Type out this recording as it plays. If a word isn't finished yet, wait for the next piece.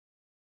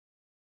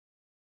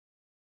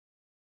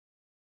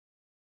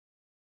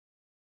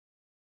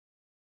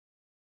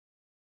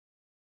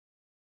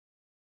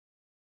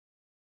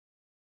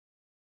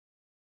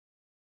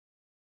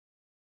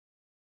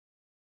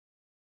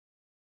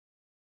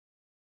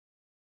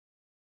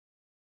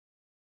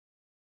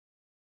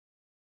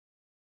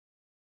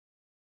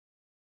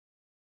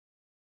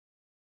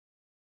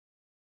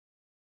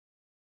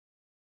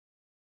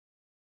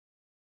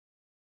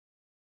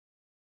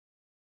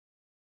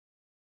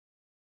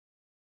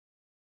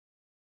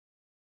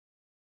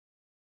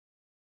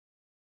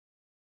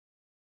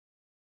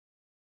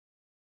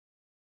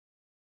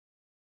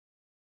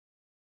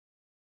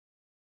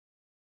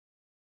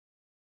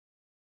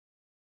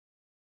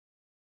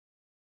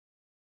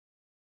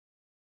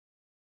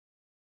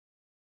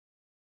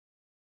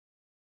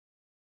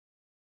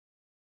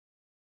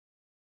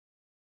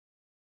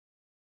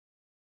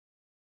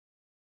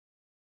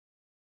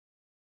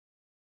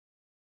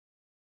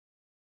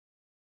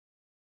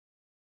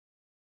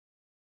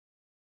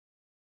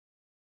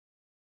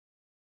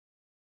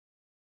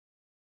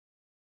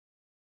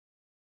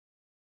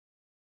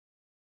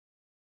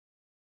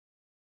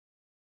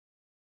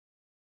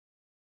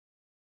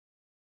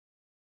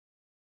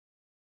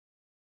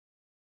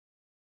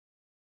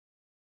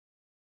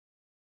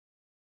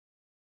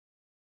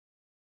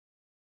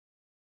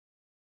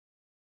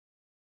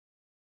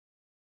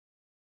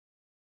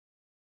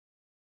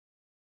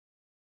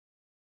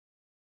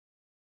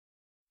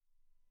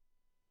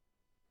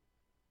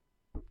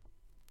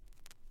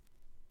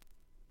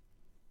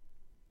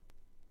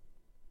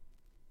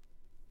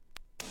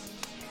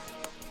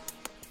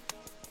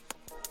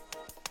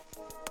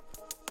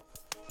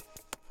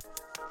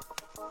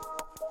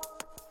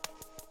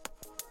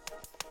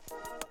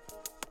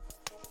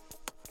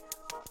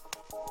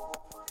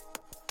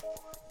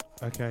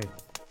Okay,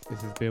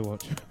 this is Beer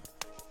Watch.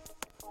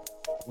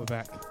 We're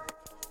back.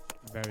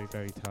 Very,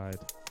 very tired.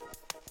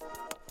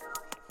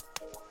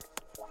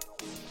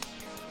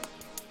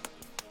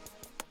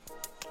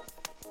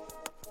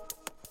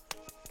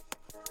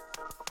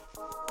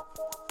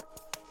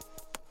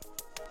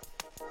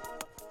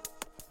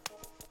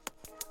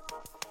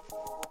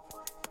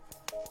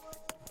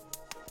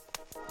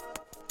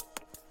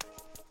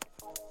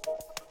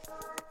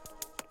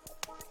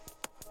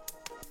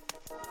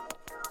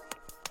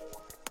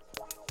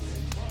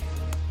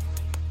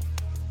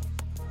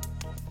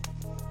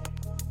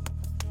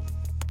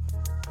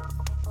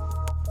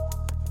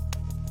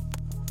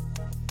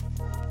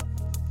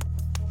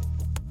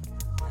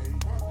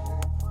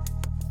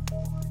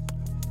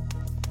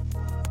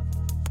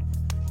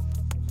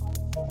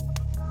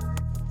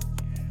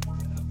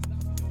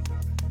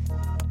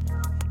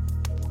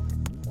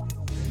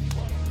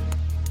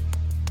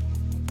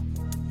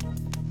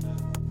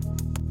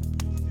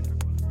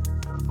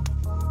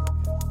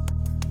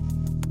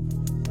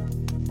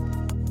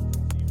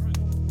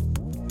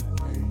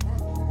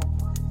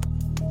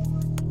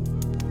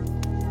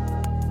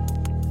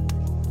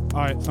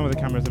 Alright, some of the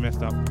cameras are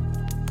messed up.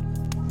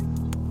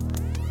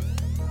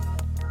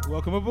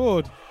 Welcome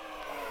aboard.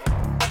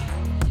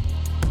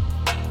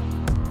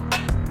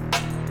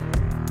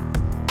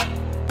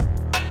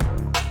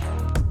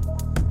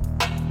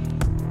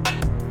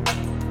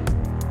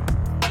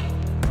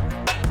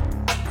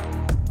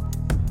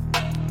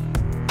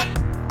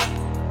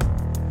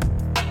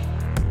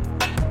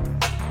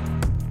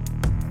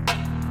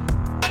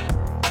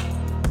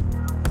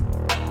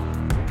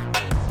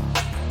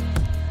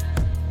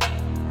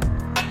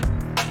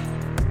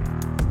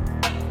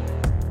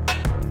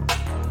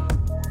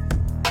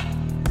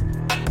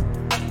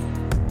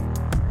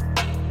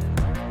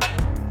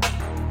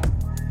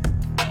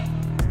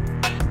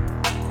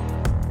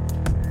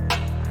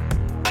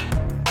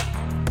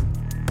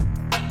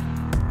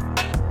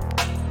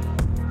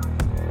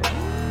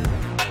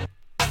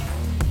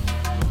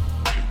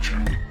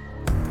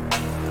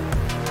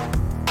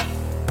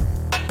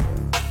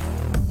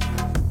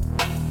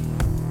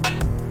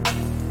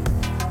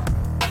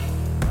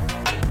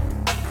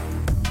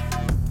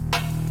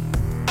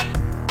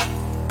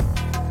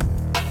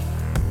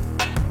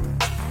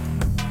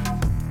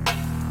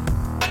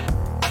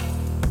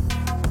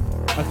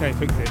 Okay,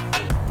 fix it.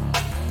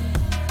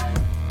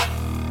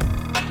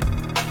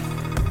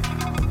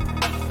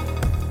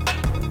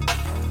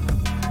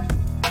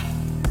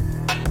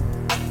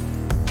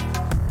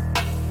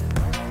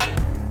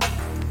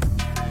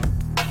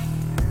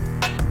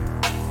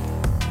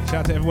 Shout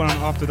out to everyone on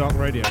After Dark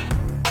Radio.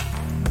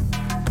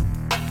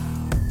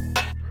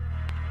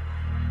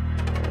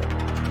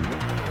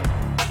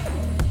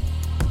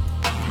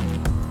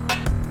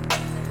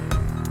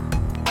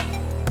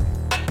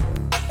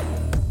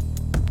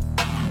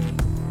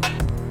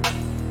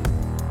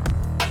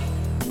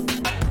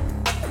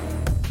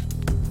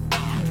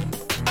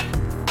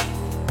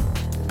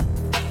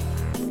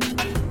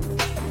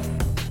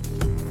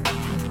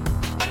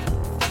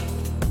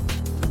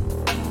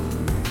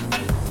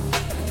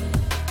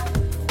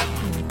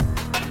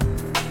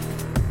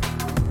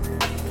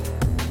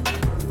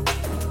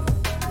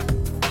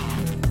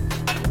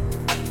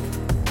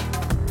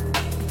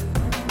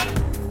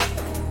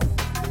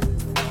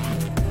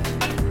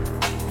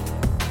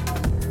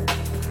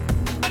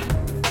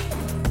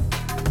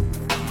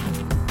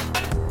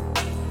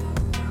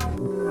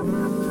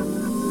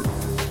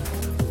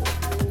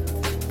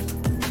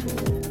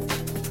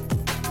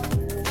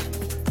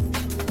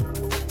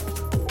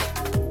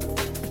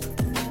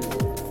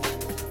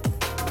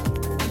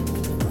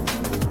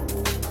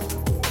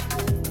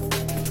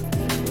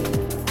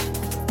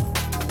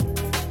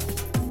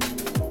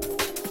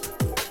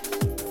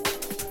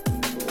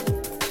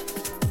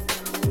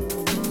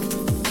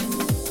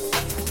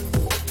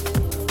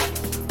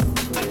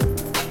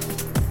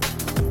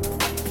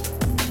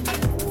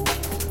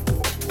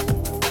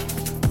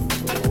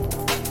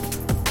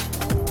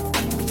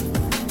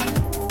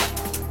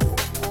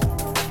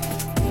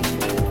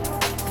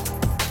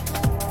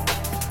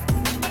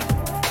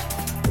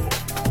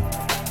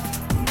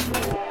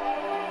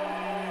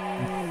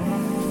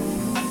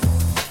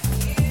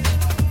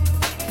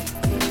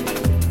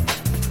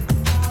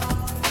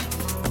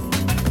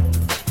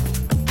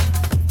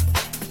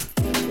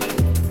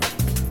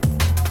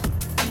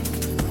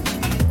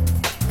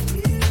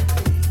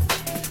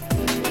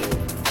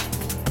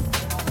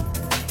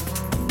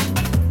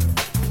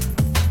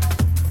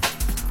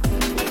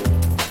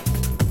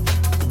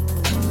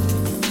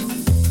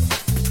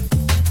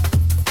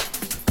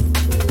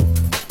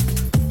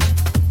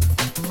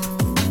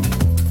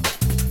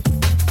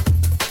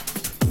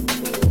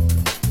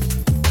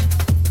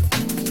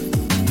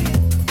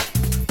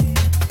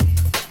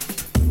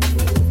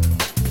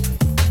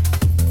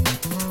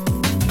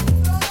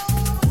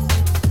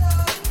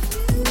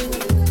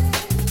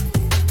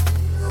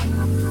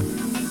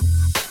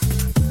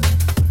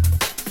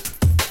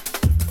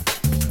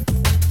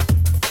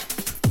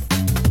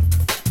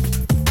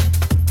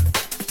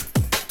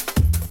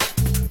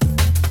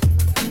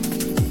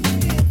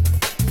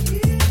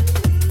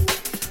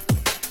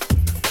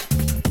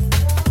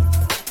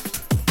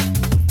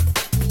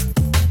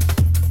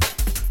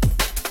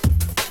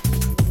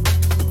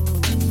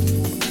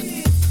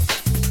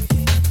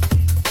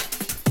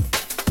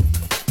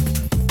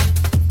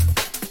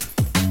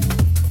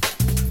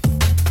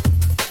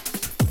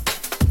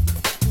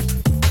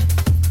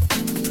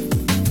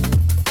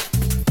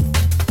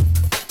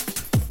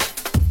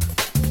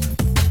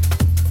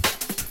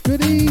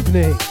 Good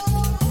evening.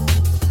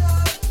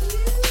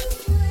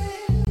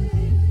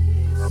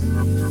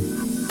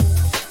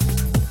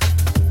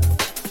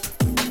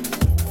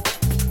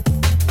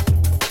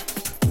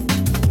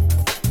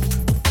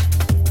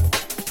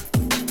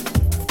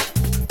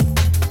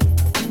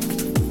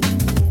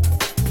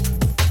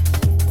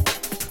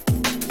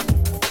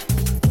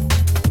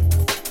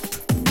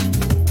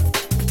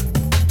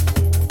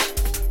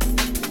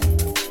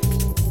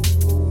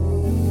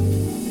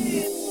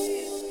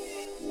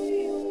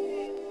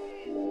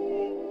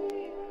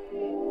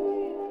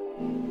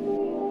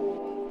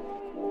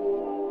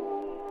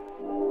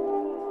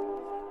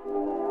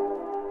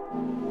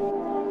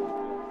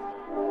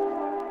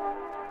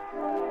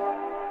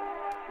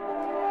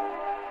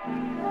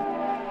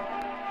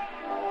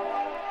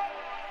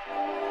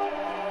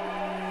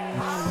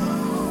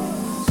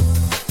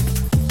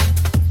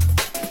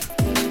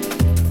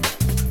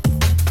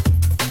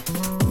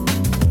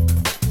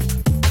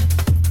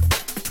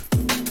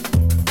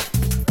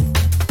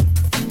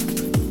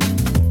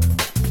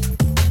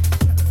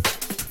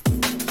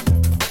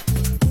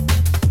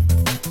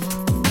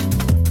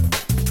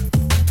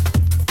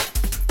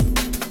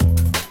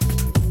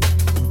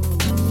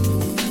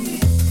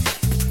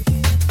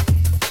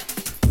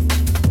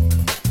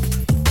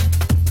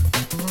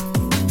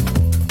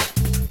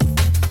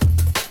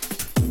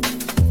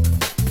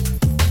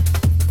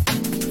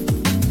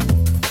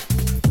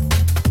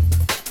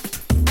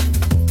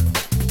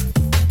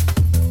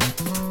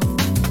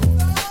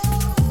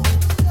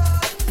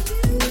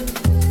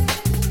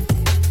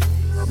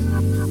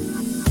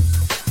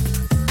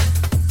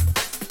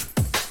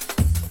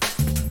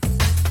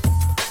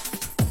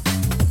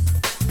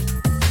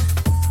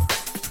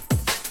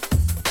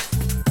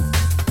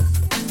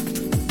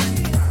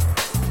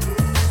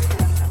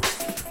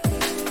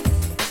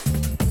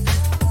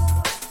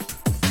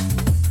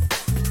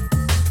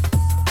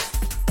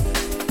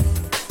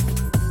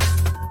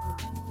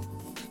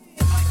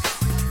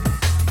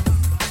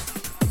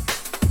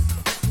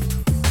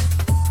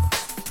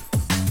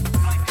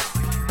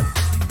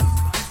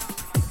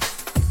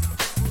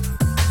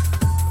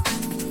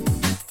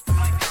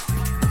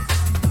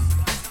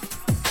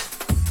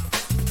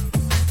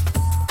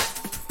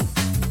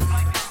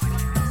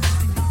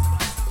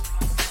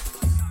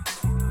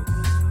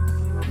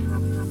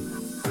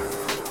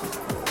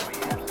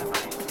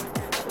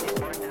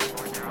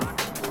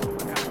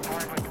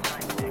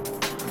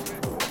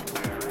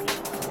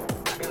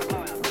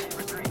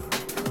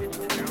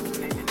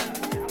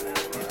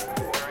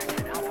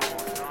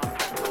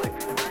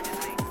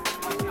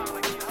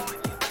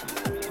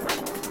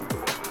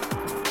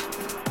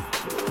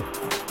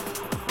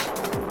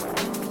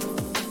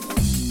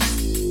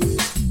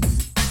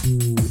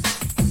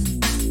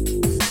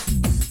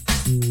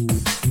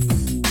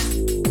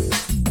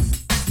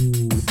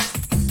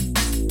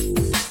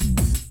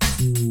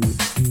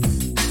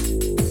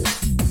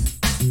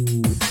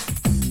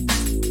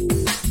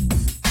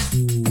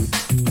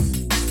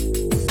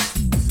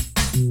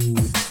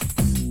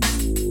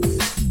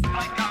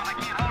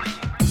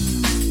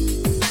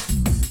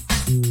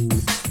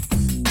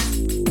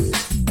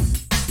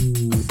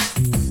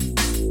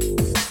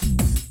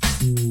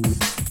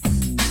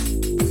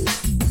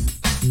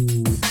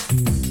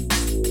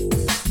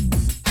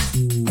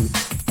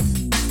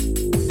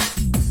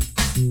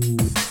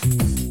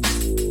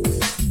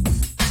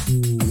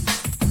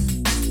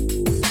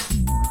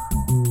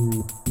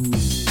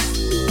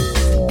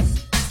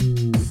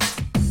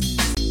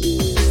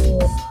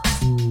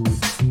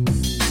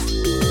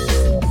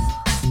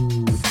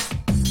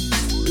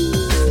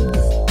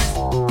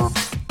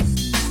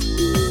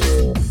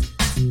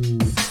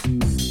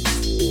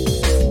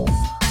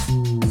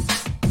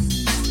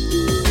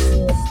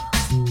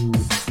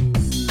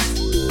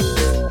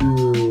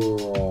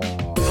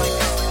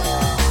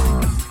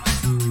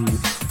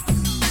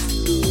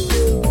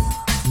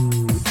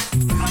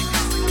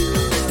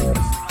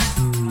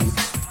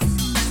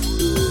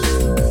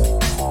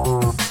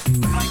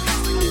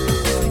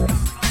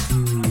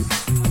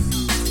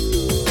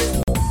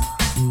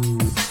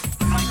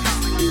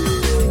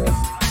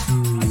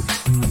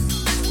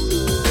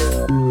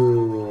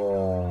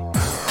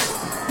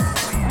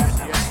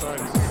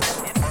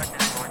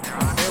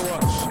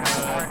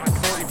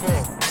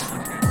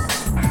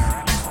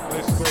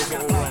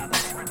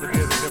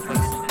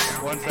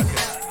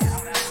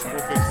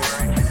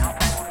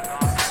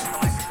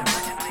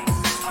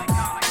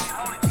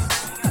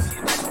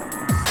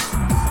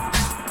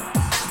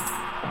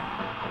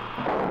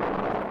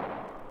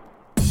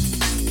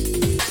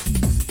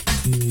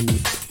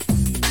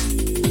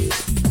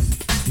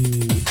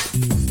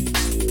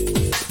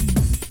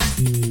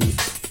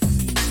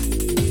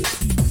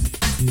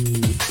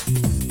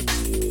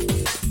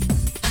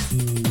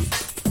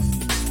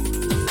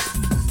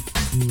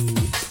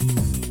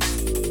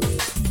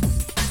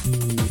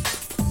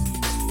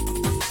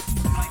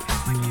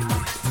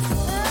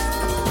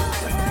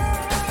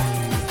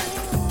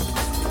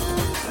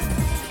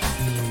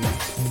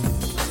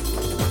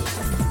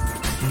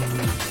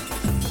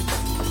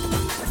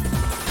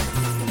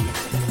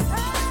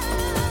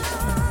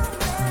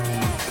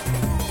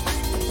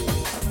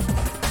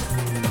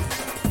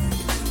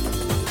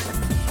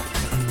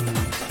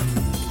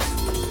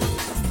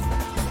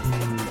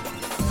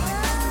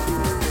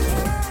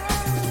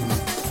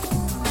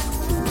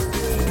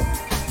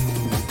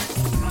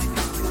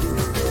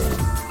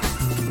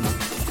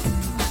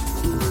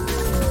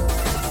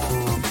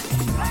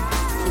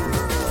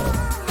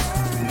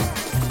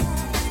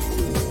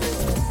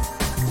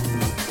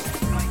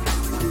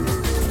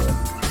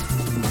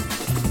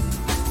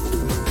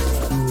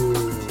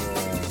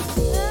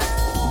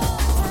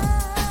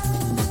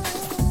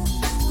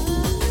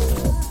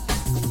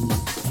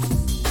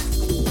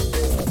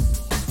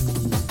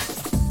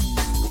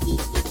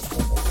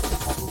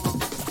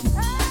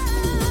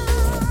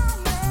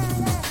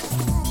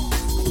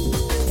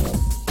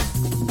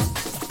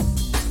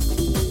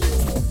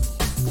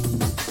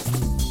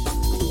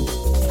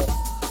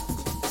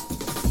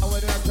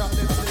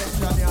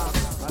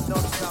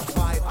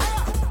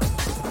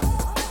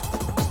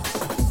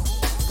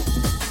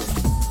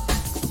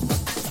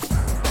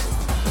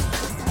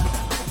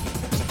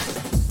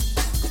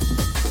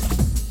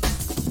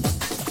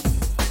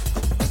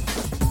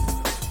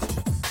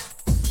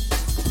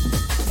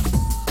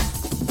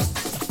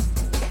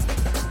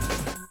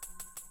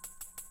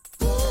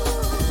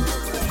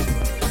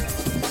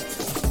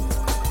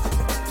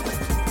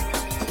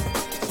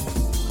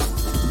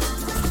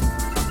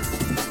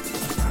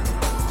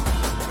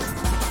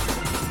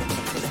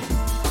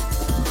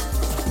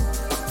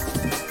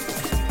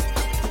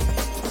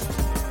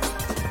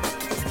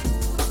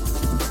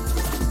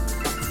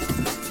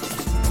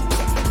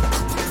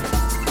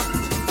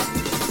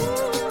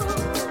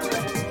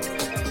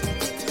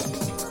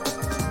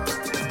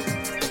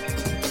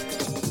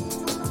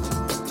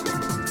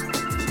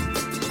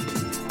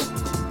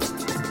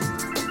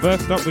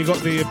 First up, we got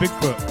the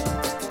Bigfoot.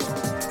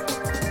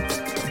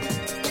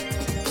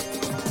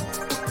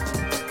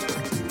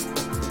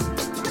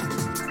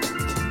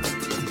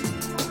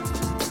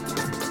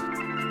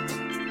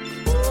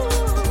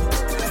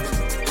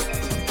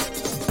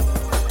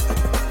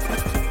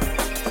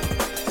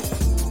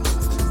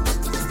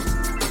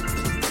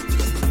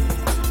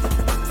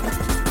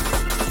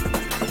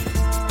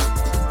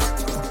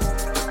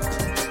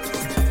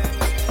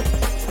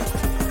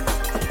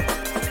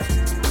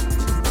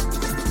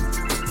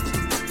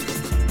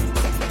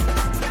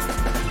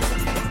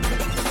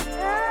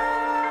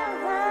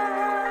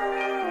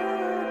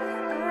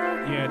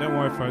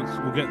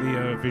 We'll get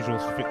the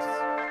visuals fixed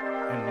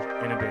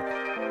in a bit.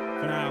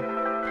 For now,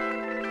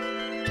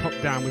 top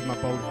down with my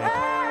bald head.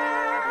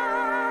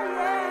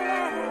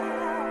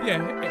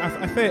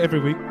 Yeah, I say it every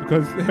week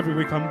because every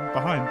week I'm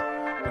behind.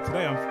 But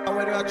today I'm... And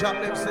when we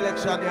drop them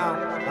selection,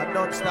 yeah, a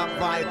non-stop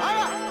vibe.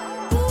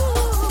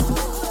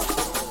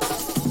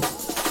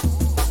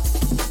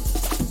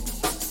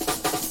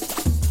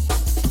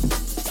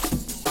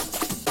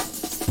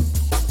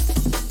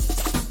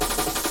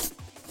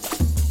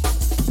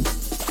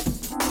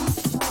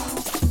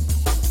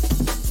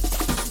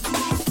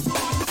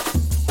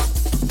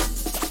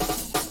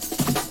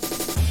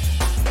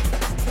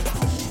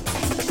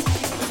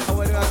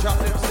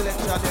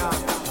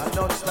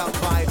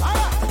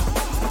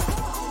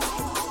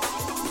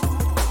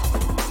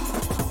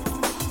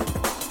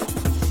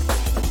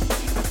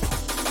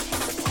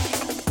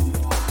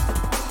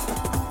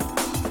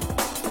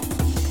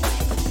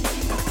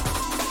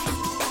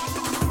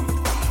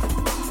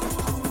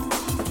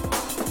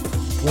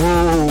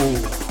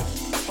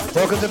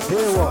 Welcome to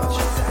Beer Watch.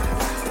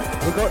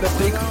 We got the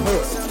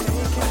Bigfoot.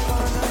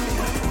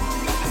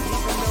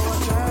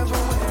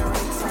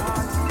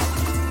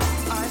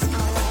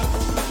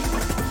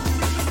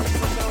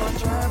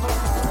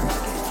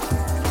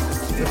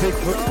 The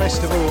Bigfoot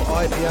Festival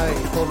IPA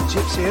from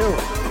Gypsy Hill.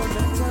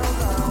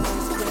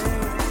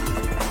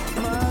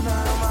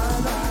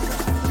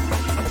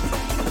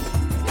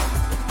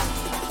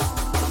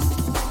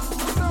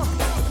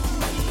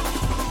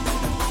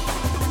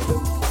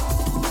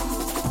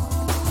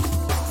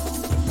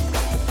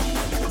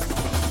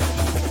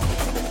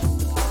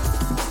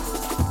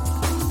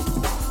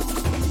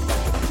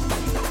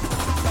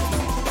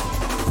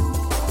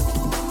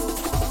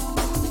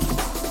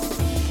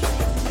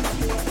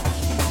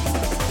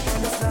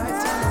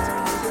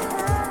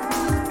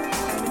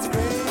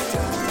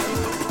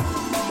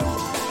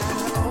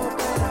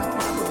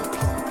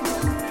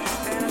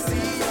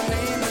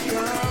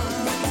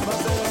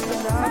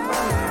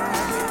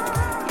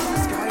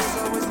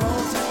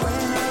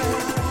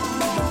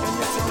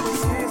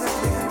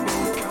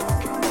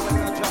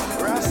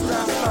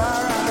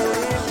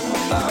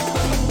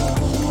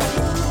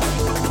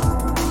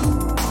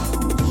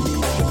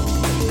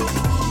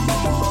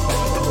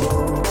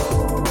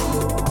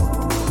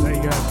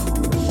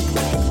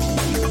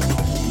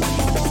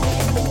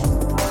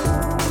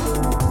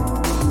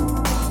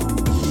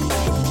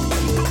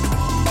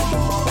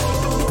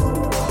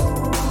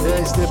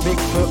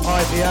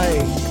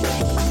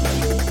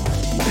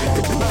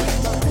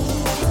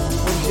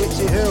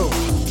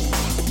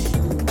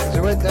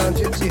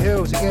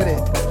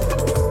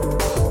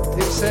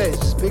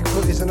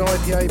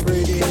 IPA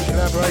brewed in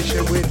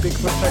collaboration with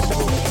Bigfoot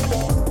Festival.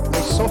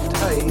 A soft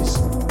haze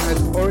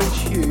and orange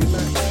hue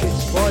match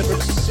its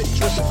vibrant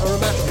citrus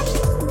aromatics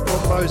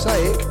from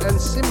Mosaic and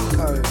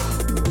Simcoe.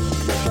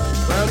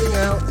 Rounding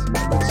out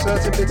with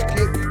certain bitter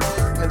kick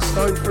and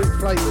stone fruit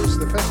flavours,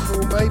 the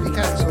festival may be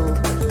cancelled,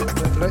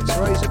 but let's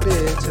raise a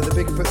beer to the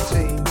Bigfoot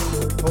team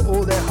for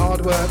all their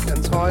hard work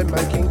and time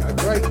making a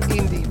great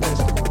indie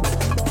festival.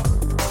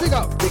 Big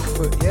up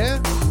Bigfoot, yeah?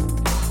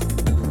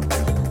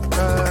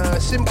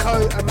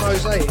 Simcoe and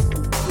Mosaic.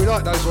 We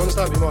like those ones,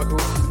 don't we, Michael?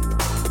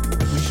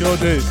 We sure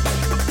do.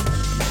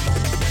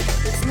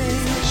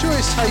 Sure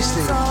it's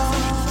tasty.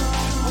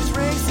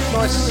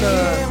 Nice,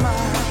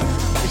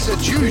 it's a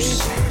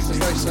juice, as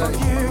they say.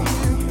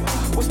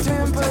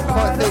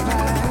 Quite thick,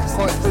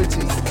 quite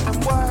fruity.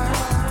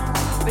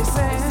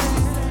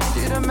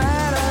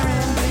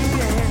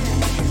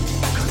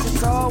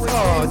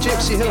 Oh,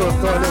 Gypsy Hill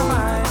have got a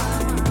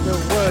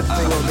little word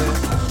thing on there.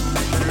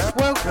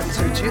 Welcome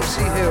to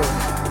Gypsy Hill.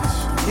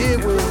 Here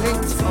we're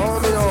linked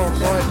arm in arm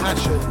by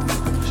passion,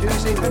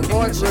 choosing the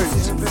right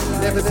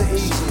route, never the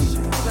easy,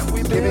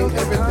 giving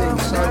everything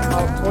so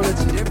our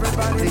quality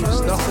leaves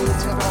nothing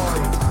to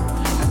hide.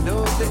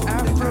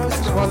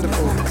 It's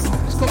wonderful.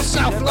 It's got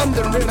South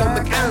London written on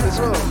the can as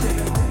well.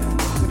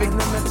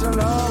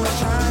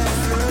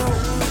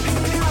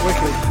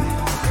 Wicked.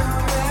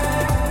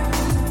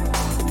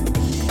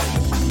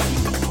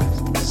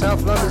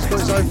 South London's got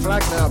its own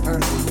flag now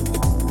apparently.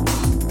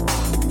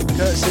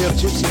 Courtesy of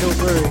Gypsy Hill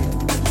Brewery.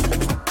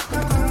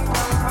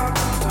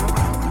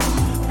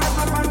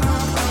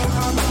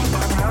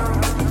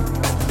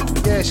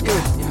 Yeah, it's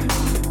good.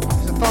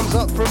 It's a thumbs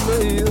up from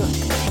me.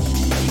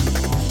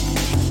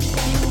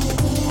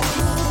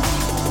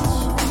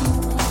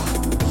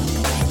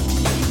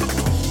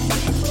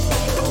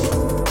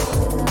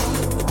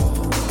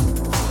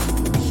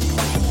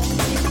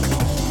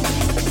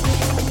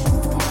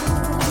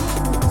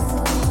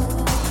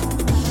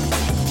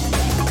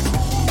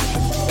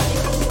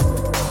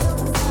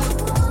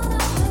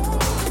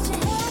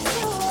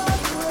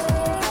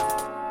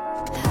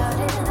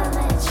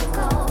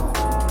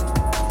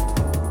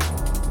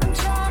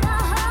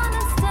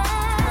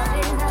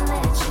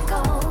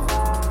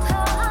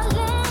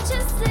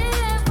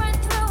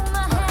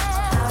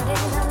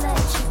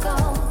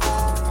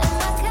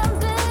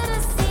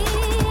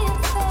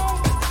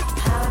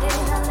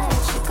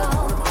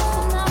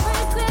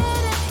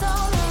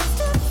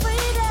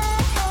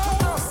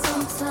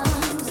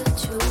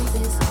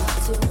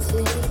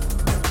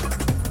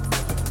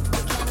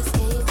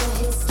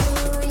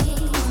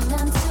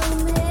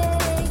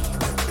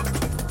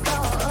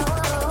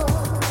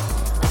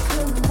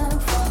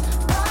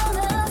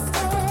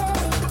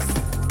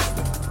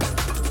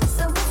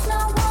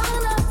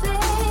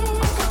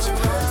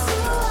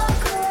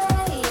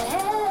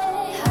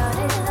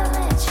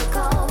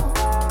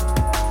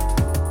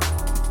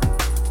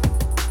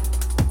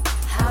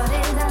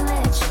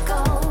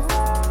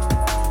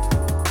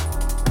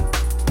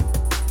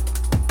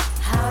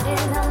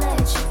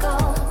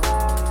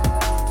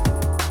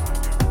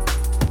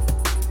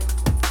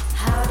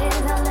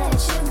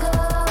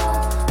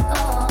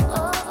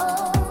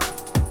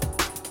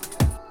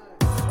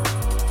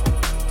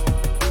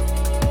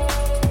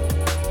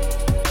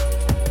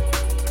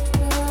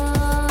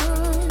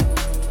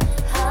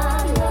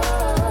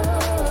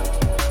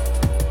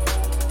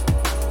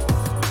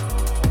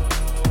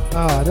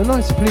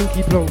 nice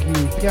plinky plonky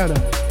piano.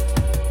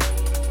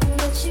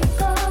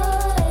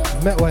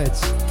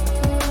 Metalheads.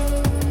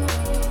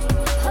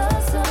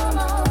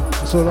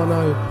 That's all I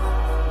know.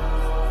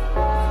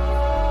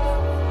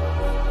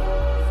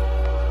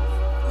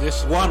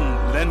 This one,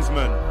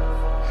 Lensman,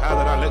 How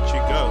Did I Let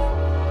You Go?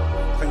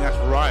 I think that's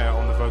Raya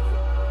on the vocal.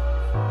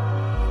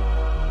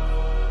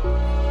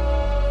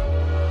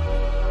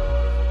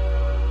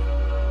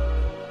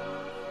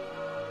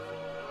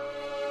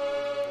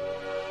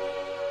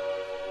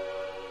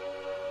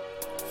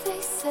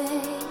 They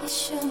say you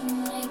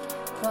shouldn't make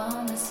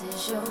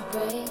promises you'll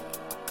break,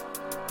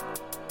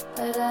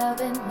 but I've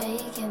been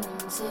making them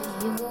to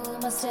you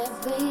almost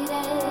every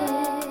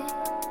day.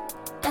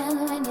 And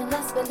when you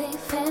lost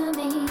belief in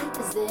me,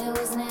 'cause there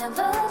was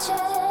never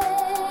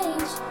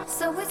change.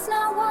 So it's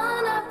not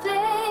one I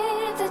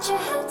believe that you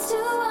had to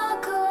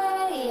walk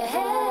away.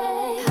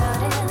 Hey, how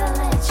did I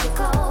let you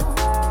go?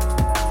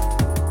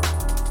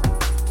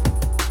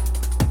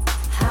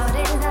 How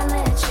did I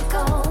let you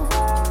go?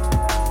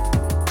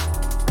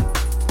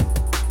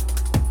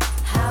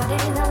 How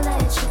did I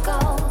let you go?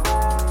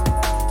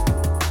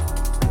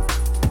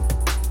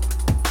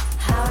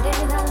 How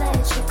did I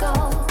let you go?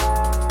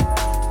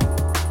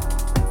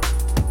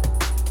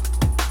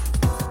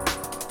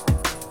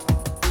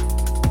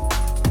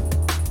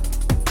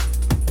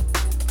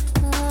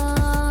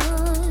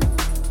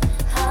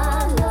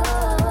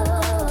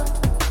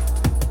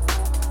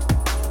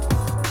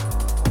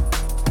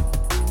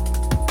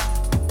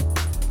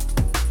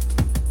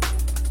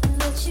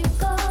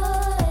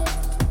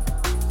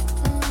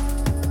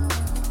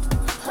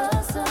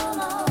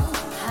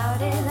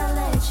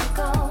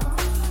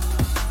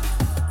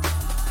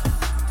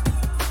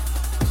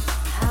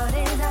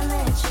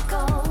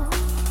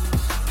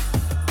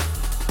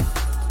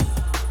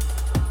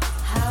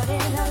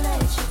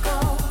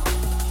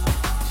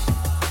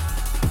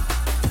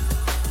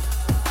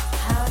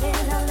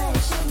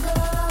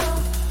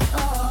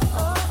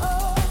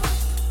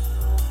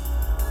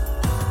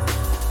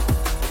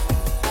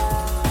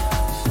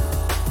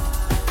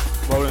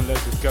 Rolling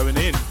Legs is going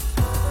in.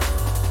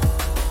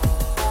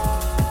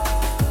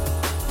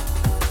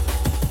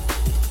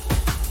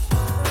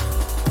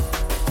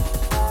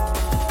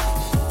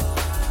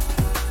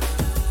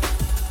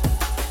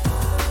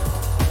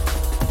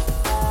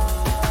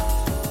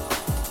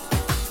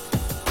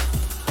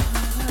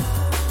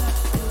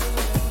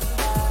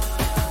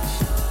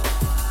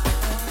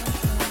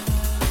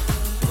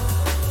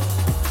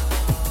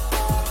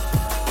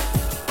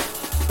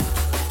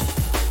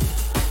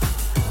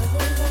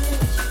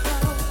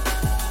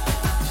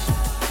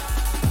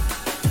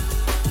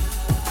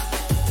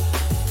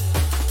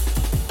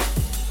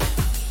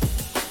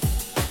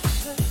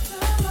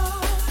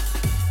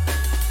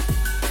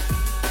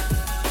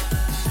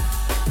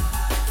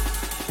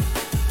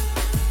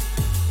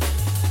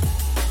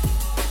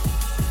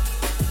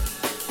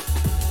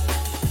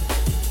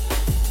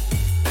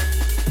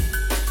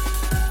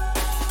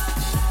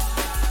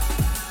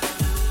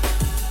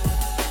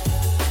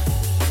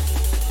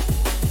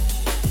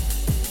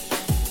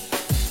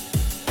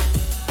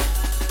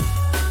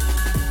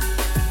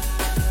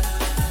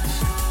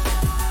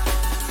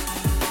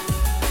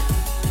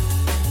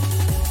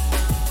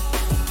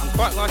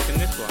 Quite liking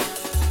this one.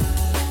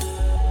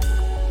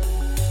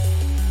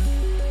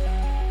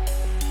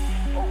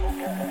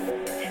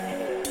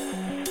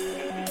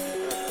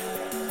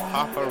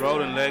 Harper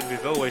Rolling Legs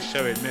is always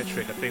showing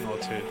Metric a thing or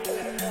two.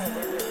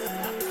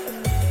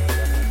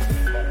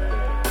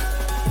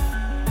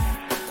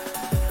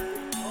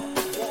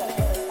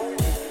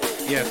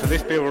 Yeah, so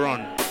this beer we're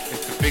on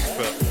is the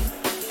Bigfoot.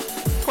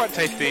 It's quite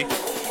tasty.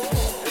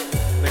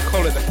 They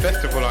call it the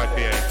Festival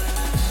IPA.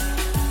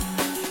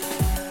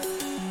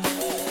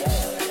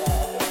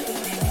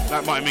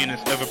 That might mean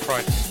it's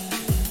overpriced.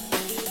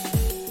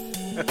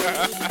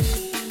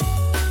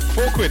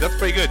 £4, that's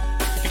pretty good.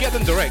 If you get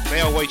them direct,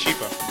 they are way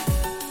cheaper.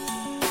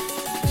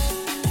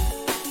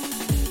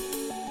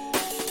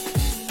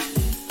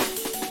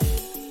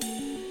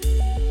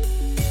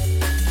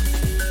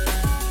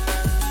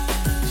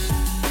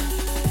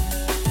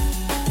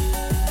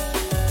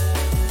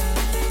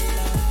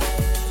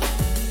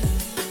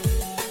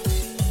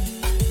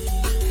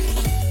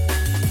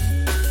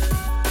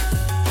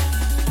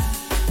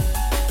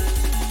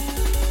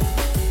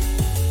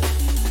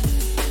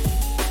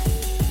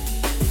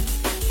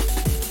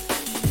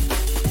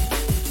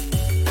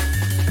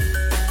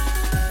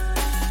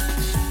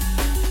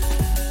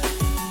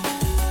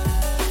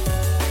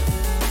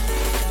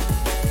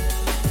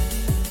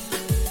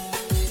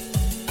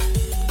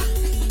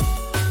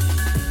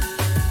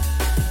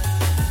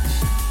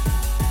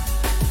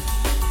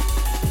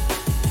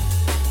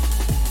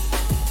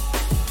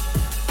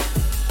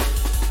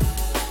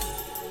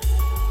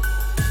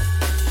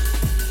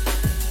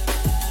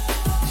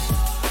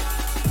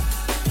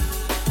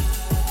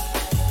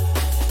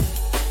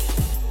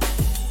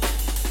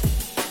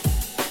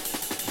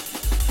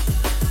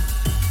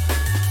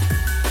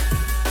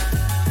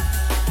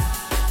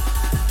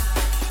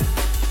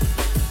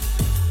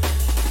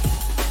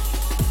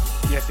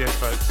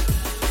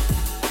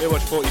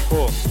 Baywatch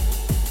 44.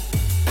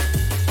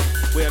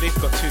 We at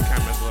least got 2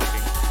 cameras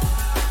working.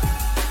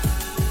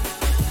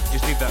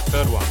 Just need that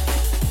third one.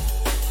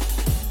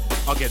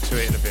 I'll get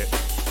to it in a bit.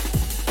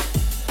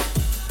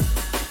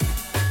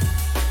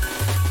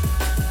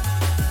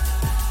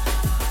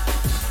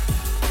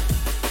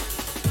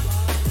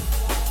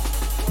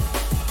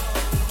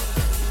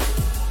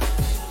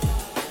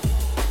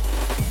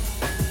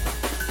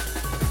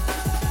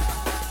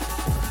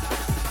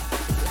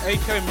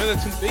 AKO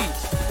Militant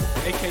Beats.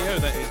 AKO,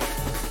 that is.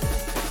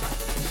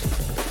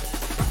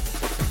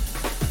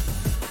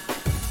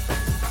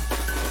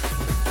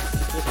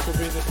 This could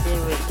be the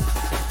series.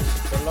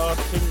 The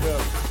Last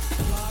Kingdom.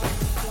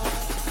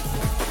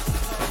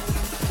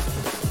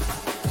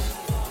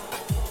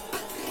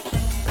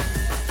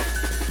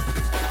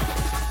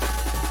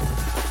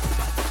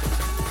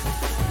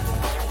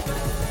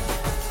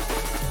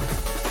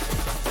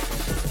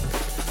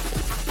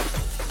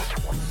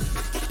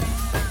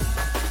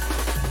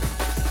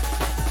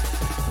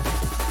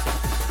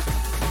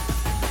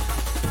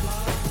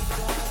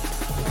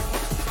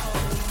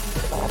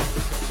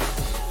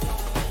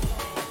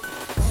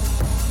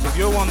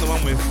 You're the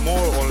one with more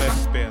or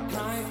less spear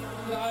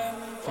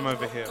from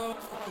over here. Okay,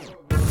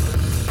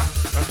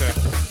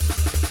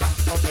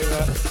 I'll take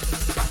that.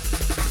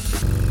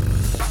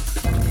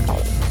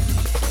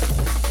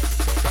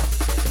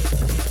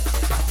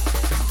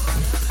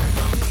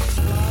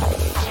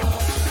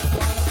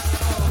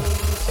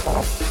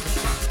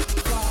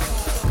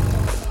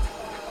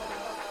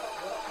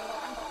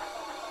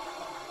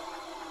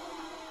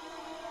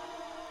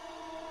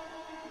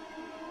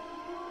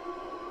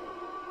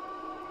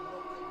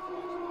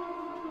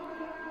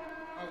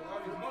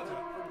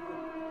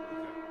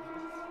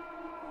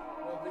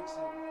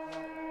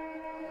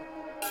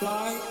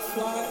 Fly,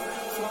 fly,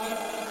 fly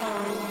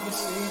over the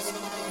seas.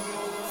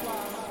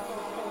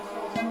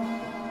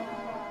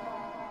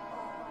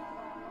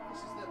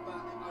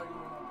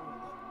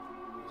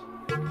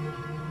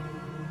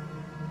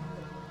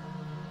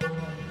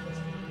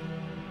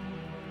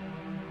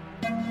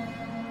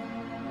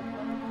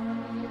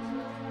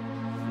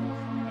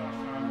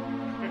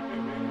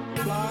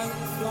 Fly,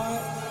 fly,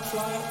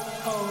 fly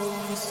over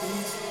the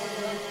seas.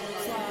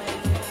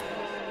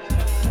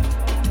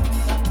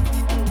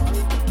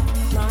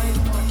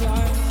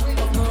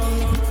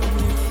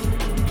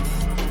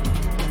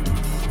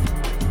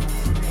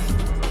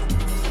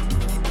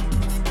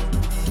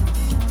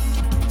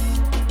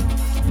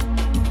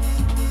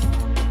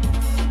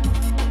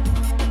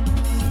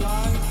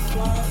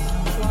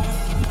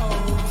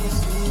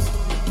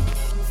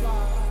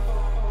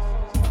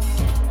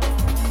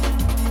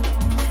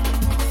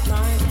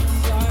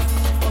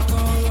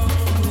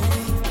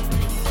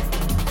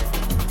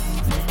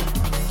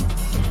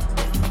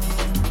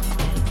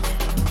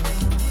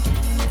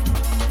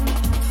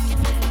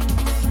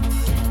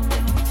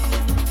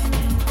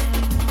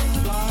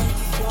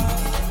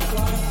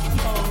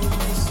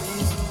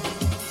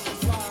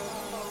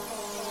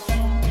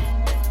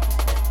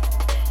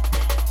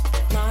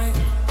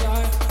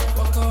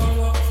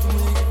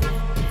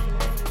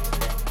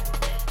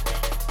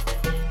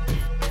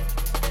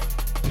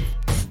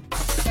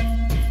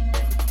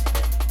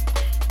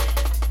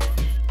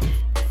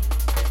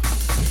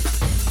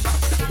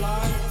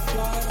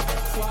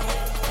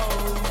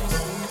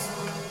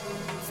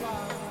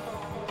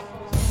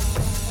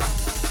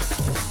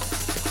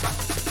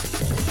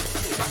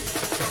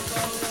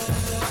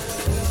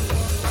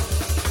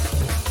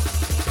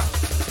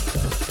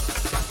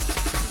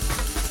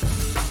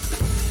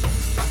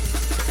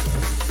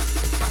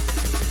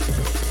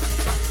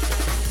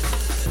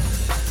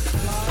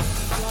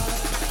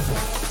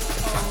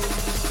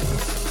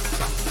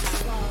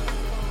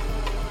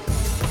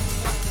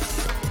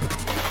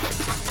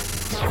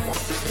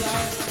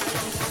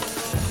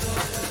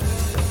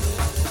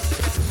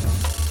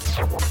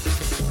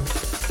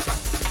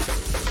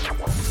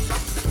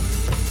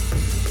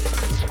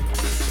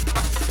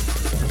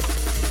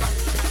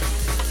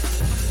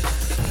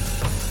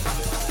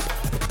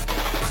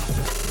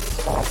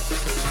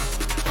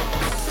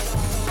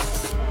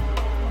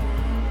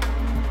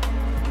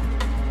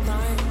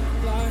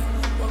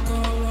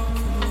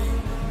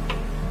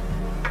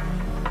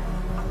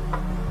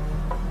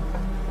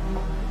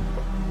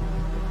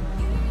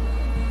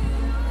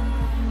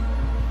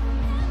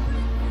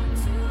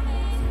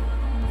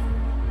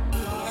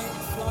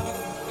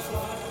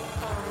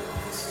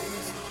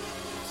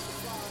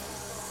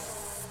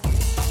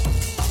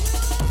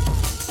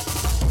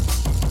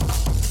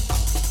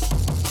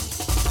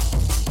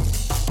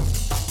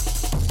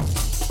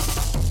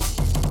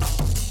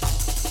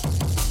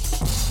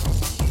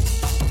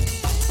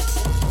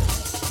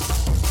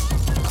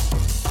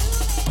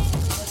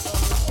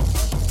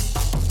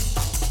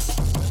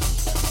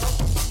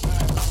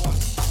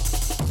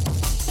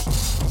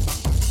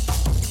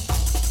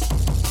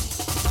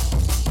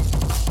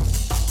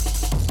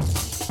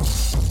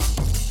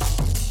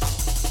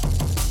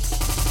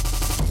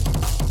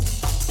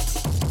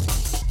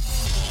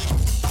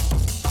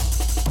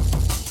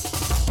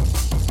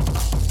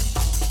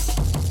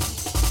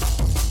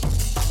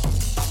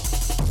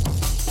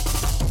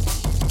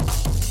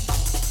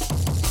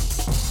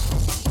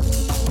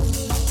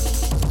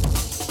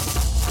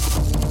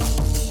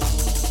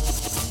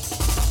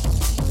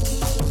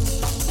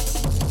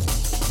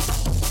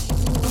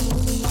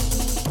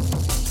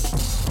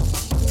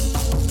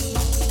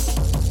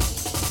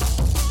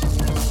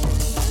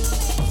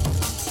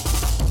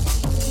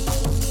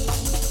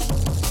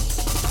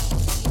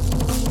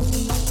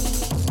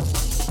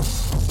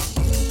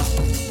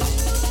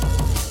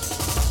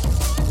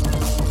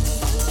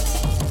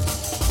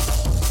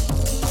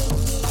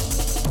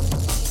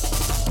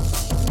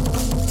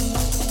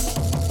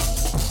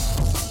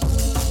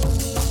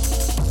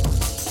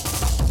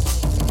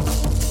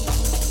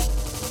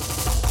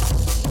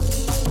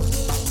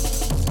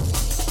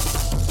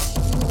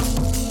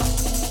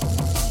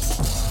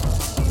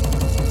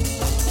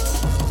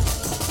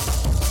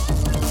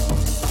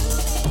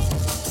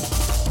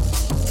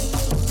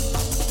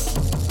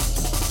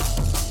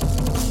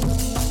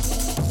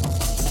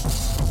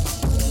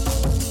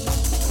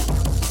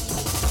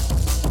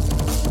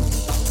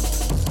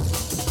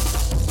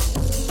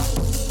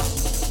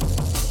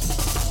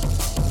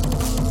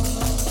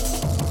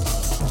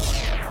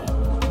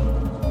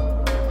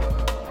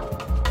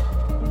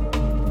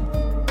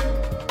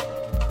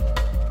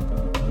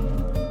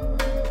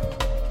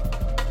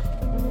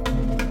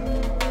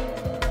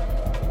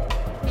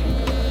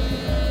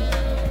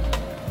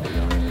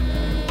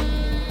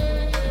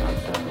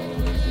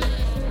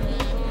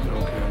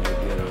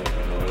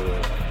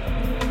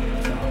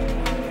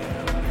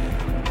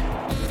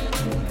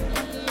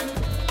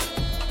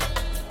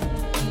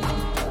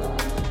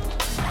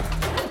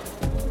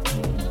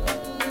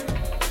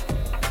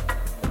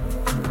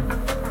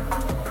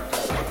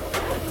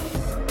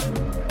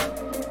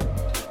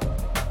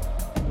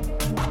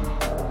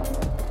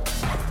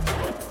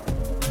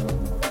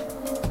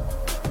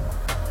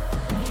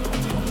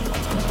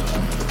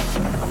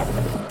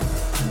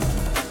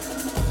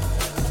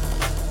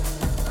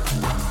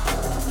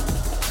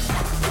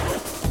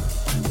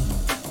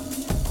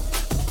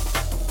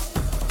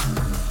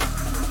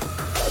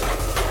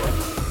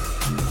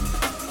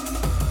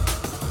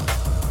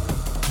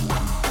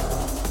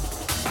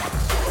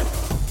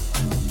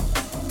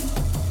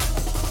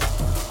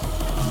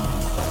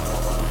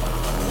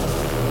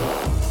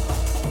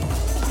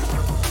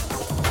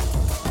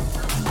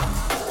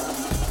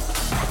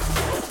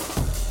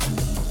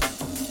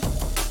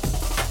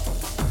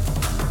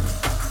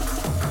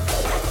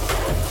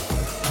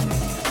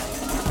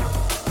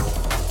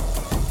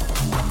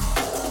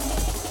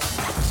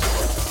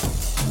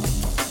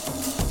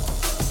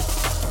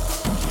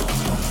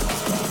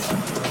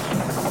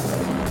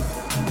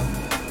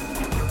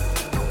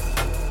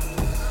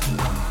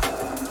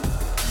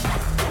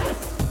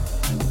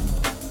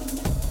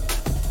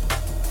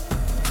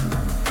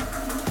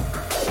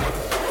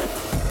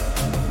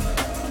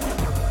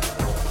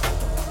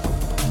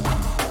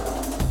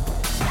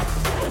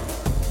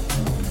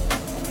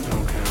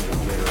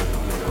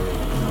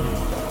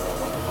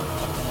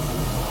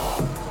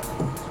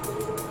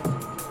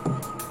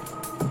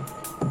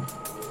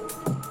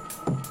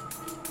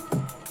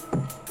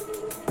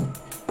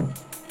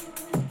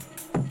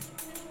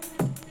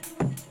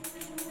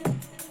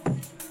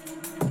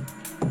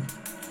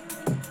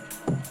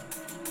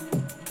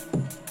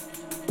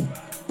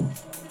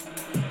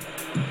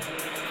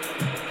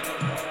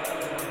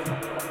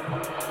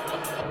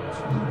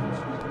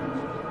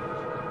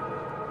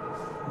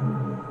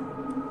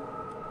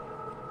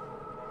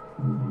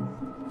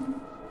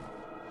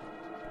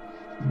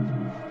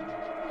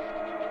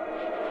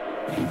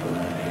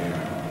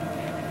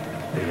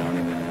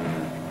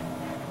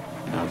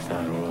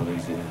 outside world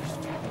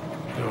exists.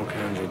 There are all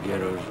kinds of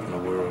ghettos in the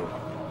world.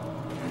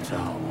 It's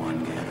all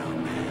one ghetto,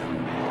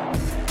 man.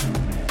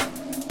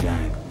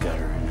 Giant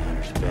gutter in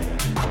outer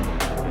space.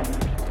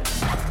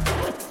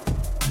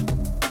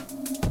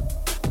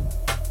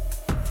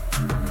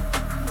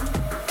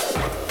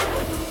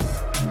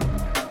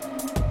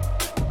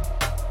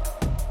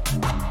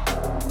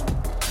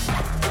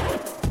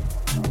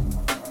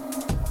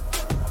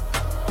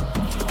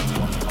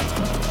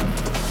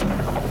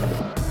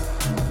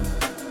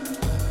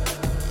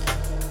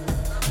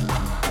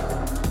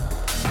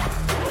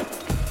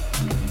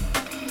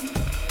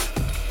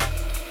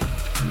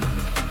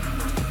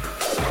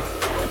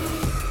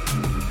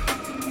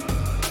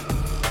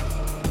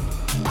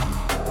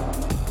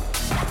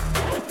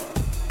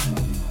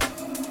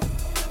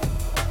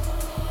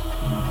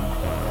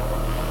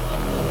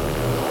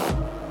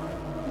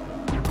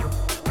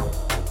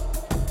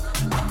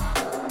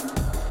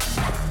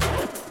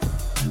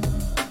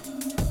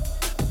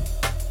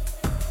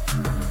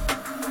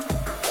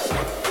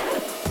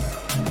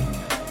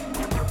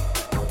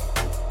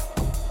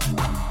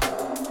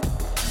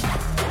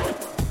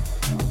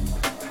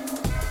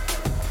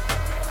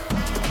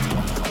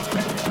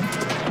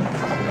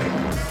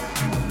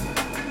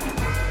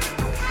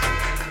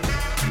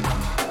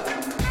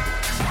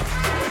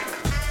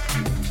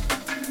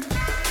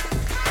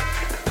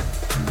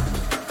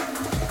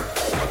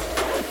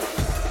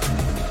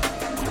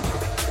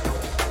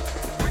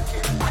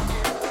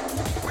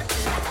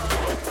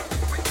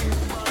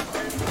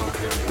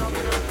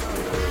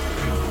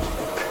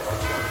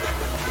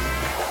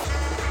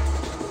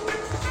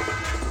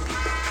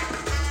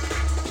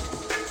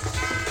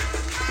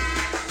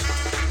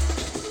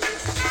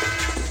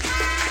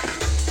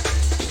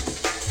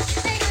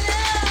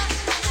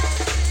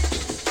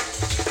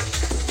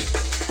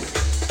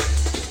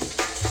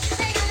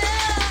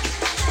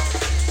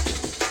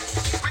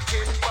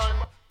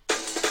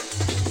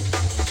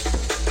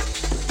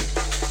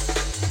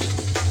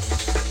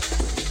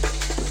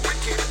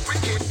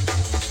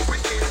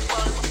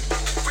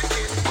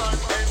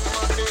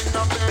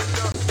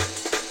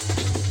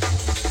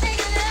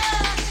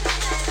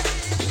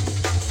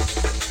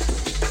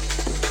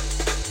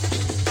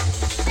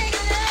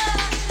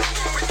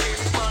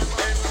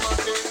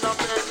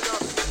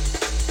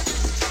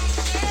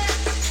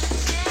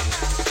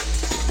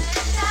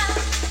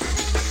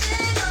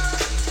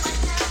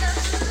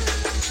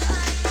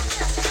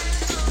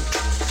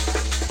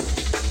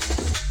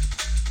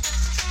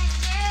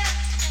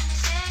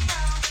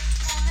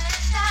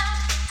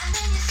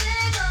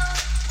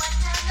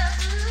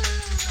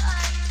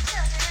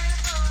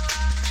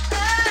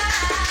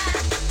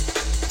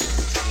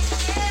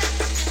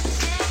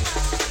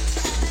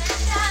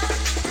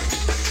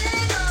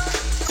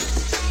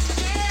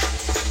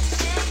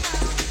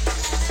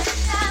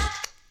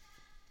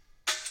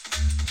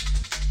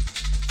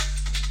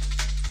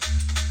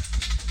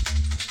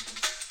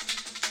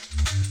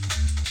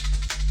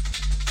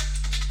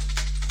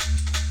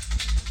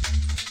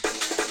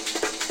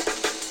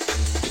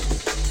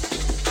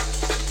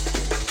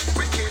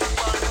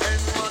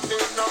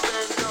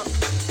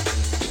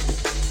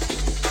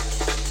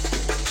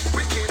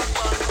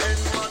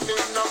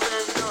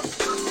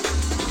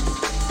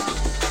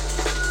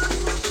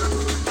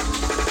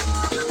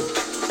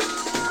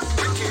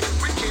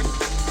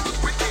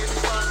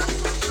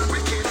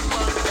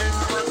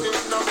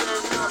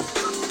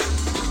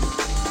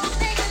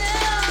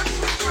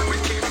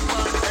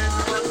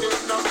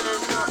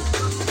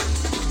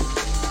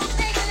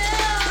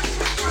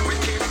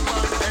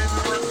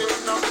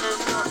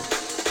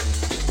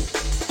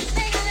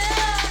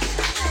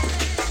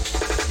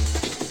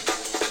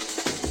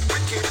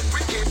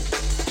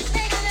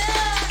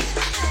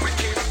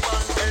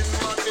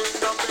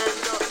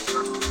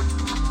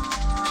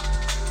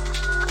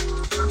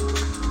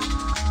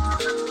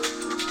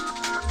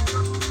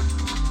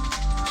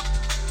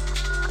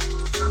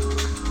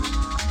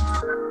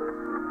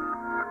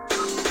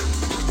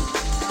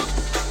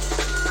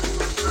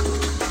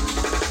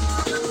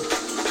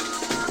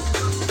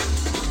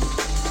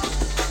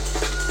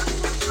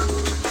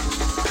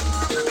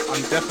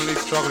 Definitely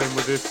struggling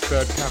with this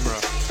third camera.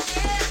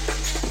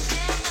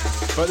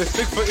 But this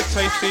Bigfoot is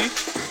tasty.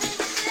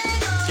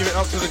 Give it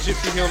up to the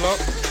Gypsy Hill lot.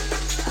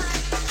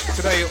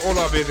 Today all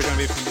our beers are going to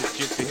be from the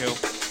Gypsy Hill.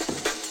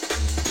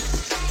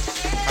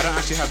 I don't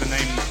actually have the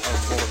name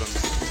of all of them.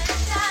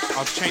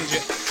 I'll change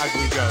it as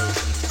we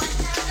go.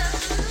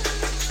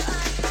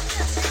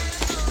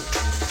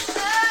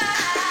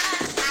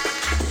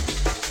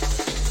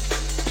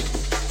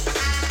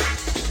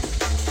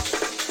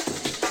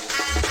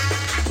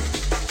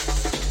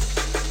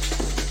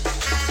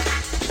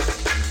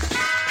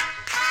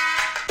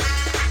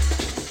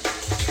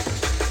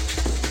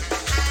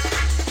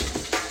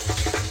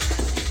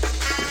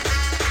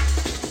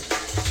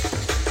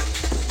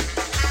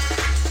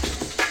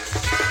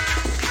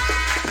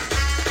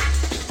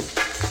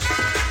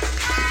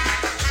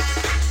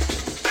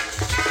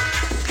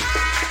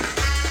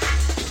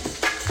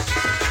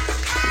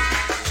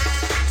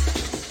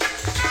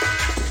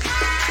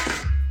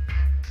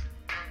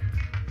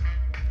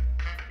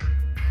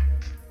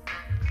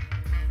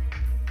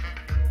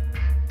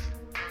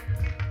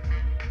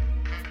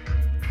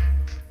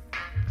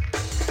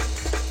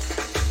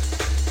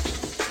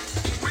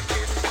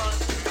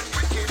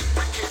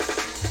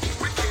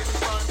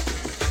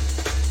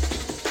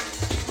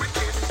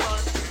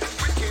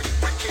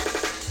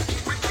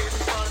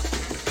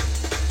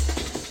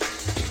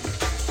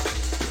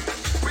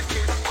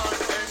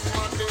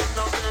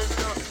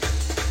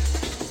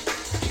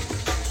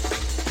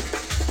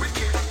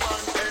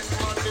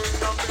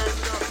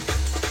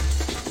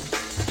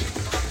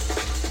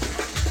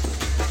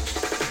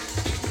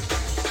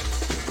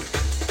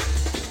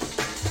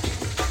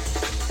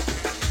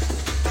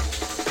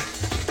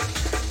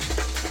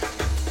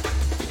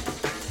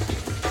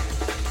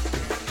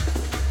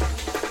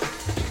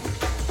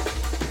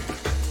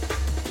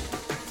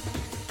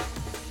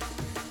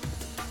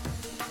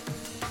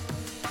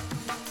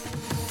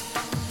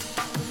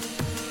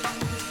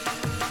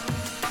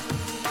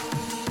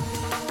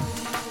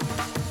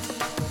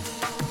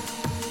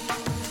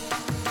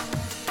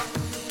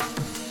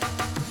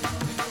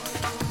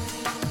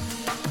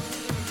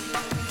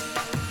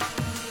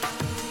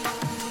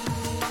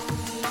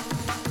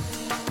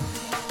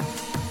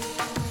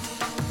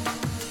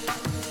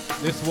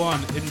 This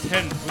one,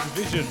 Intent with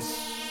Visions.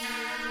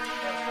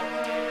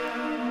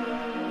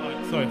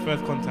 Oh, sorry,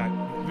 First Contact.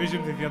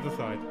 Visions is the other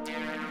side.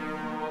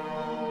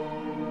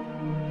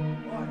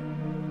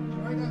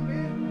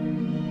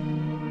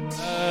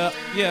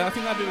 Yeah, I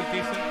think that bit was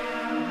decent.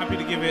 I'm happy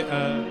to give it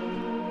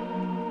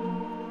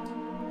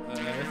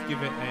let's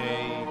give it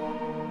a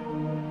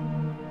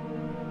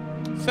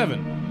 7.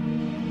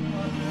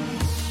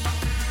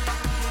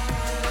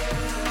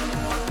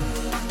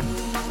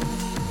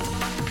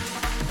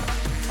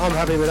 I'm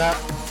happy with that.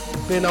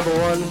 Being number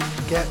 1,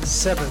 get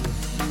 7.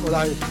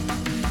 Although we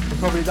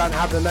probably don't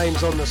have the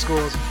names on the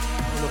scores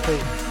on the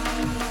thing.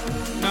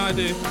 No, I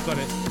do. I've got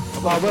it.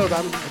 Well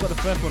done. I've got the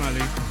first one at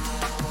least.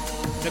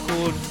 They're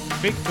called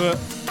Bigfoot.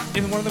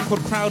 Isn't one of them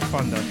called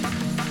Crowdfunder?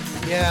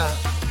 Yeah.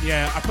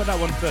 Yeah, I put that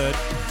one third,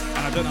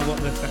 and I don't know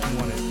what the second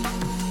one is.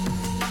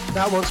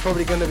 That one's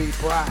probably going to be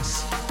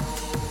Brass.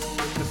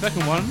 The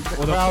second one? The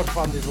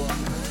crowd-funded one.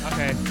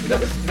 Okay. Is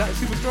that a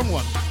super strong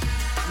one?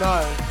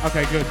 No.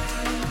 Okay, good.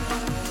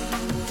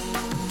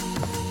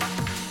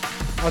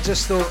 I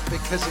just thought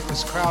because it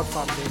was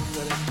crowdfunded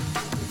that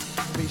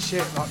it would be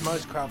shit like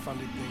most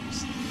crowdfunded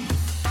things.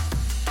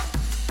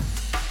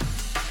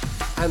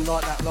 And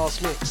like that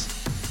last mix.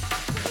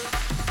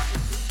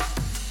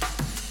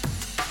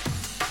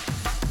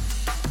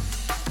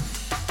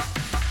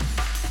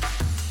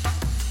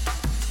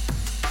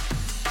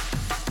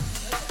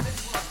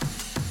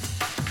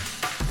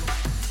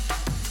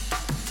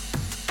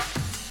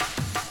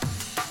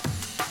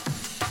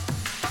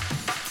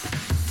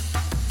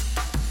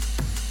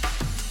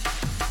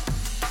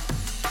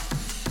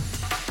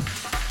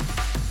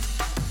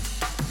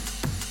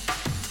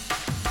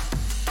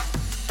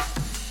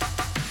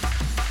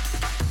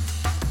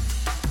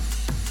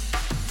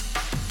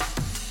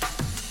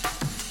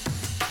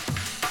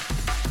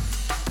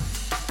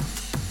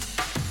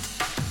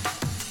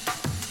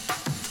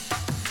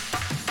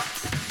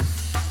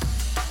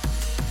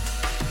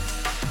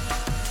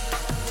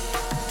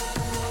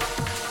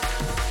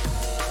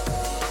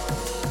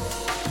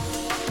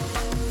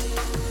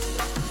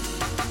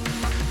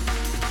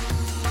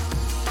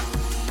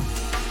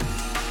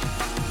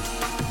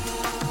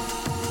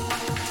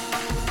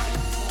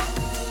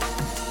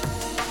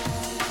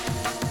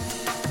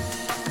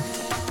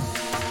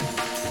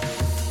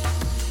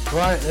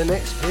 Right, the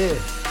next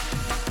bit.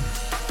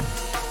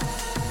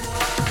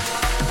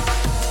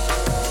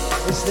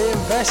 It's the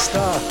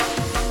Investor.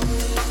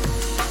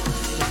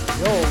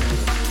 Yo.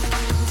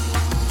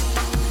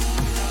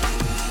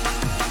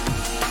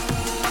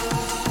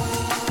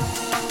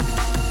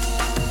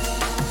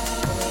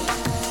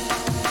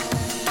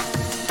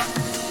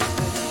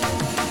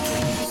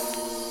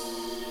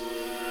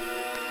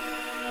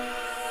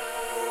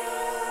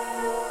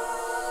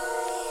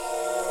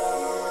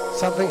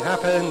 Something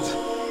happened.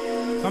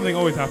 Something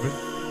always happens.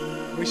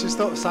 We should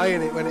stop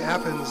saying it when it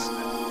happens.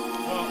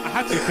 Well, I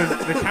had to because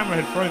the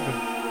camera had frozen.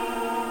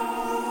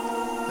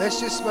 Let's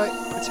just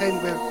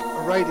pretend we're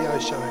a radio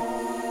show.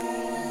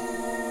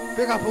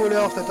 Big up all the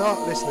After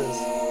Dark listeners.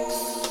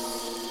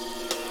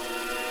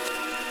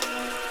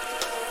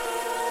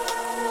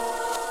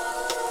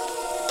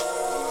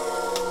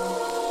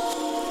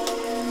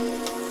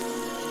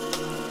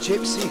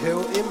 Gypsy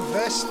Hill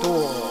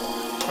Investor,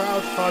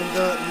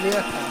 crowdfunder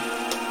Niepa.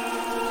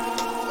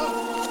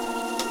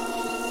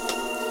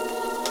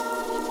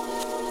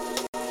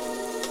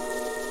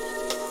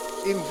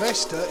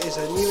 Investor is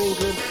a New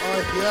England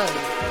IPA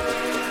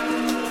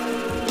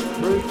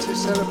brewed to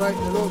celebrate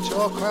the launch of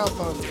our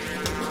crowdfund.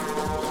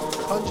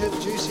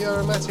 Pungent, juicy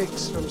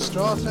aromatics from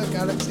Strata,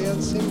 Galaxy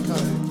and Simcoe.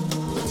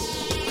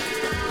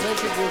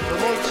 Blended with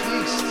Vermont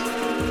yeast.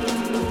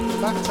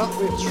 Backed up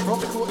with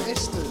tropical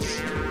esters.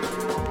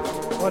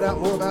 Find out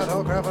more about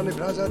our crowdfunding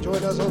plaza.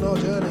 Join us on our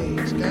journey.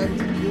 Scan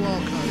the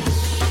QR code.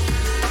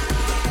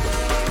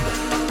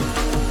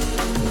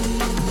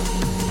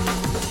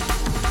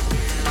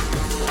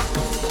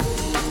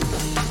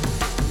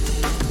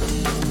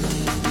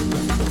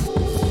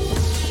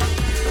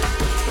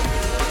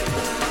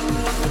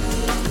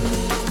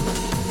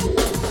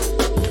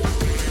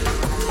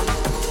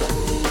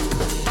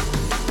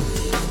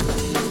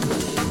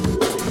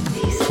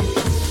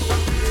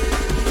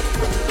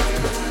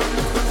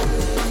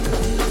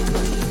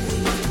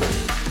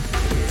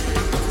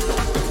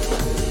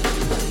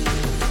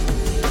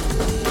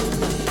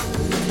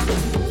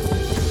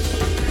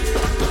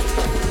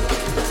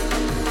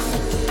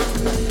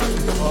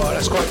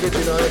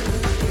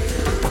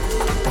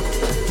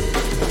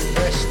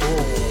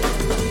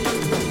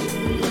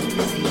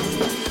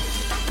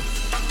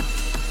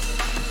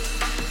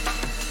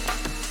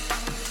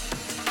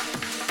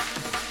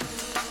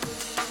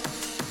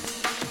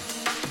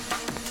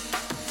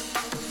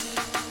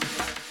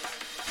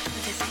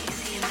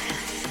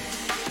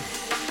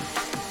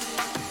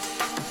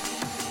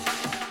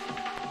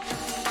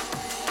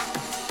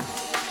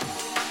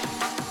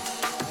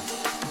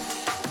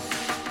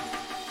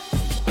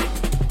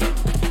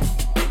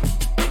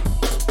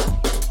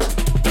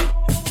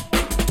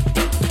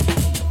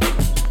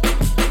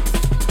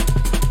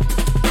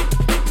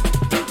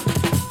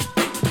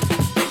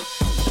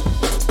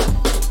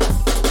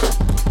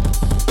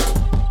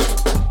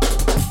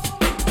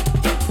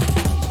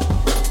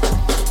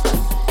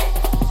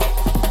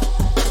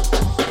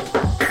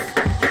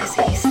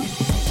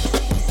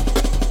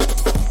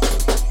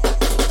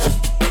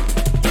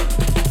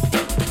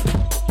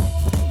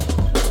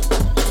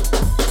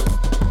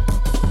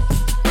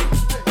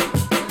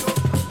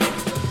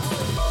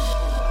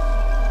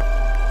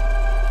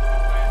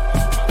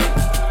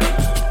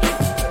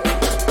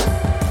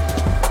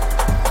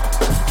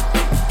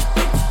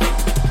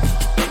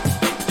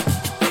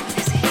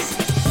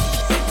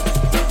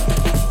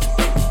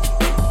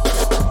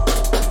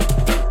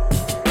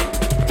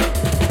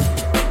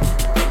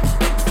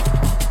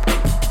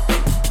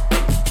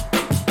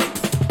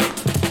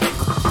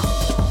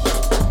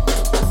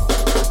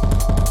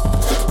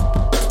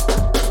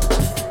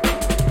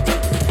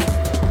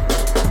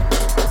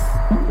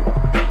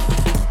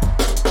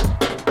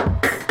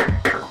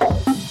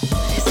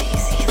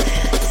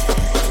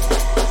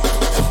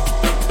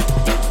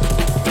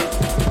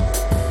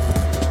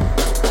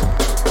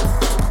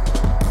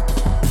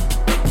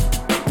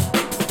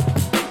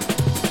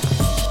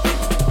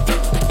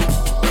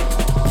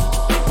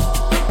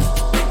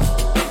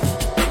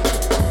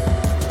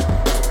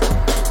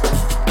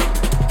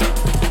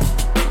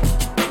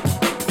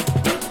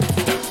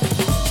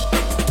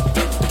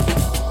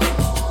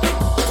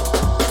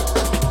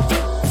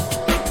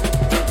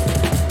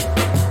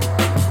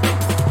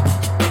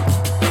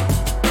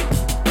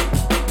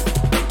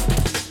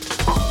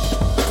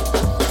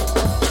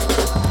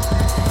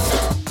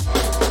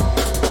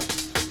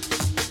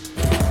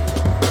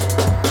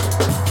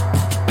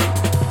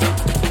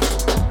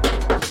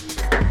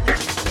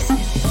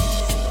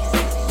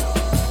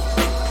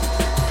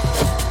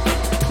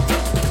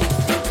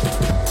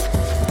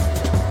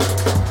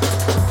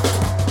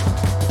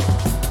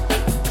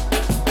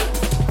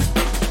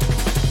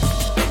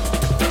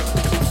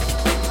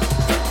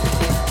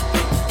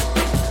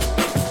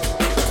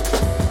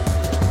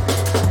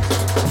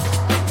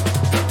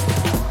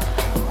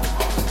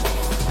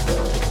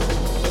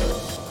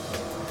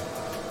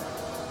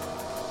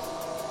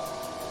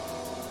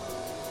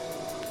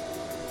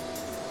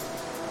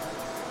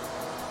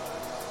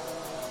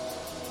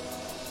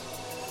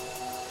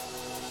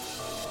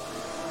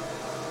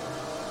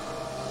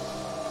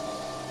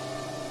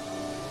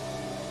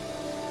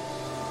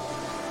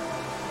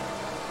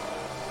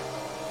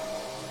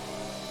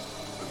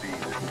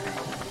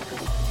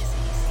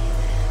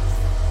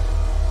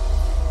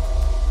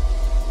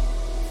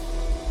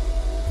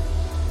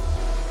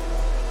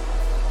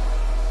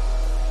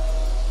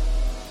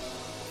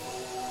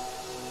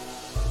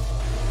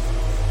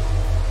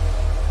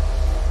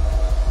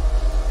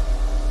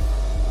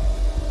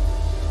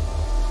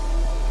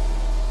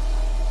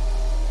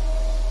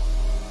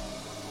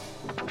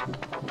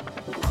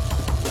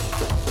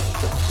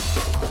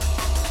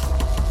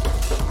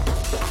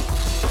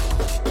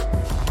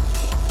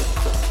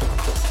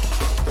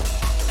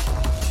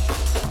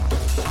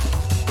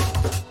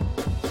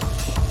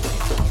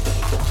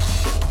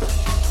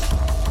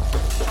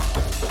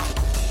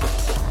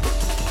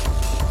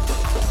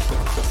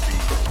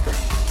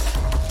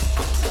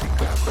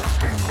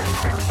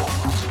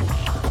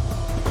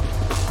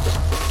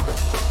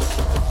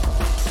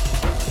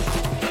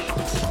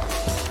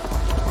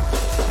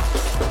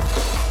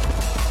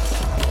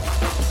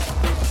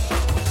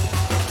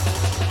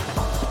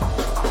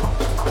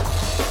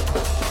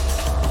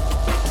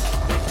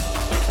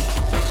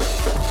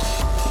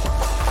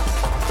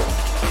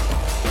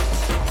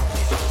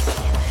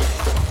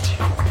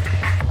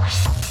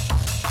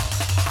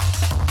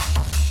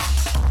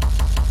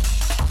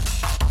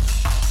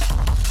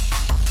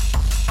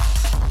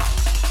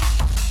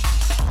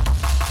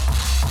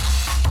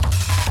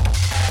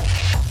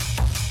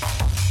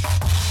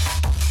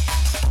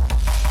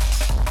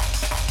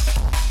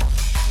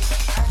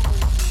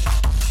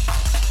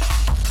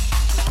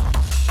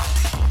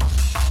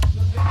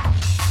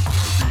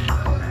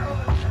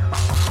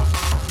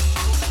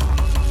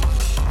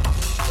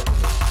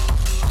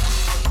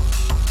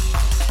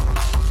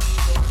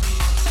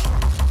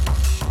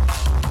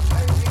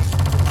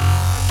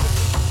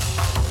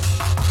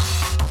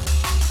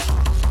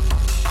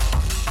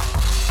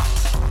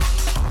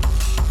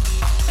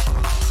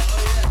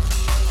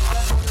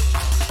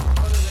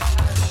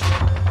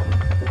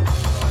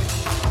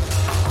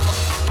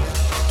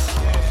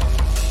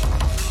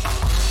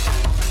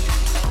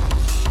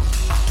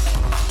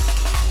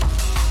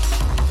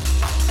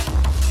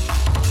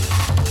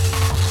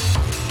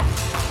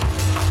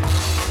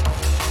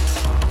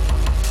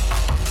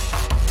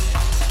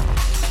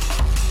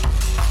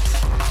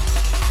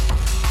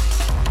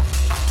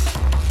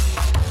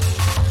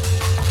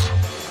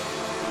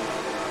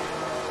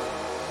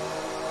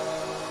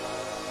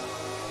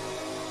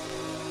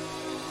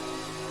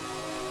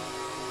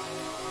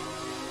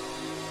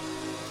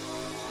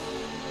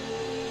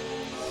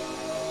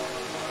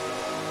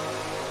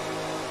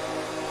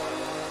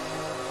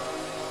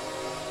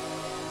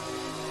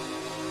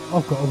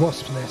 I've got a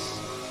wasp's nest.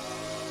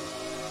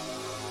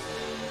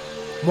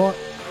 What?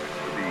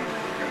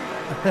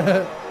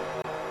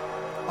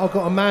 I've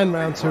got a man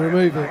round to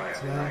remove it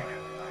today.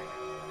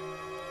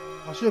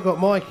 I should have got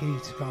Mikey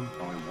to come.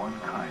 Only one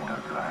kind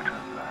of that.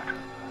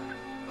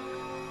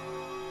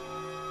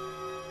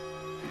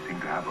 They seem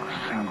to have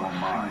a single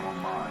mind.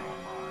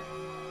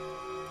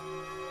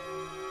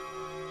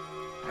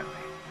 And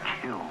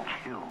they kill.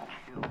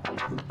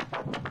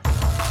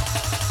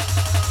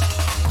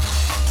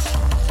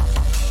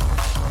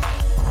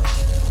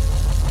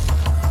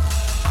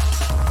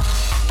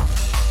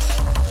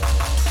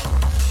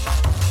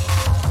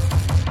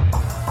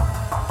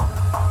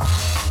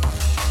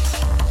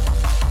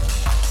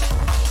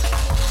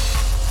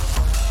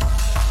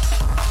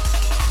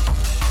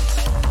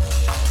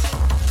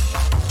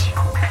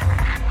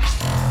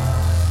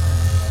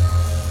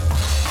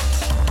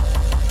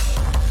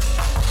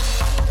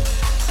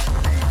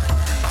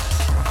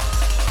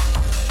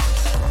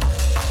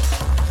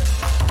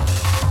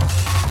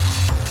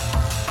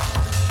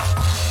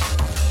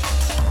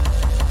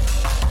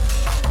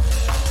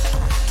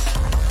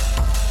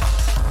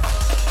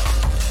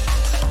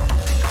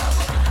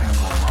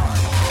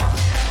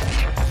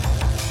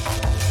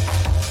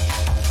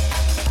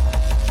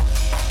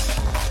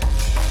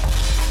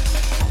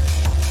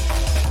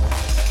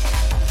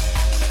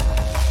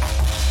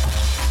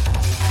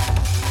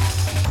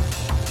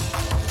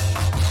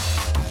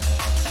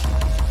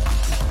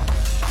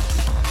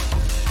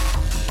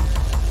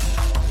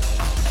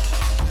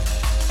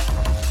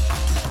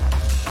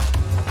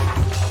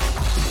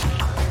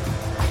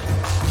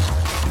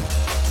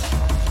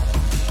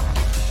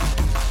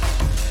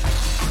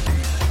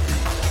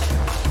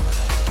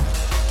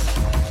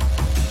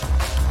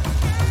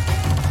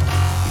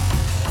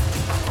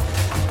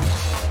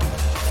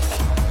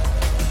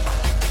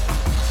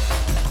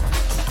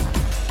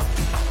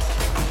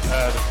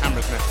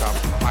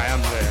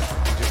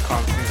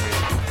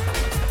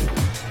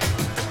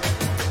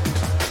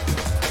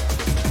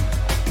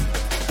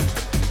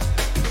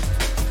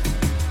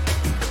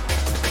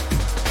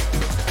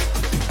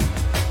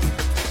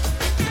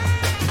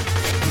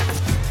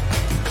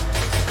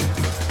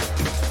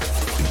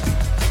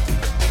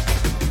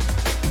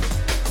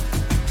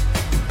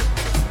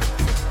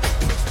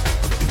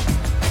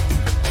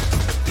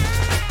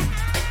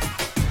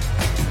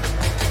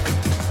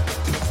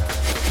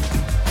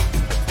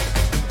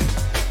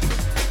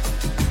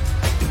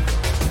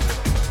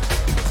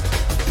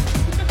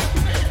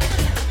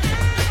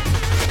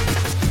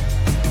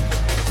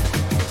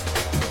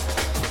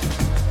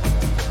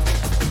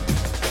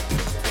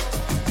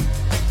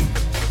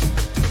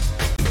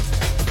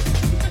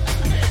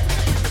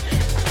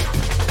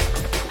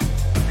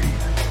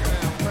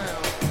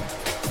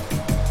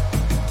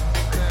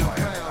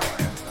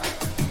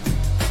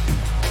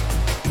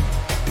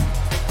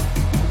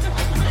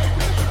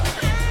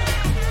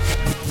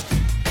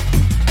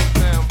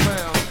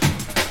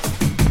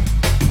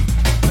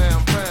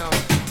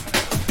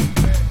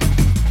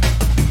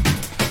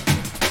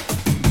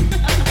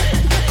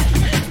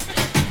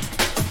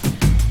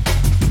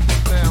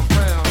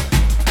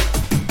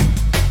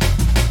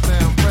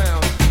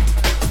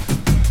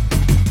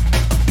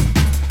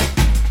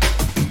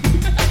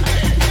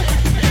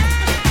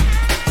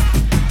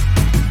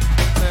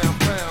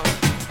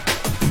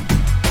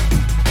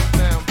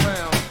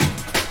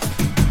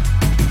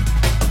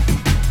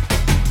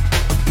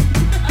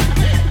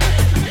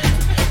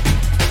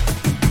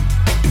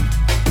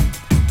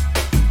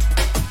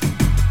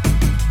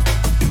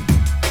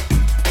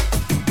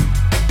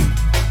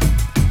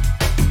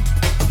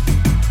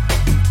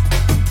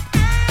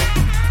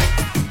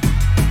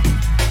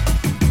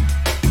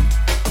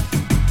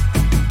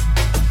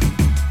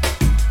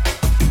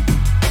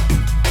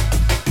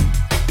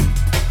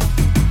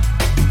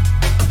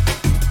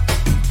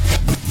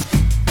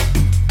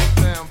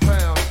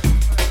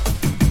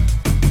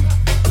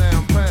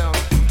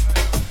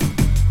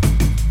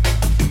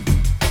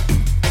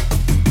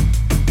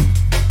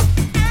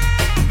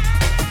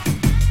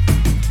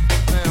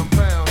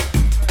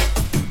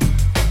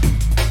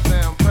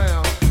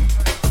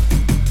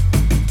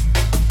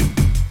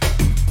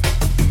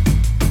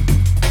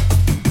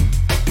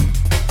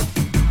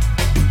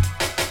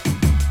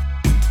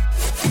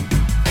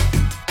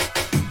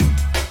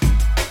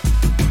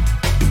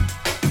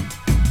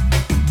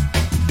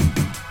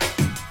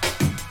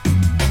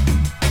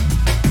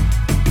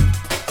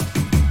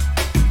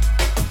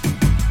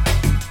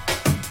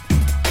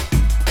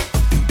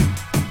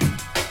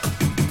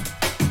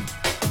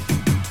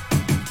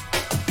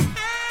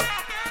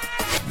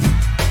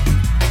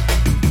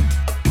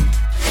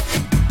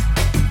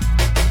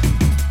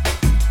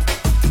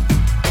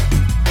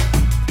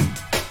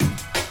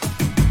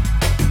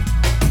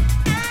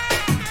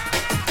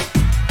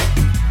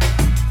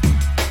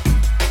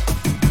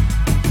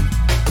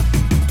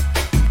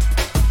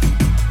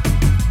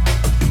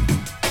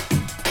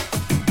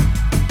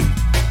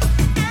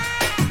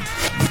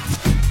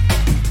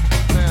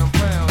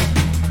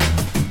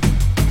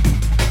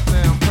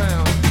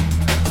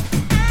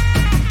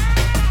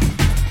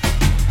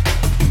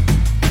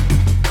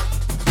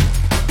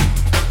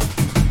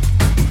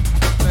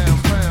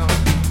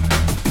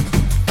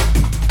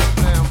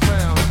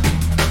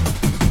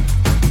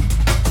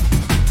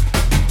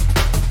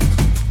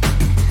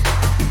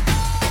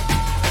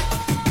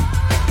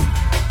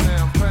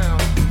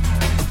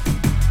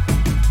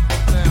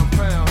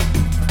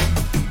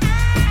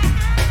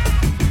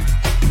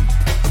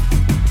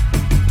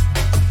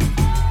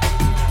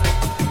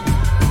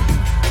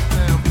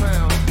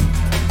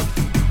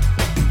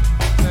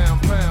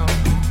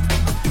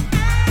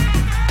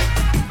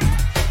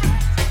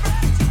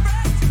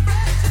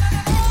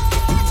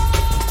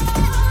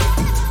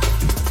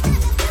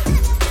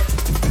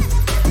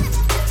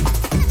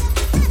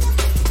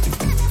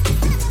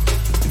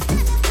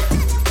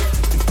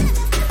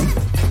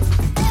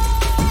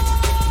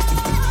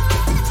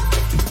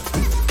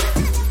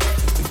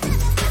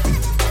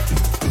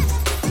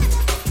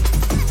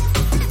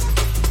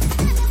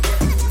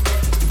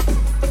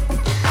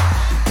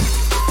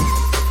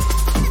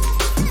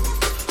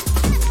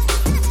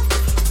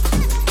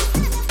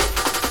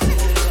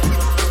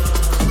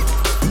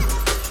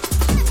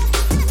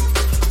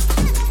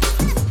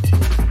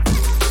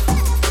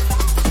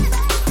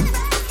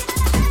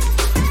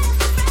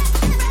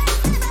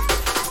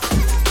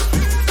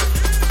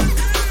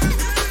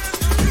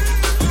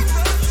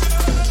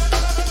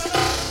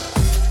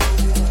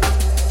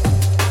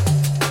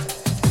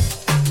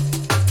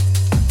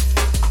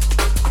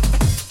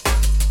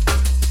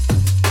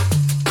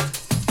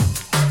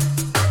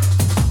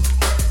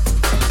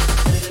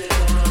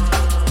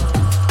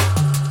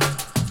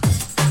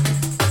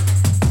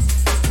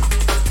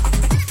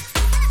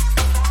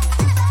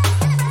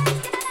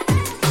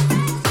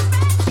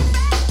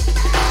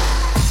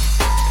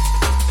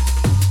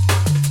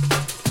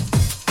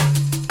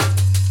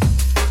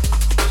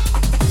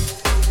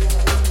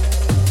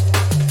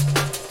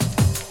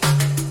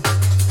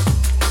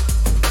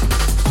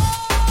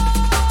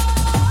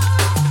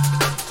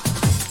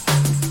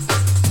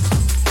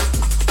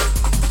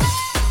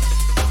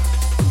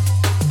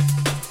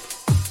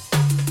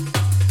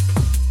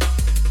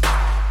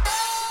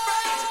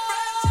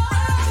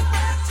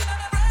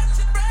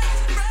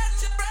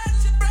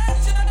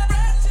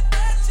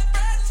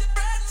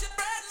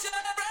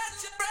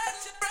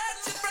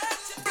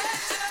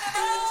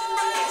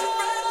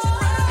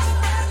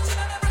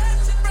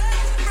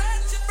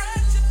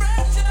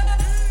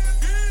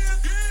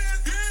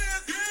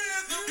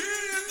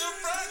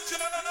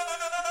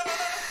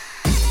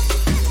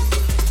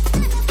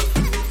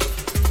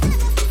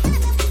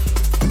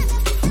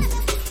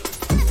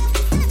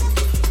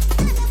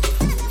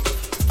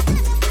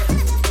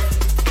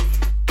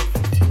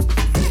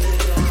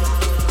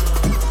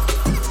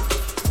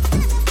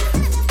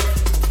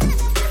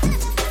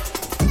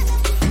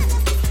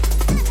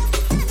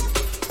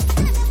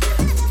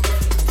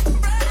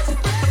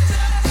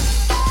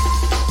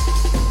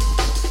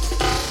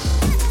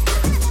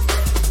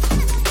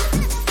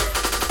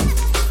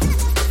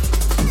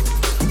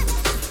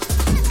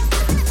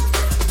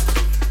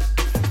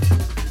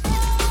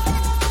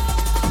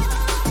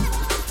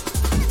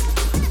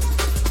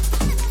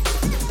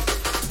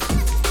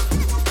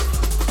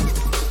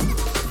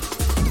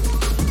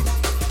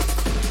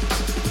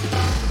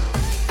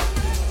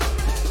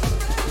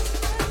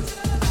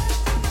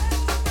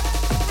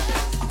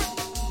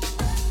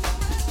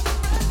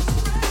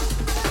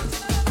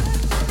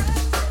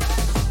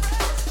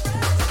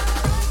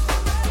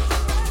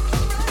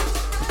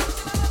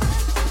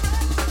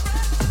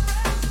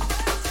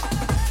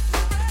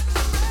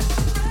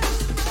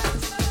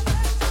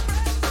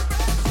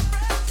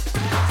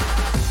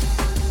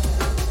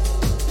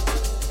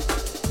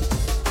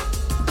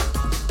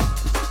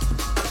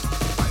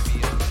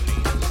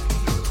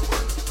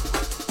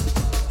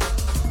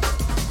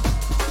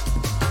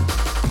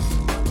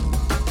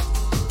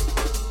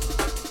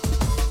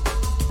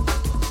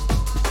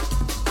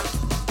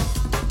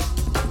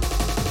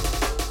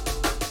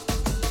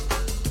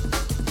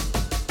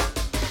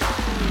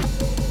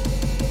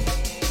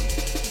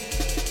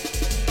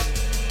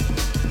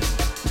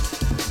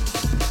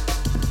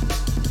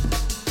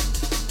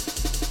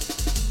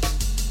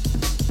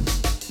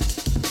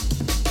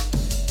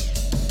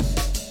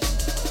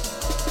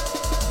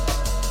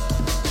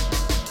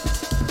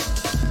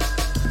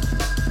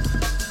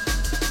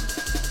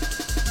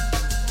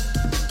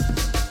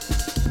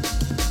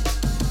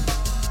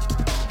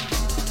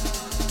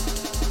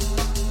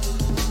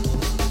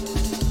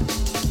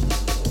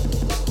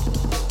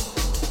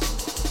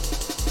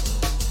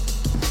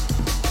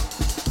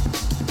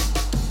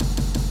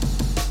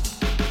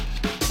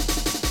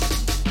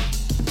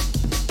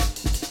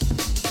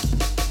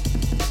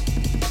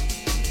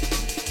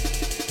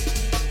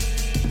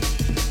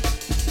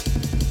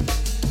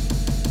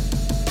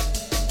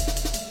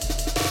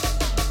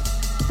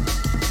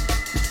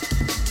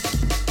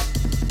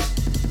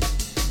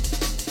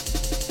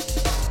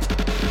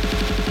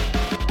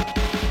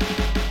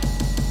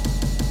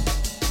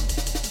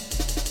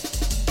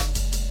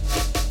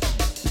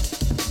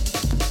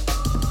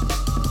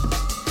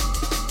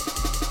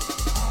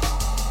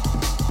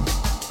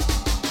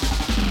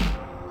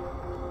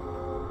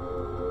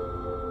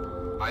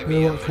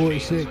 We're at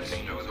 46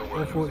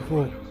 or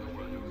 44.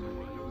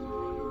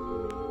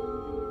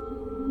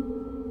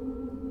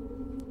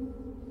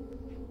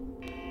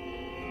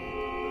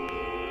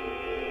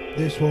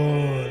 This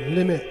one,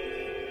 Limit.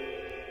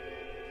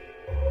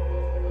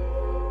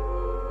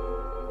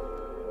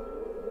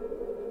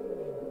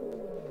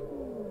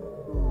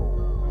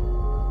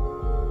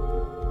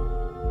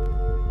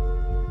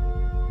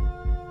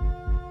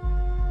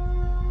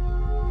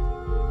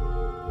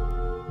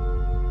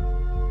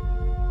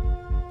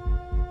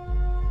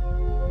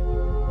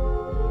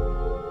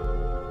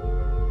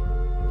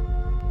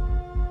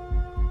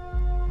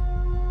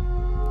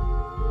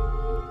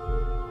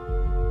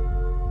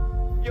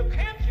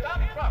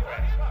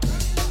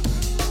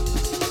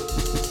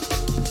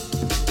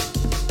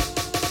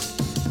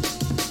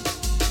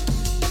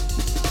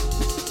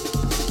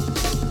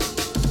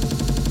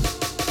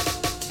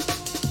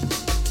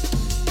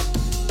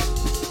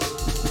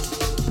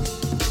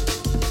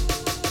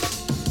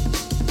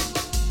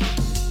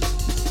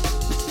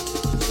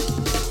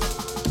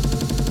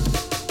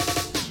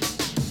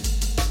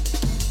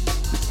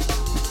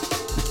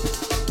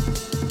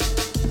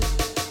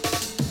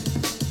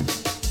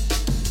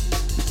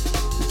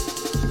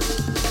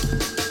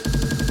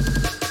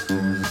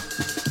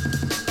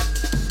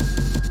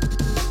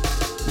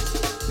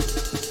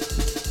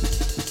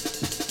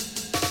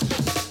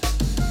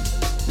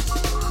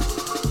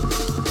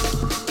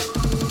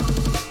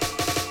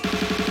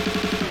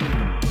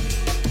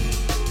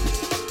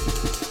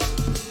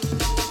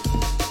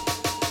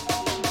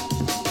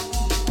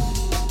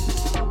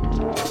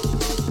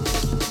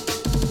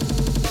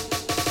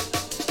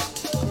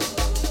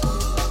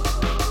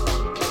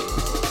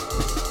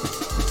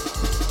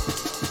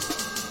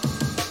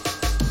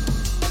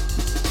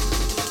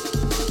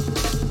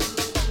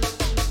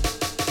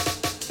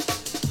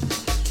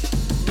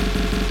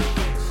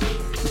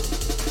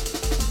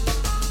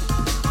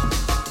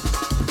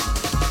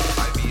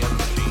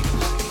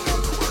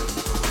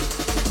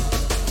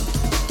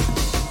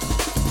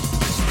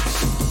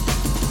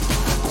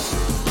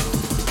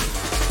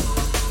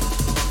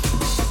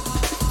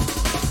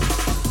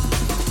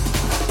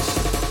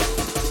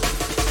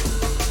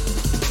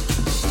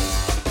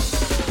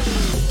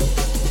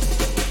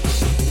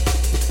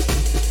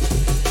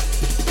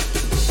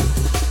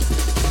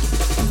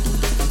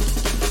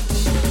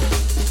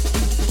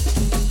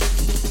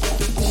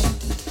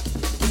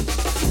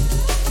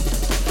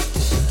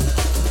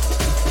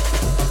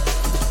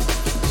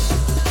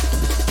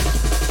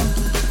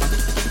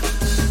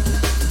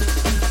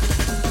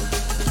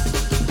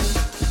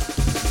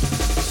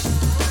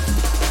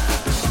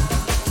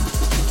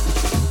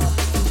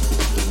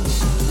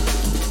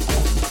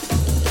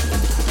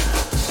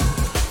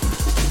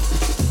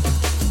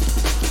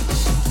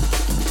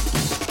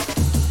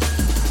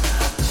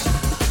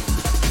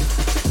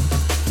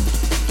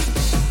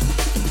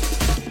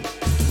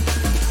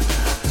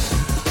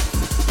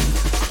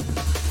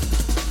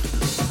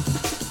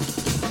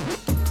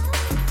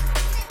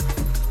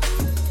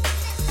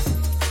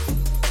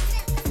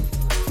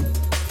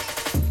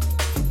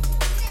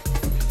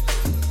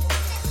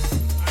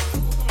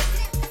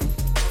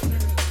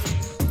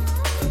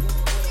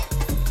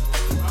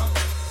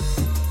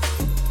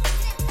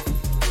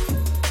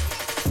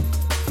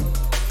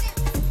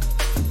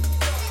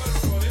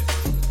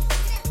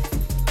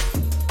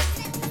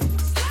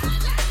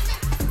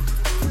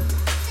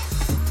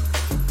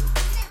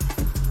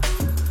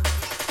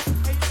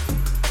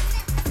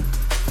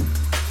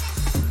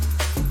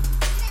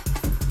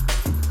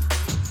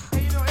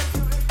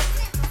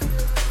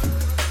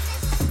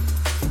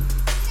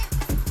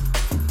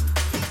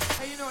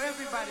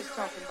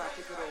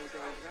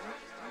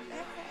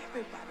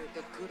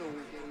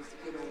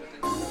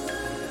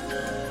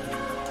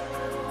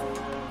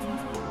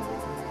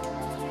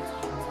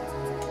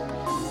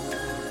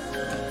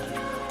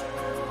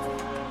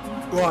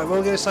 Right, what are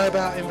we going to say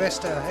about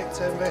Investor,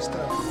 Hector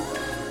Investor?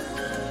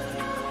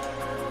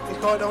 He's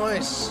quite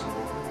nice.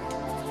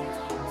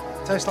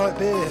 Tastes like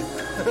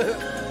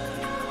beer.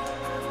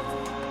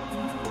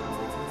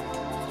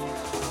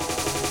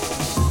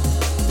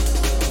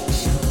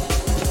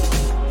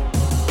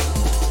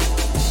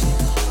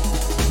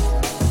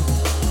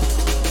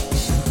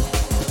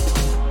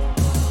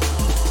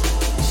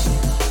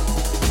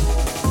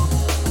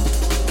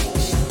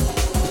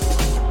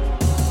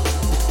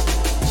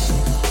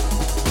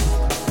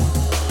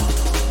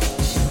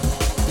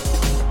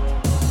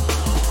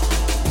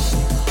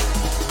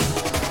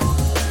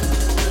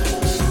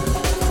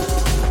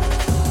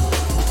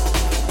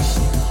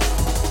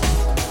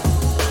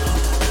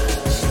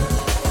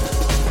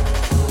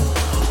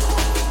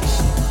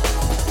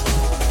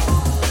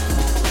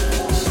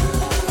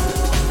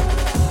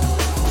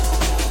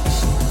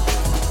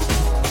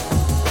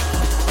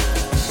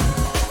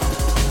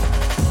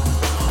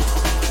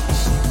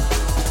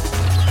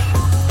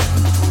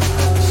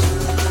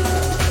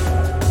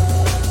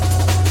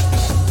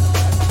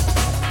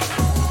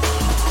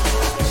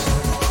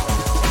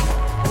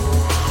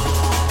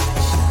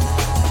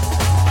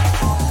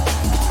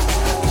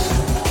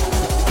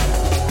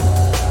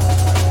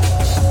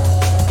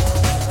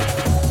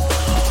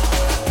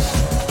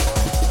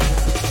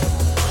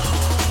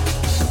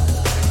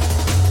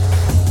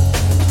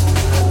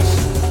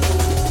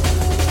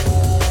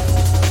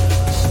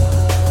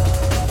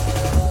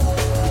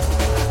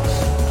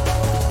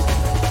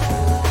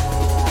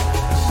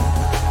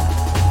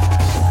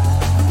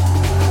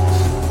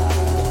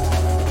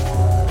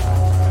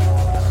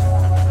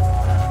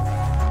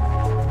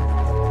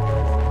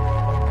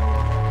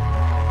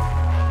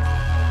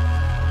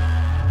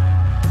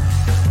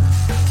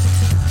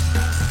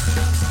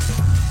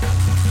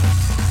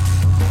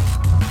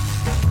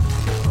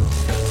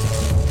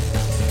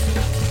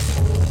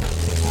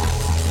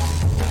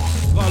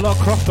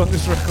 on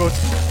this record.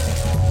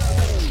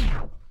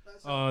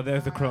 Oh,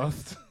 there's the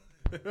crust.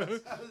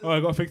 Oh, I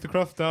gotta fix the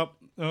crust up.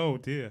 Oh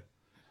dear.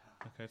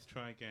 Okay, let's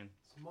try again.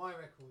 It's my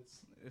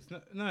records. It's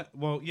not. No.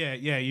 Well, yeah.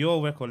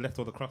 Your record left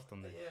all the crust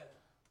on there. Yeah.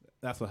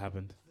 That's what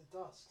happened. The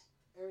dust.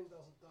 Erin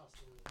doesn't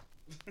dust.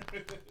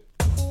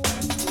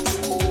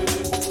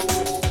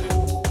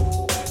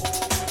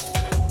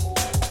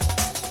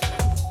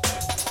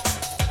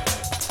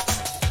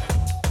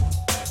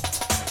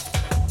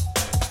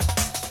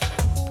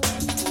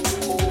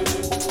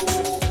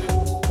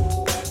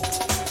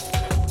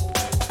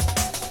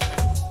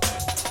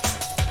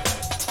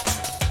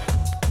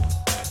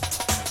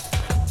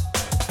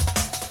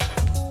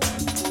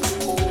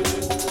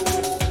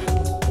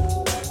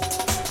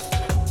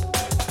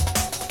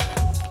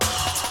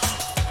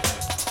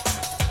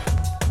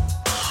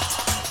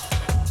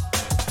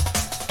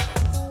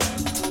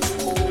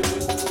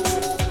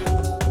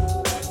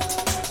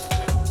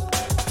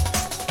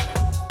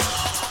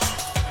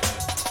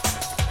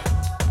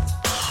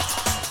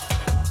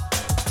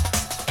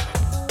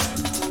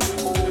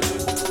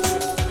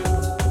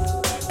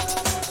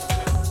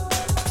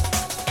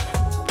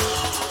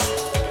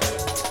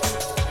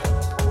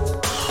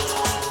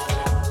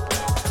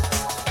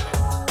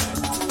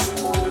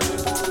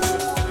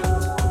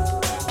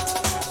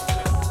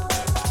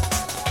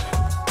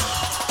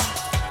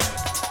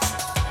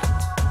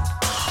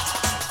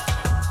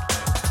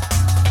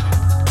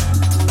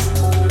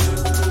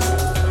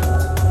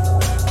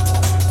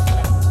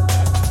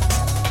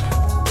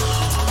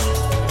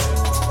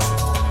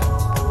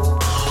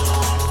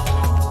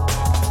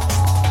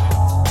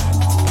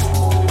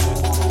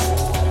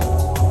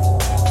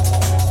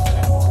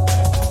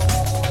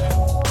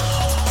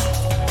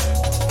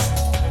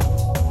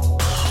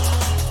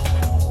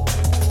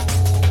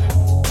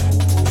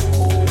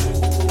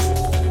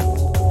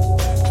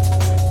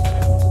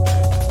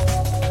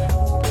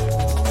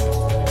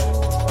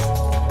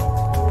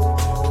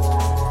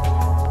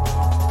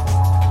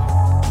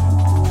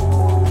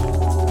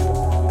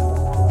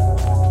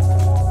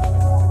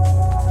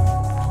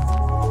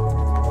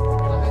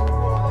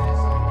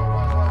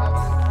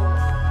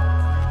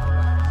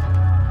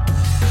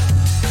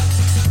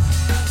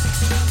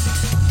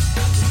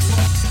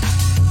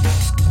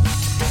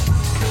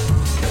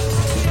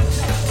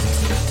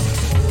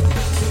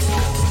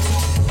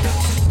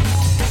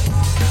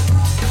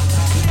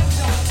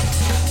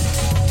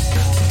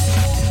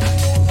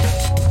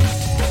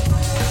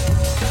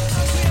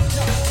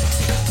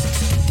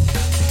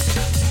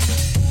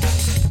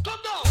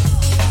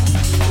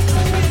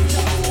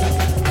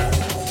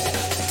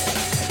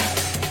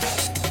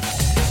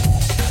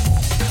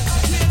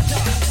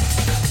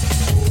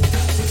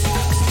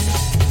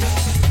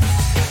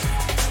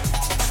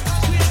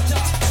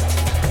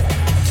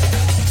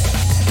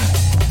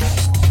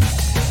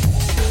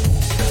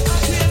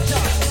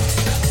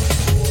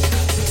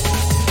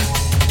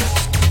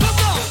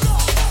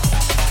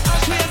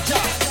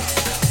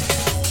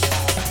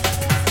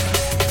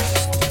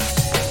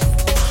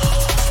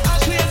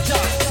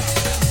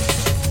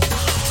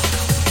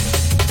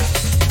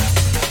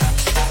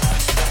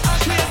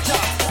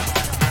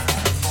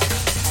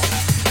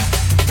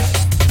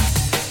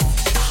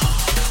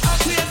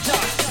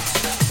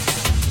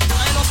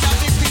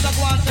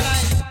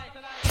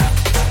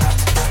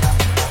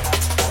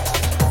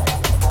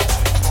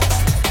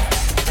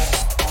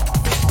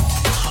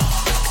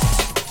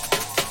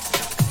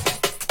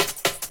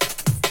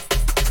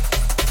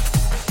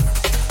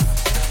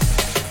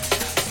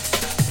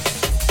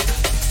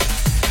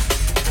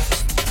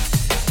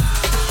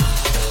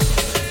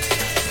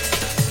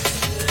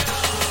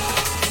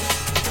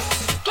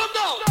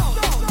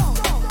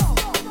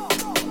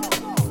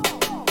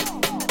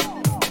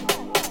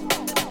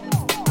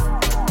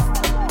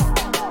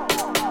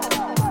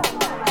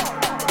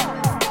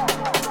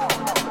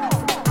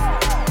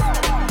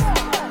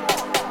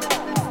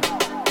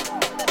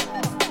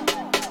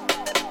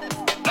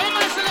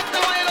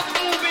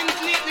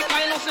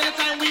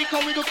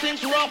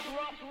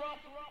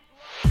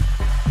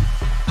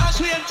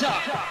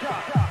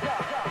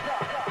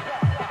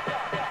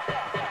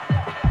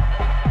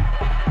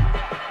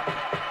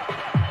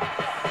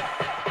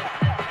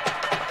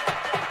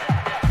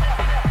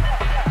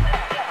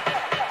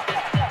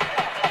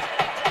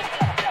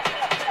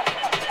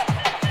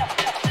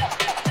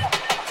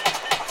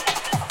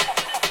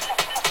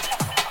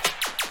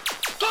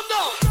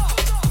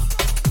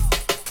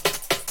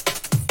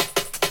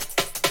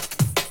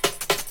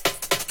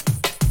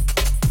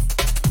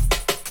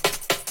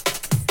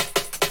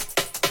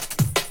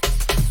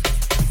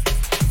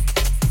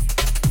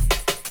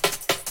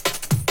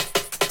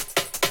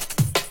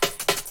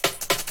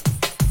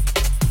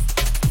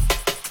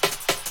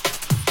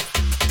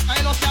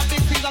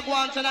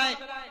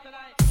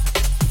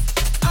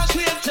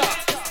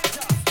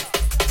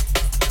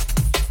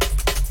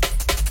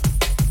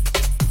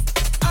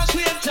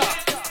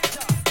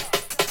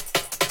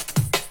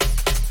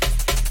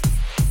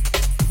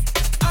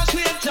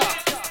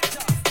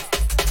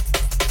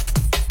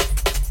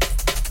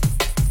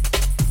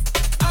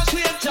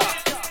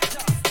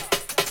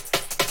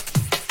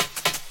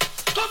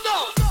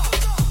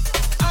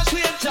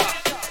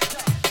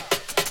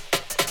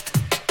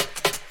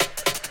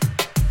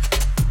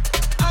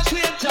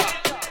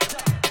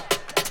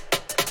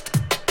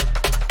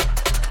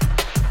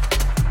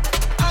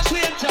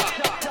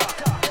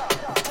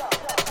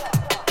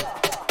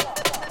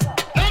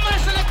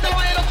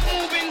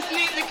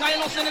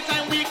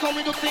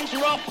 we do things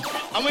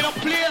rough and we don't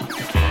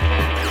play.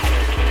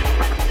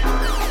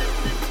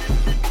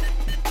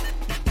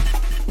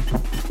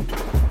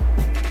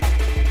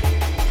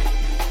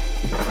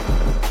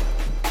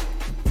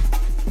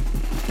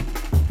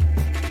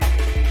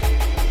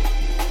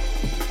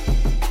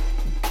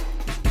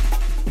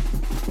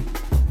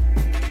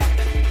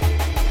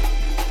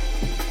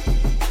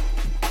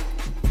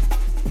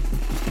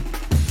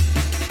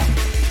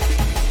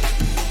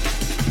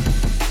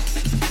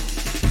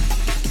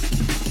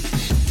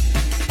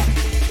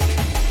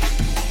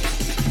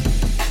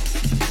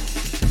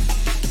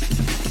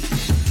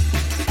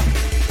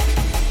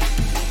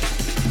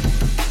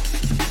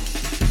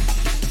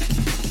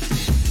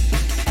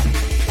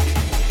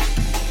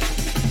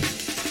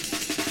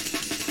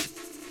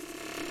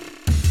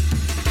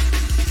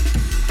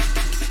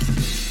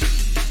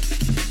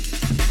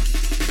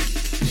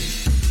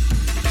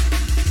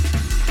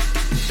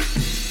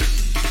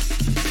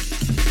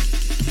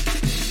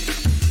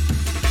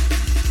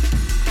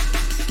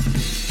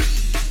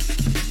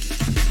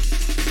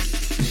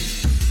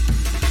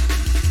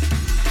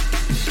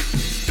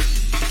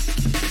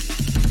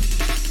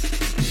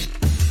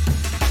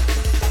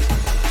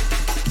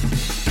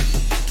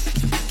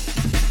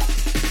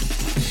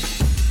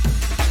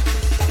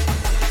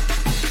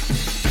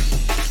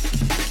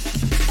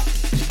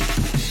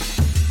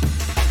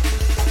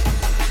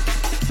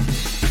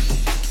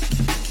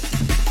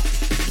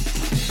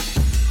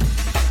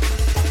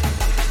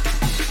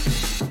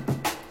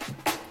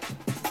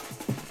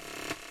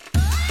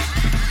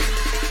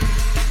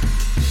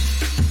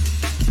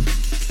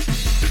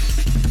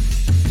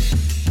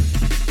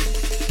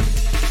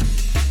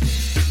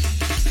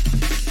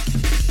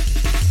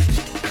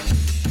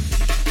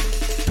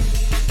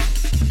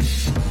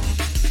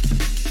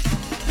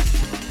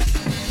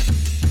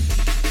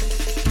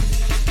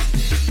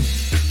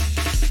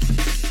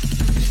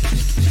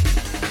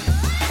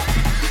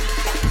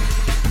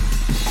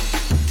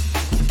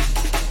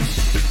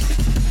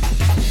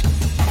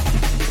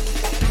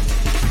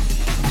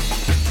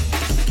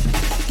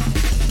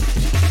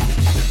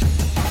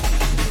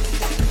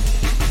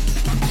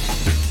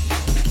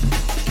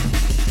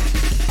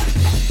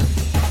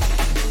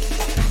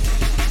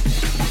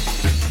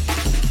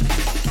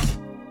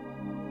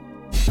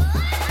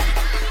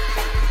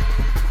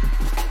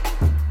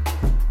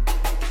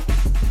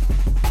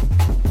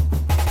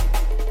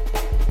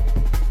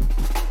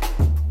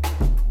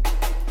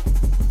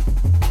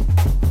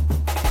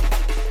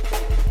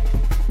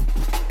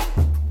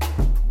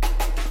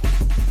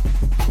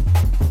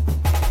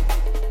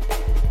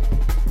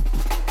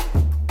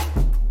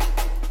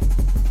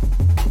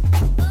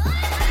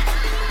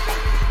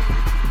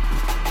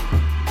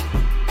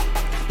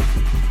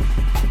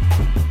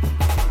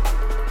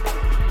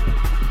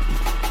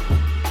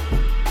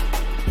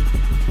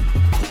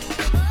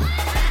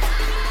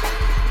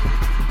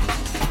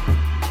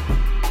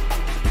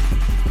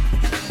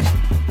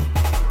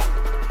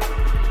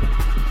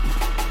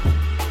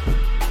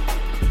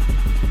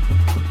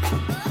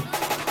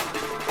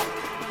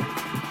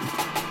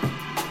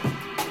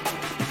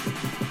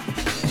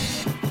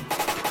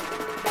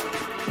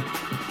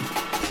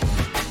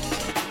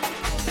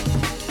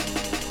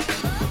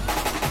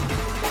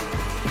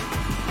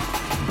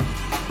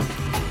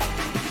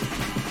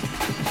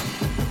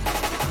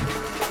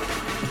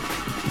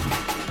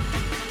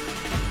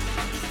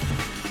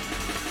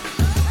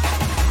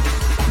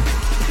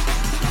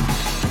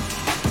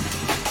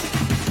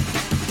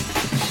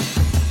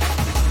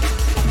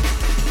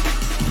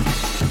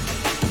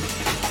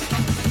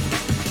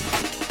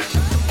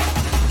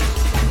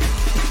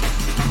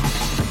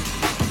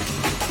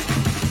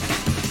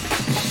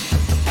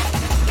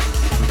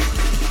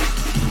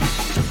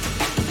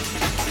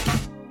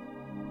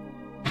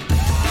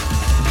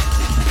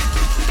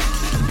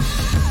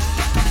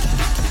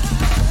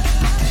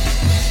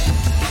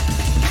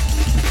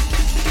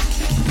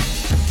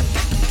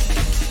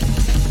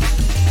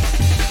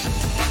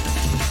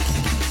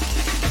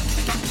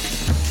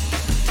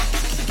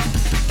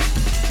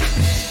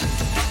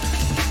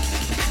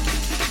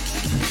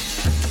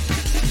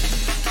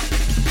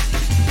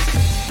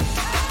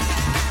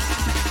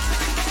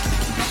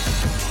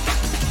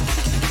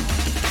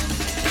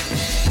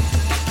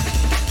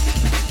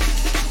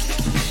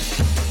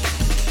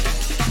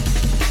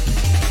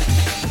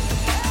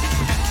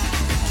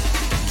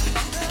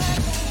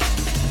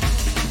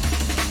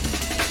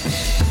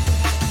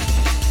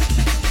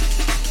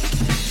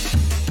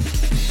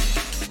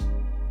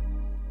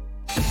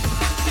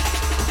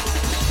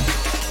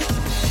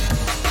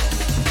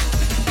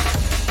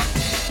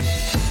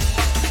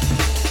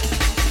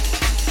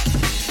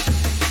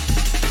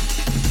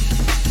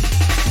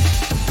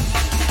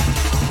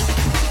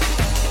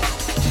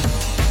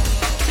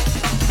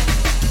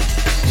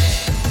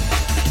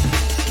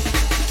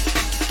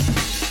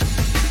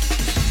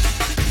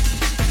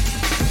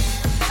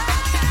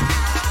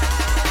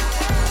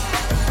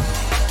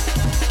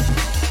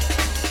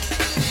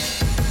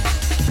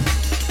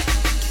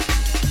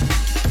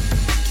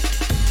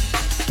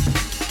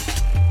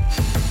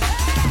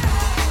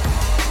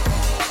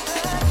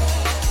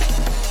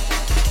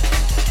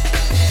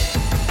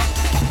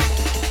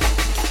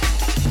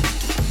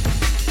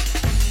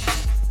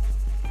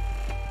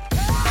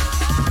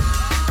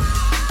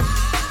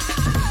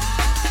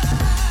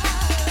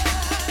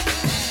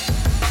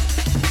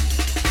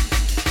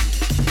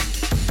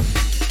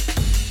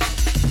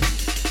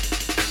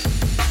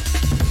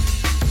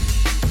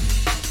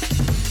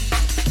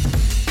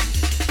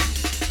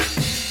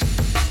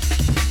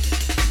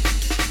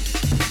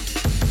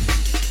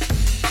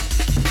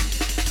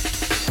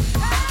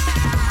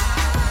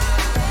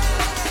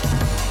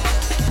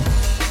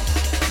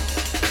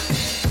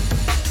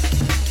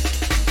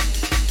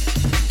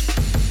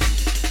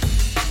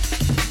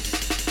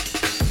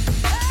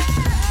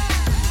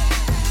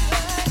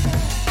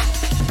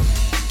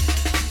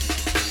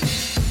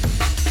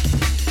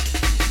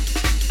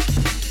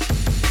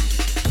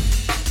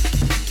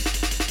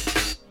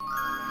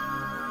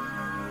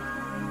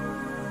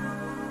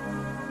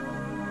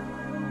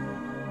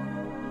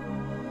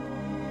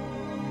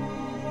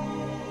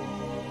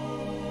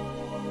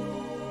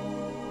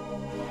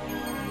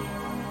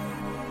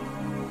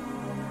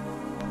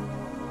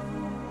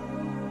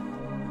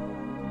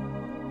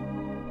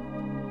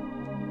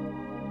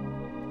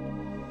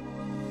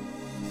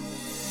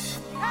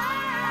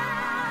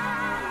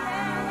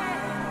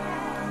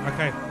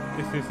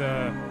 This is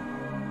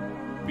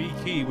B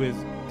Key with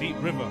Deep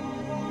River.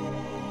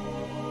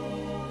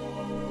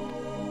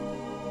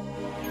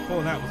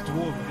 Before that was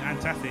Dwarf with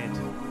Antacid.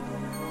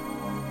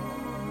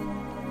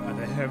 And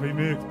a heavy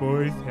mix,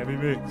 boys, heavy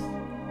mix.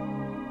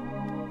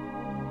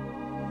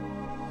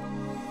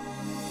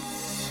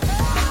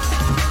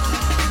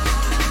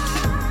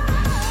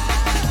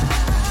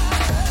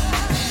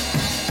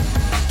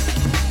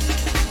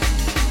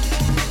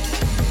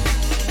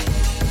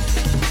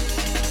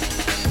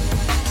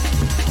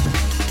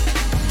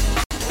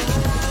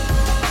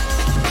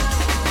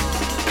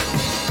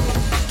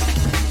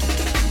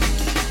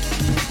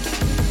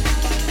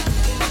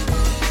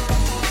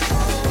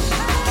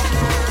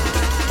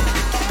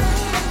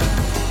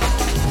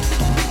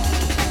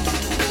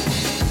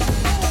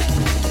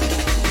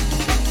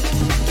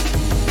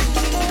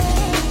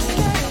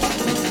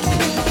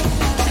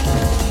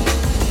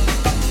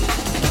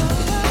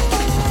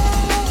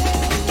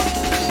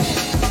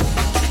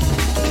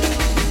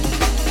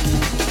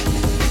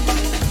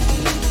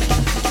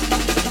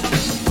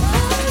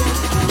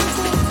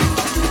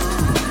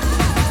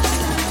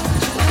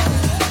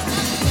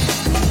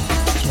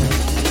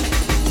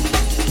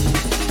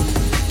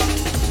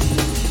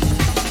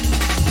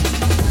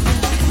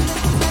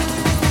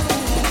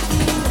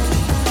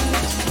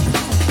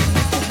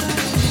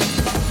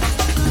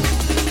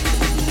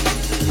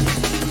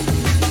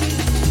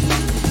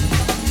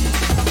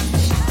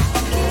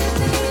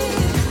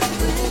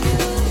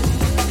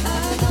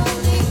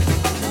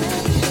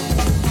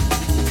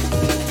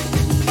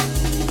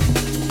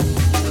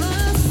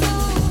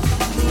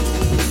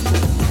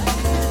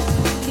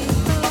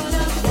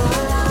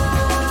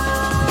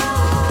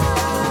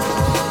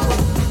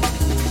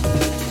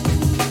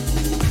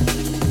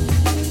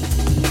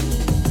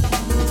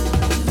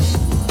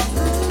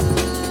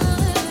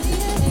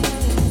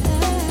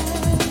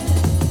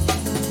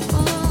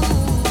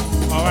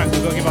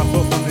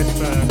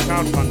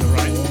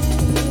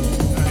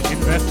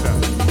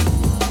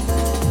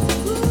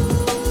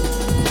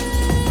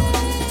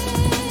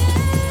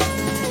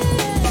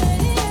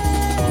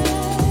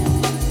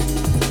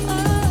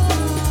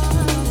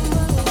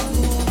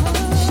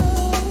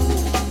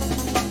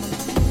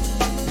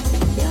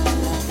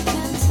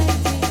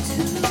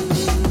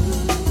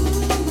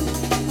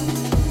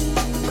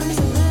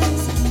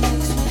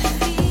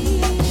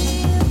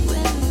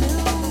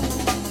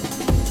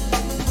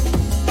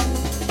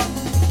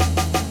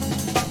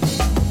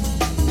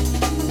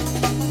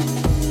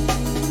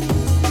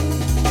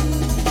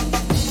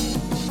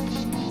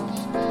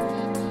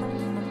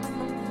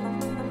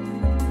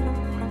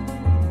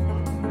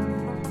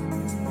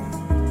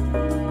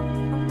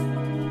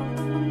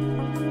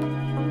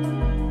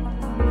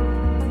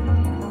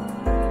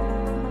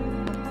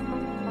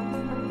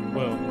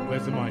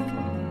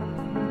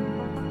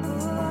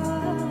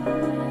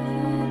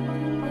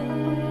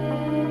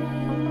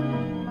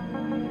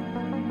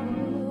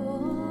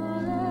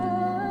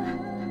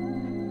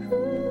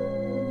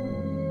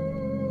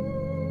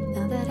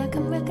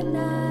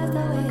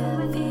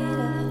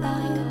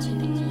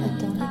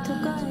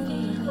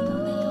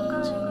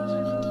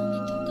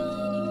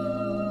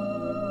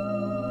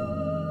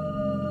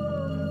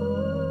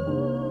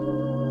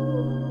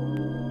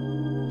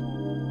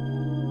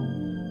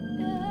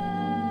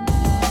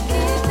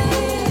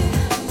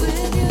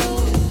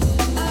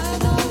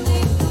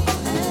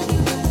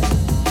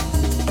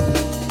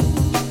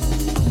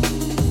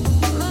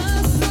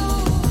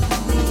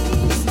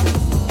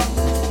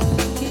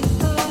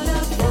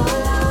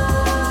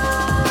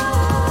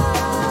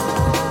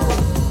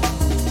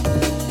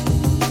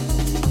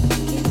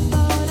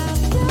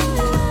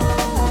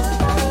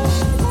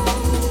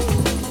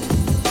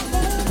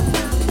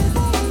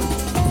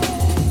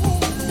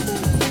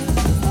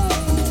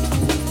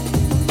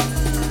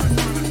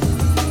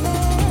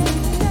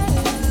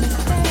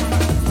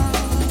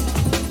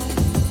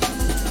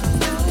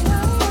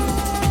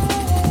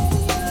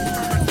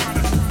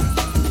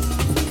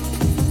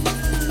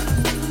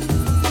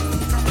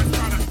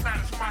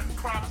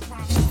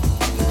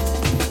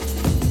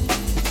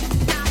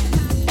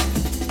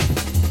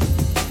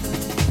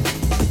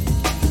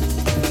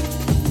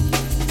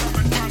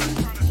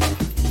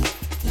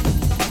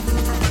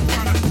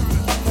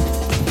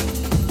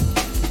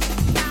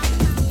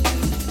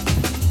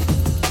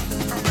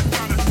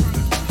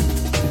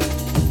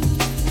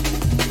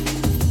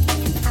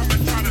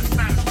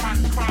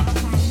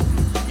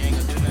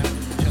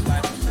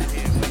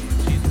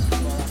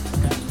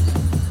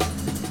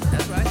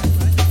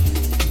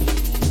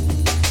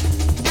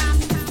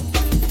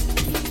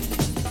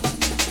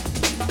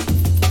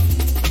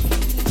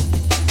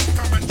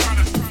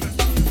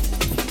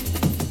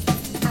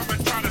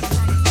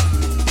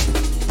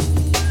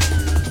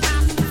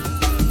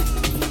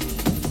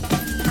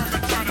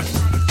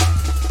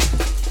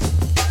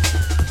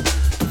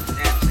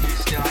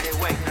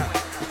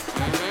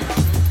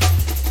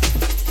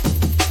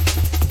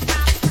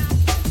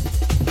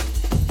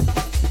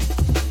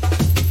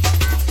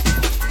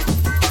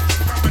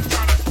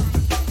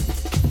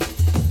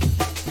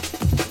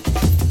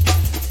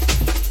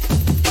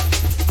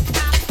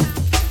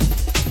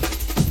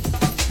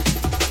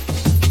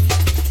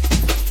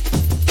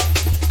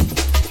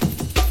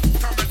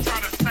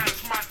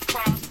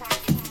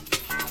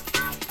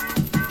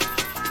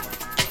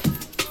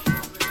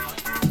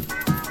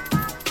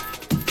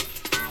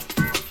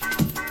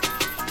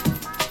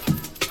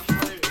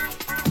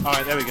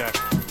 Alright, there we go.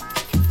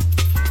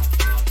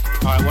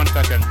 Alright, 1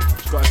 second.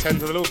 Just got to tend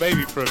to the little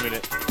baby for a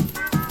minute.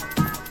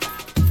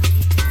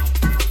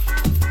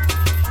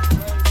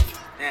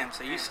 Damn,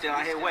 so you still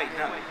out here waiting,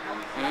 huh?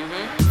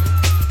 Mm-hmm.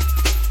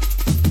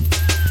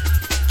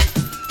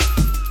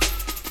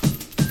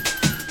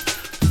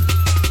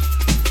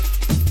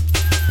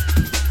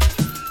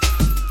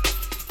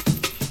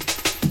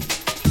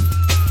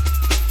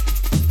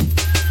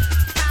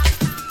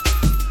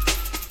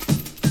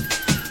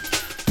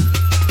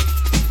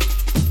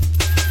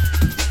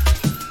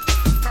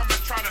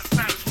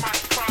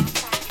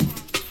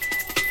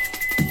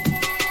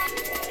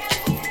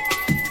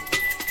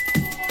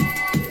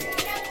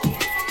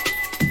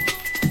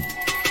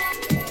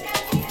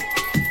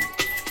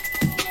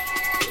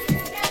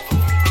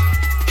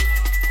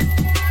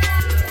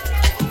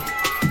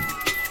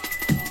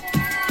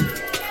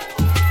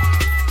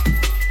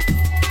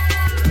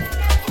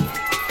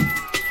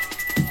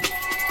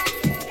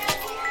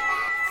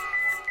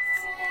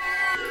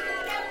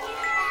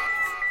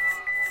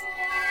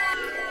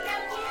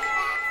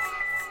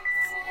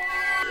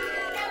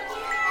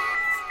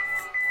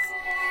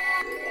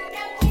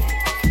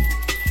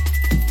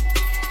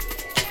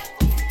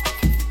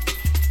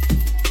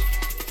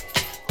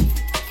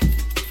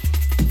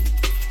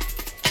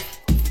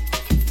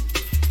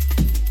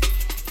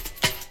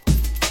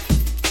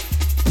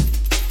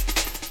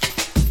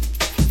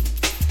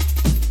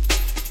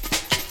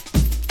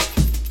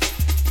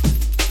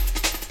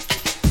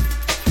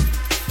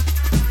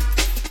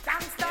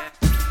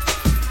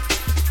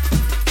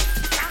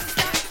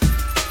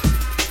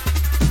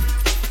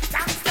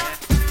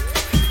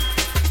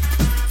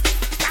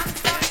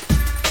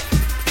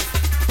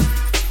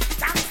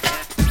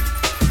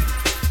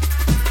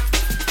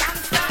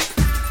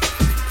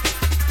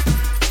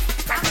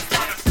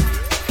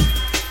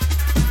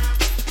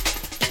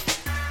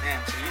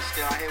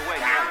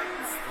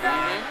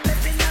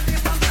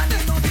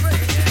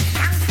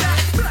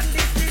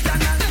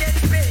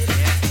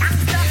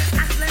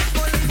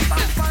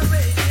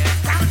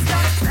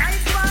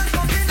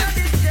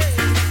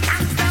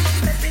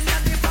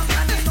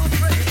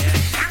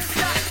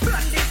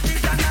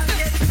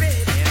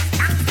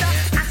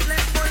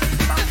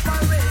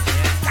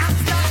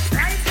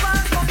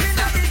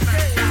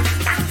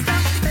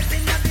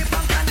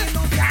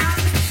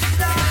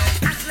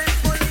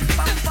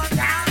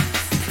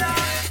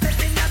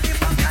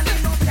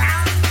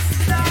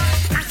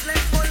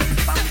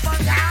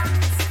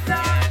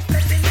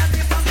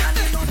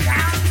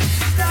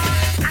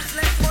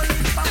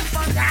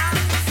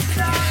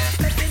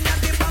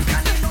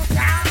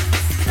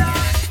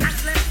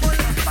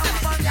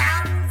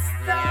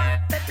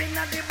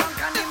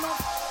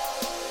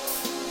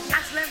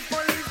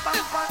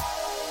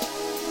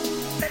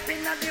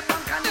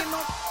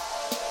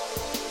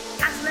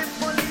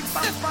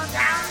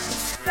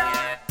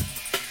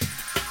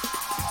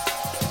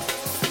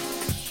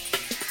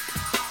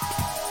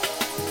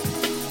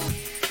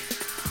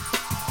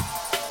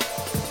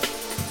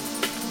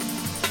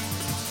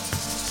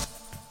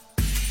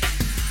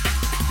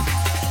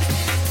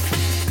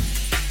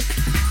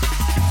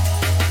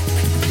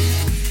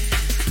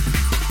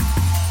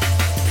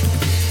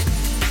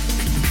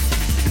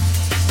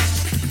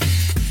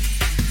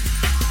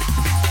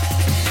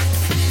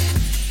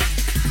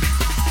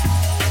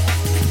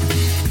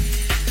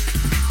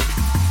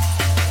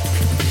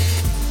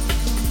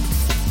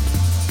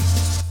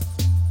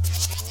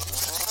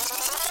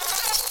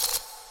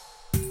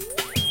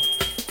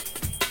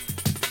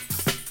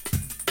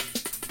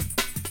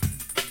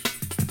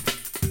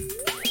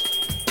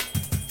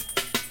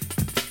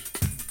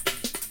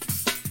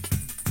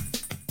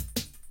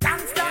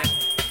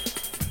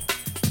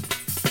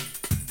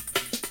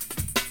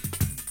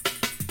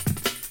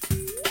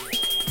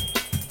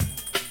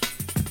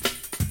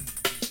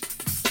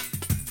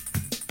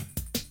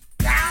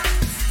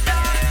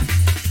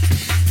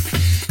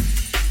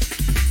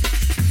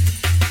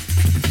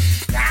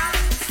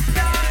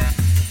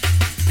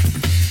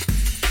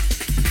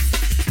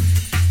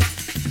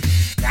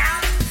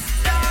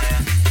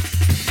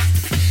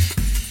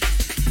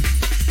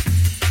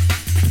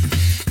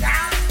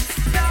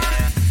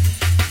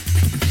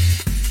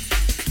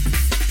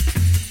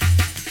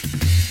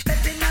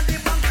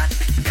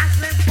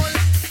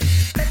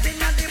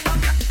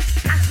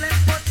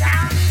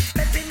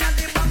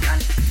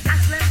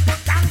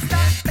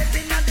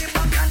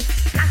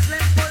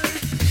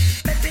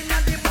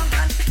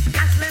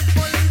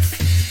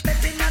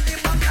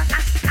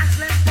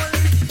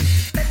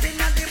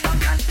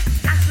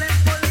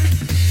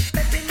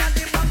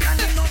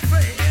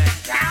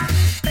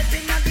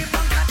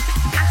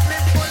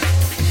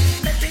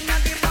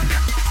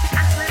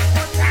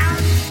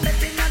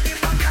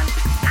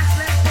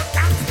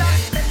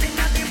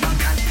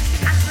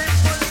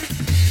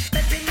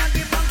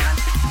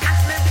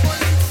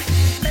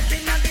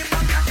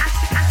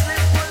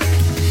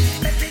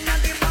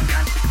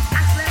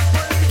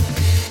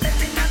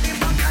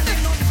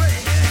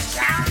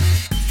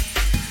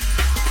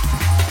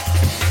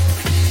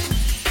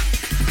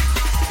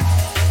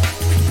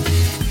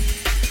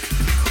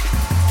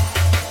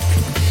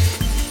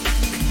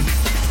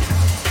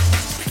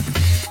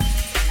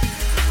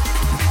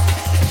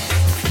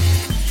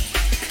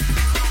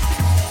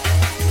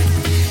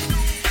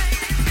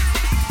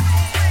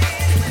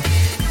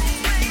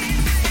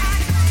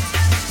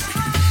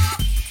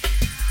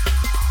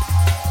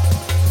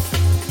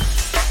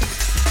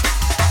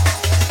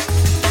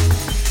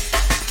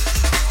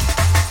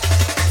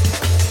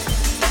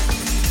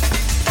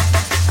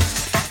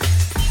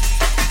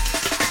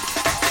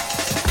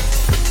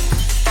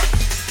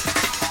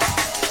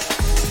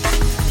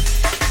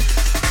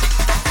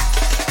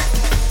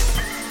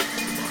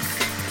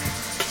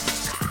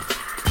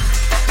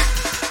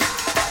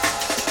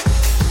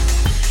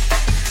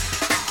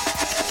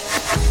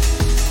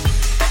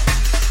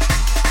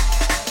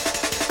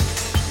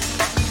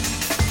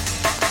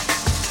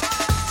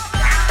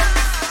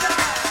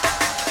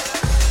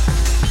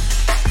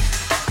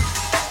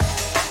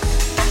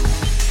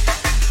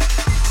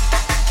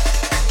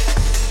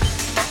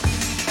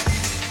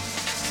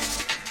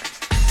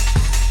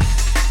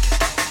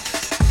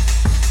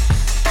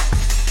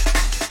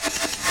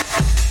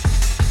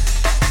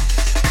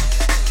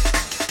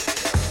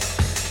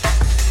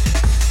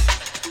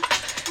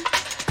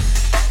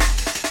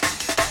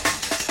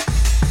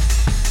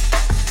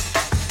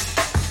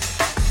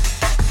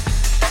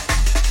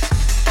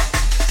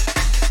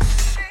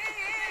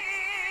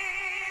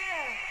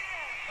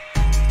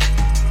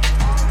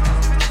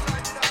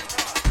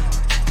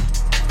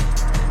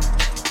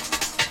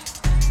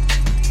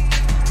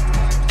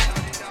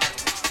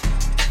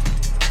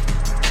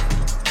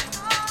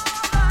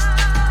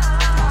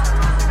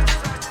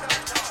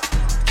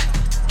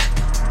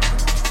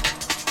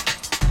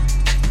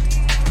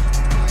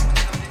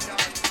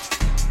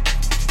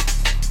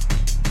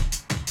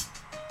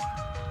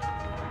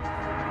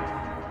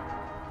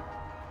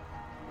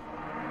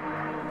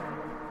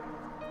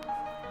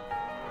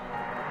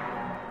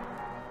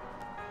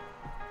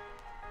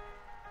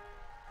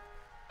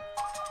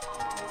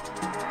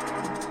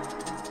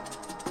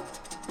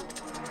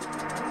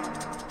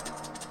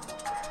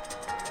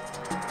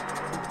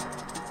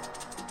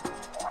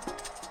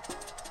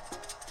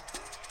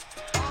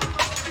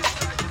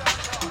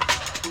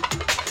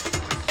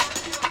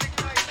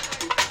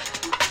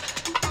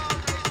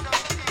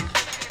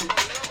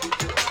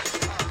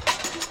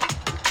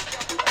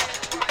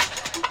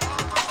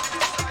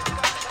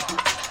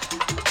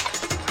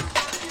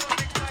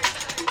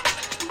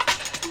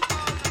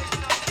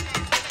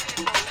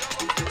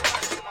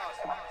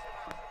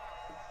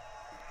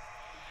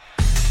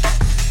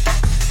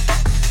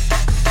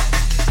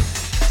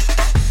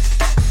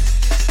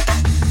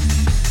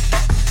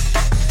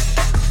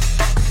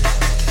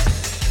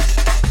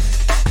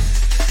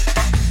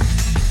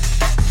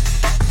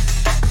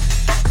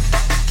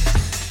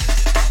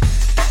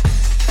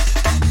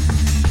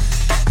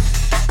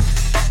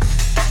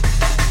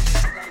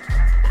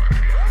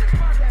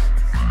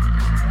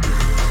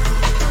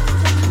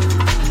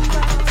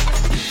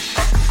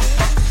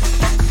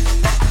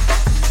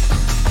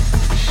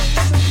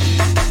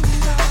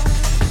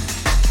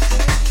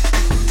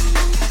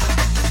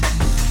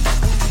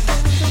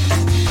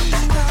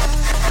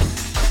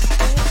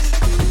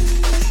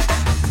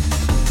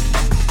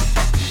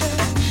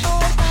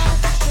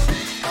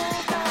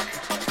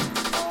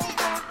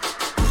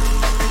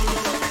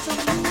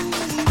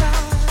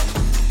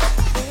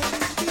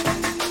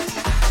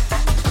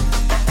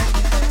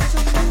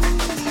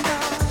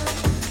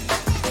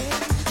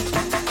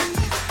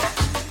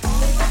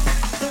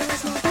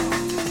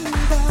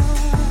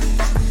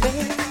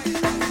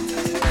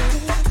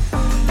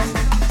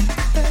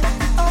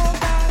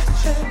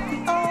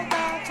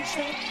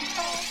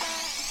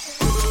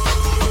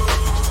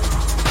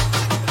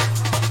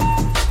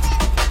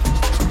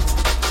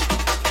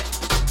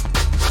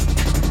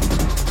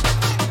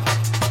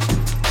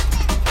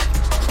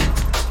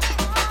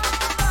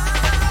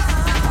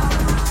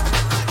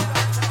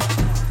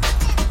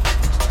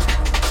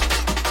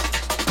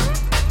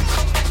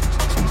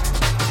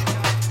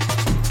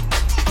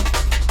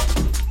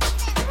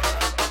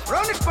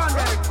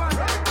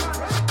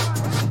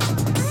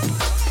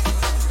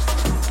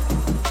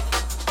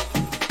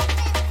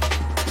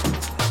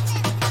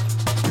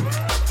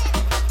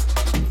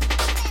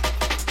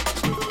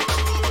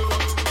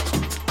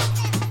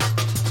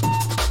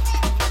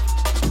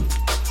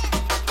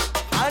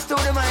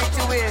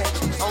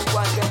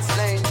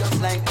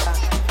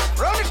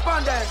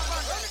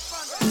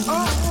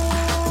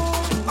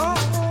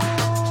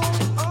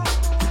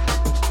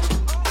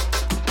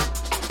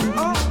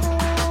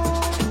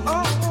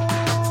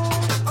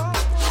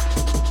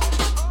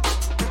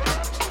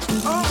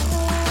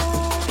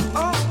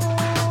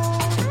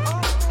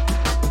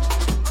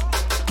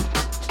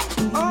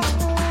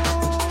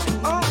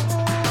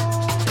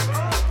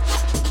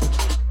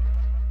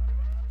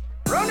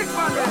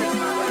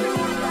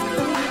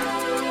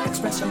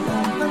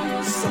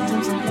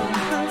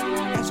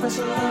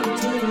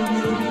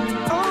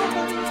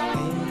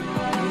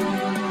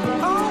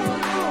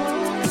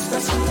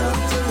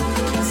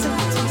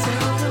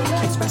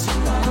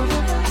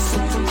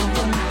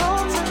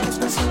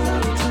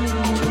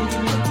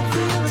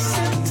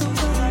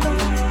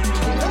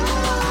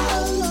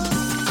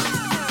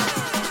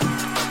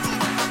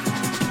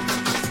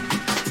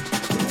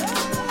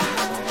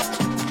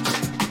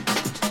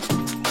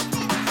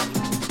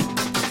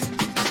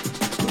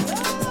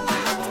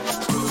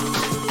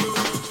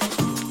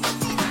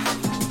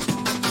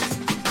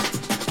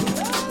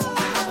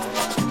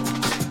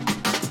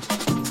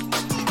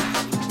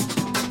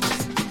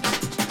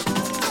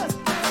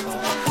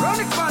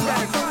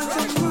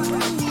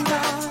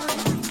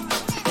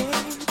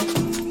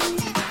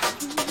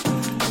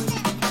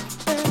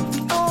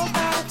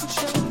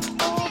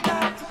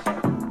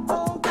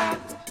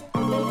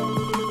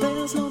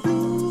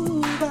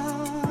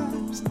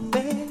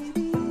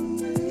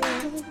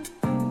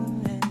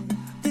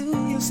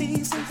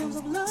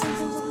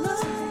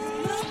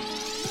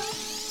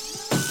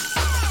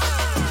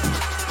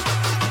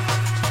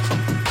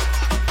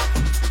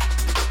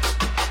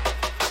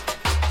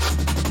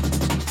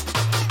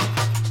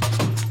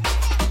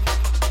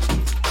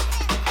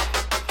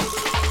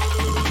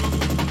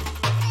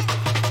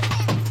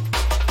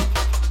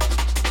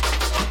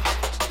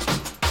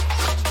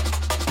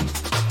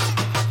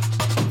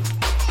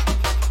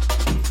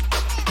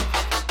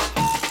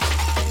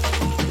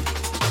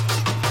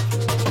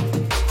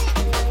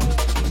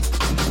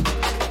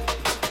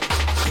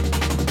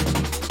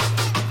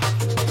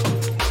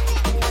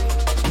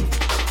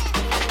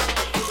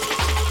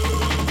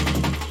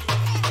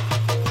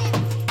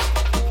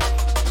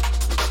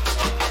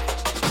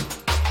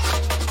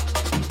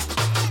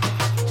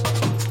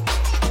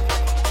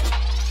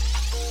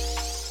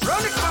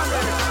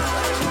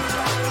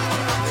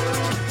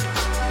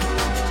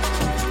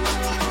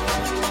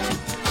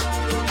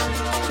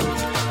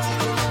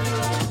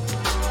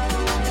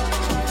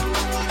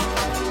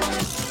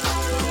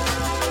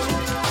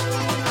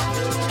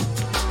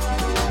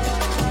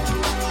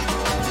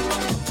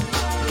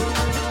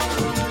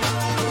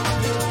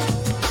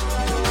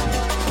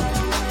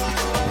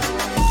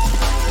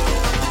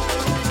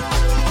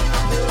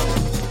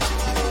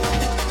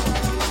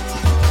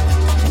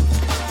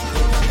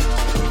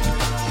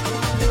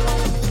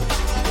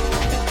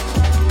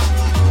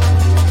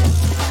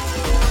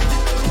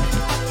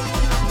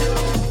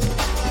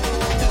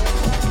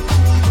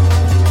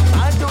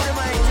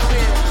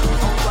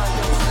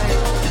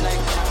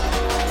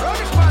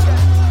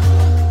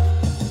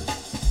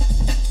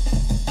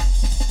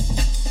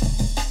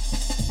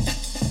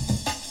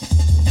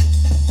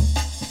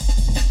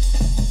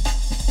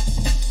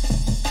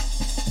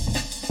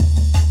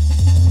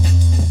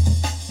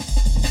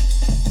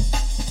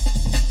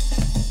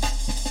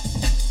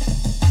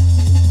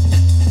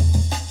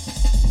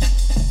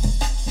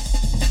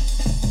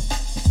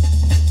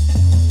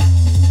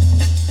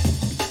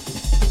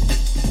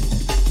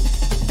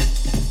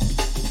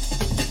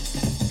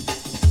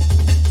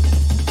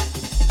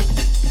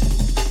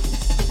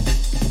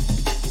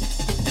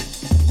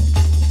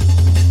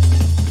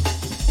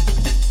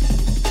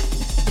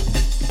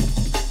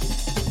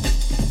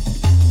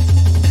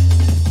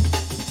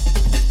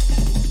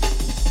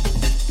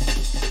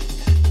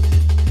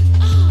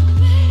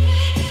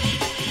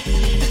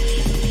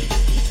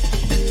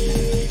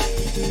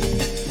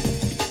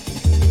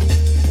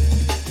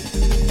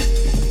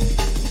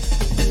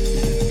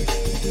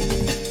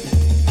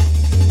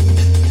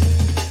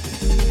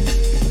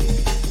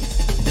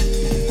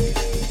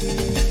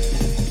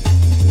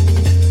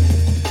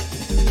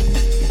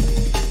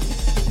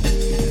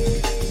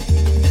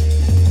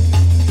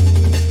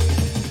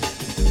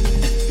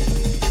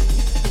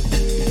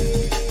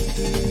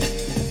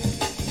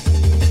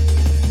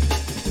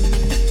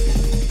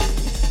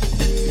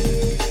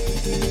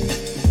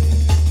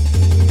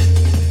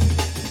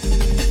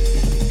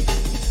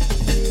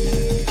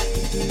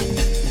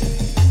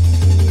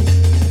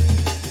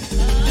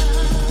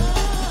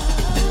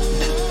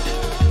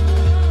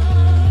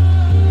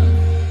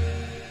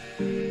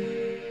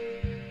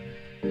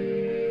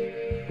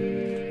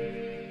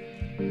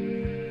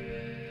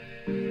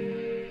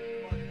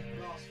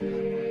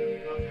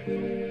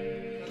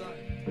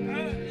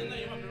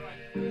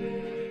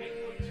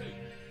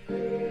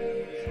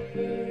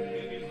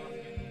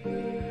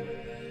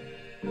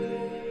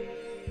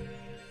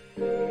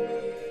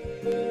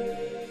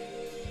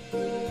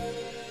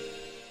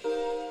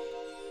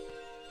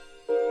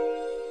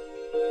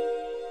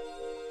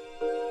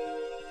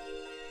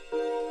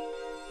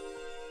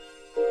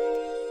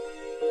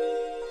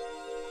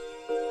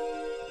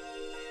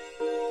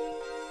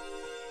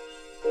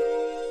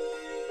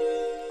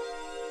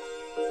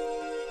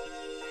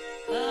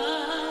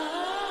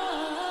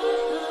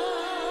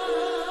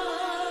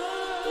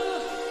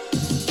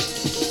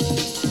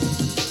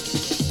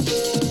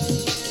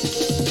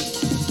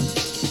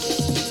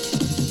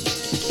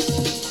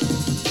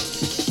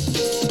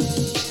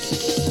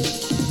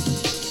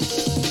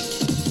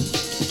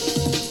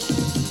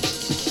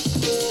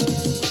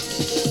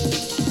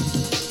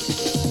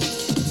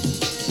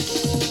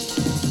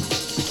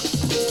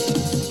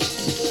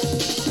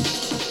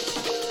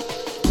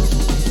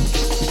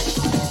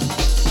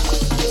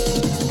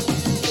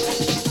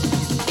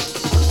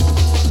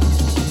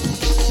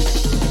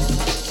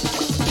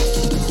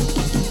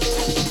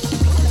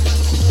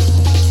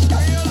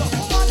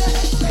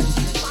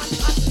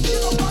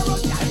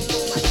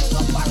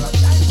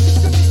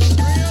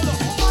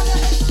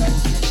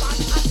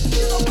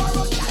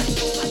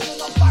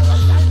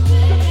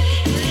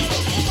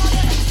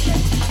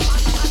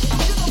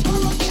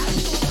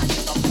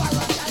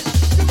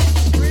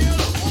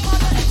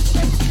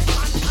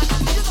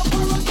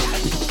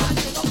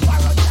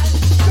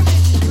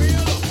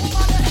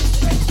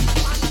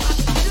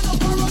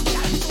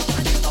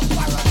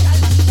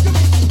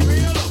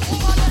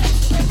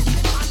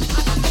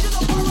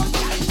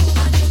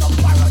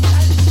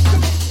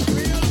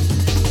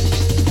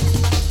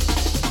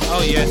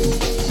 Oh yes,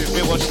 this is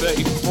Midwatch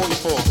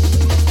 44,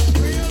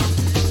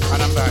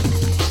 and I'm back.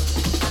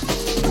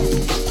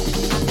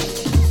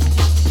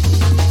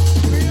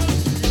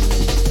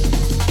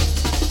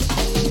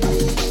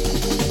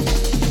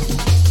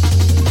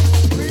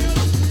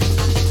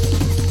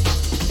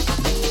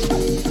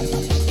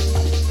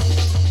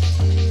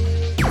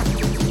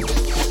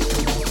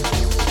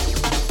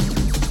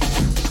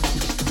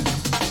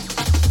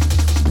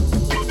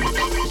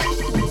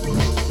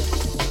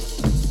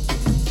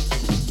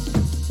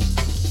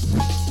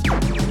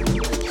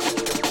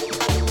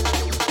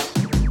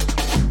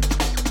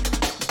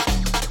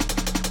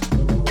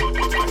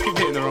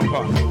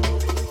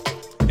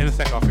 In a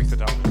sec, I'll fix the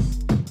darkness.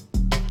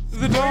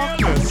 The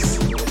darkness!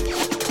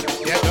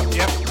 Yep,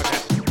 okay.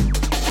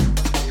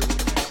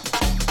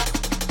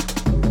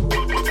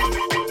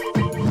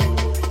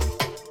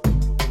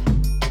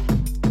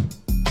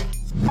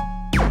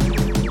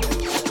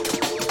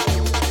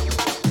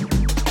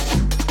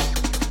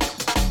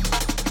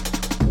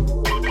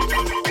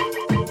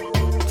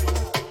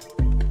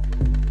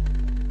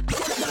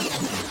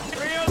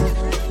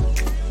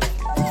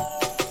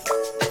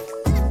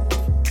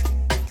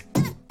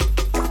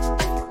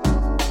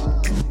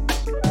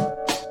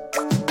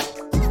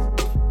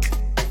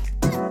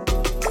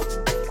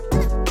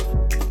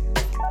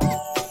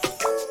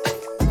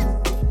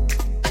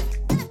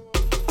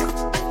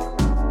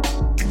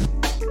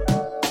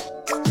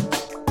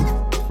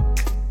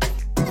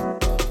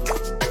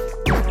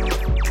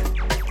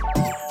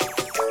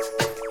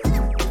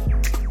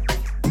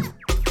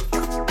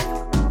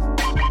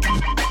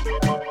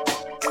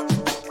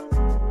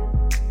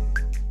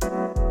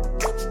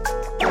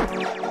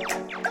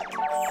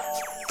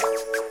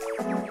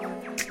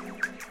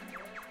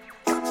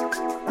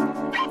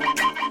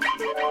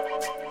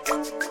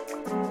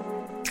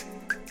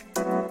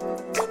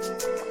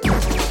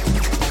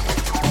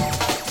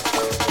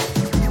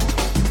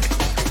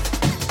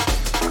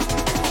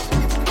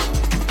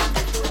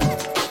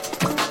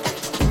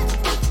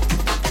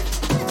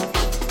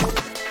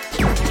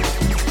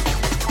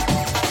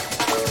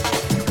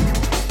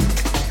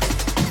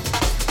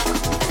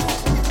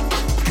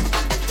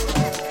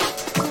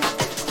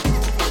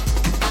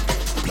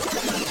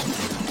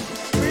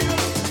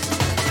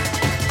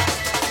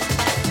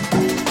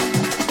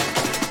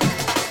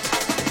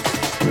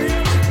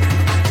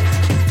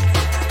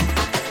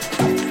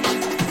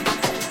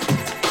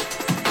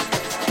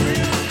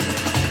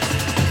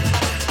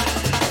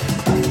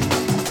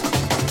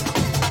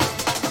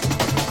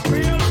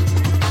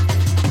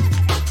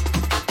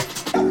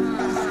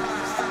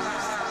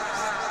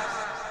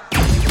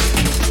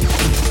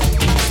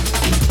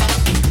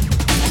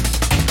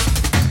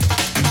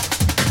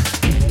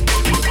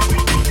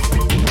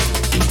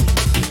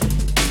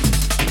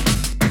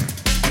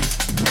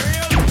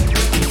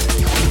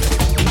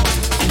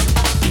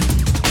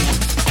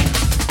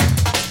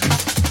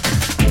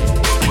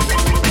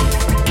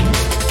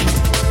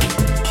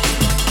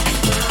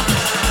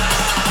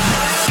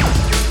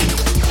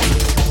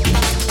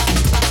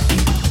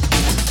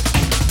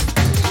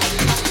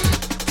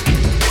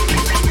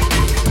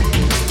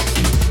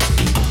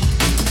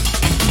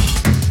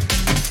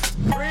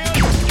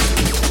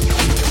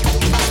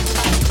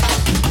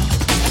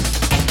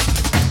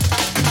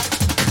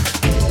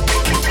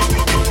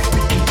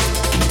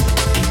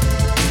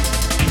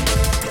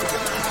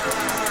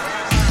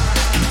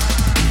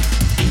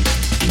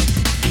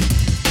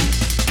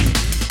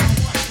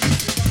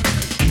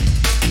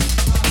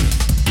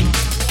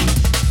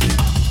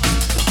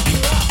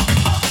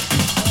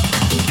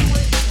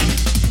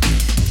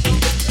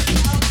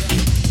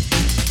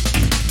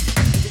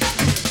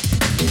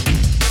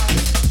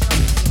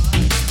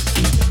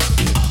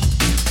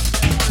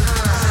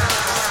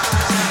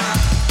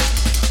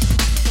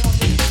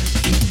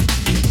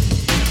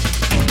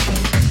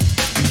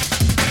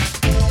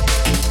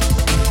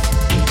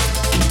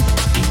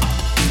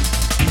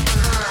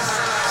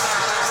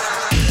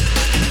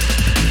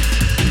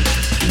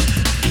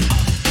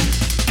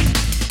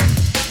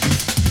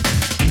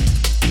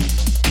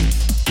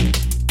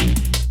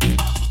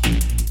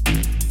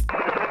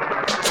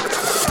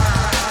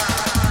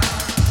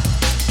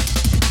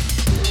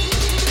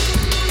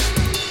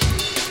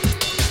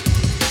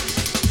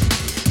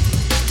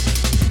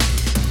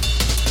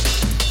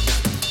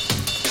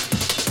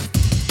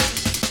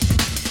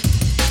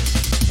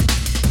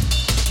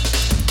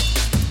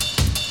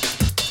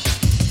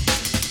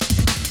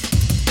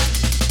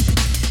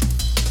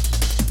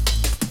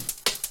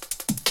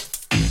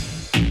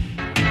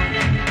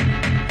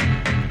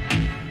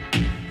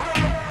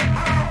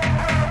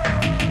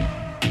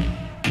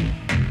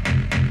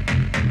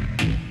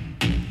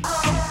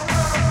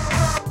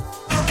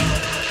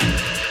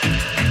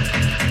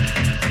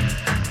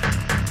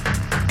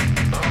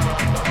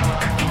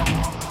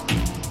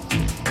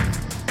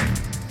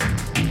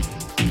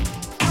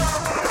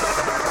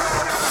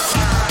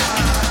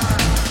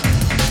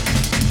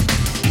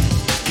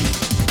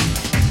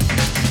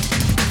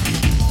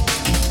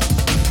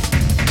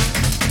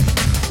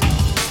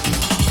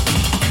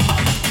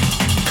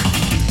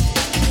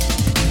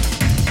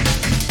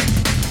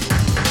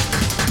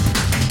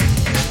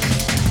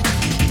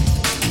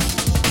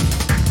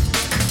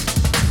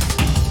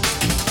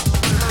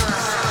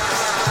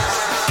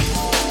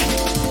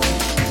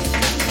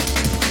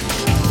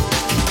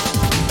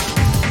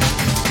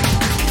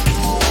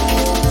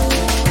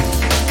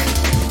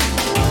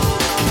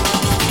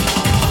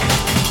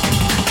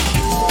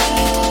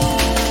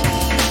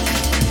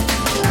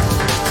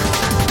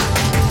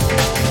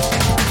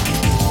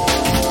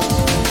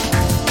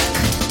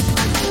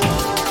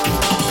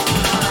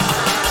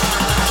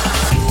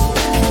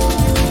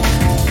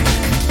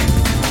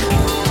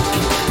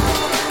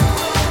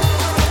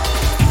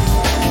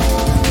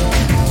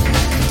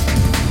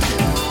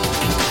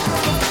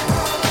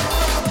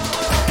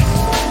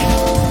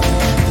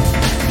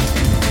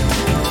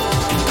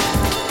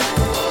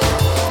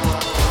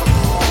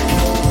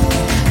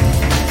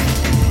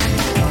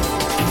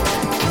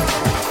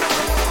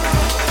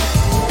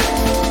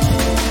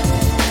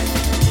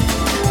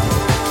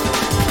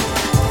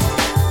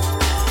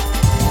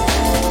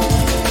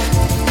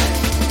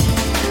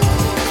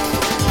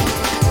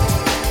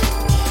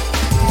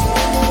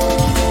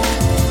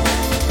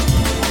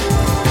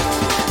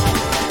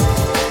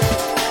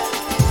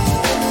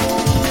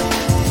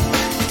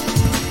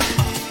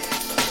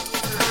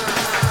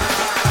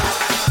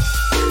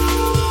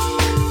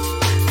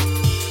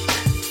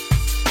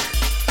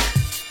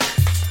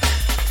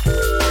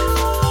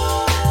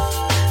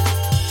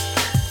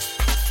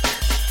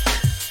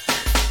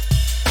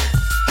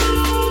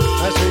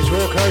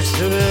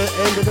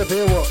 end of the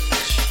beer watch.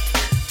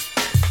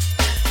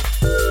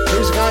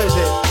 Whose go is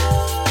it?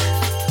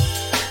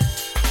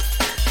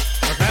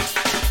 What's that?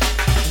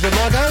 Is it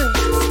my go?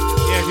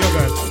 Yeah, it's your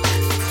go.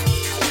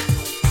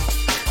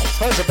 I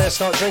suppose I better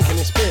start drinking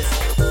this beer.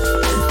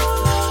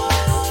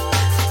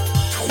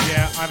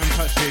 Yeah, I haven't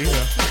touched it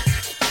either.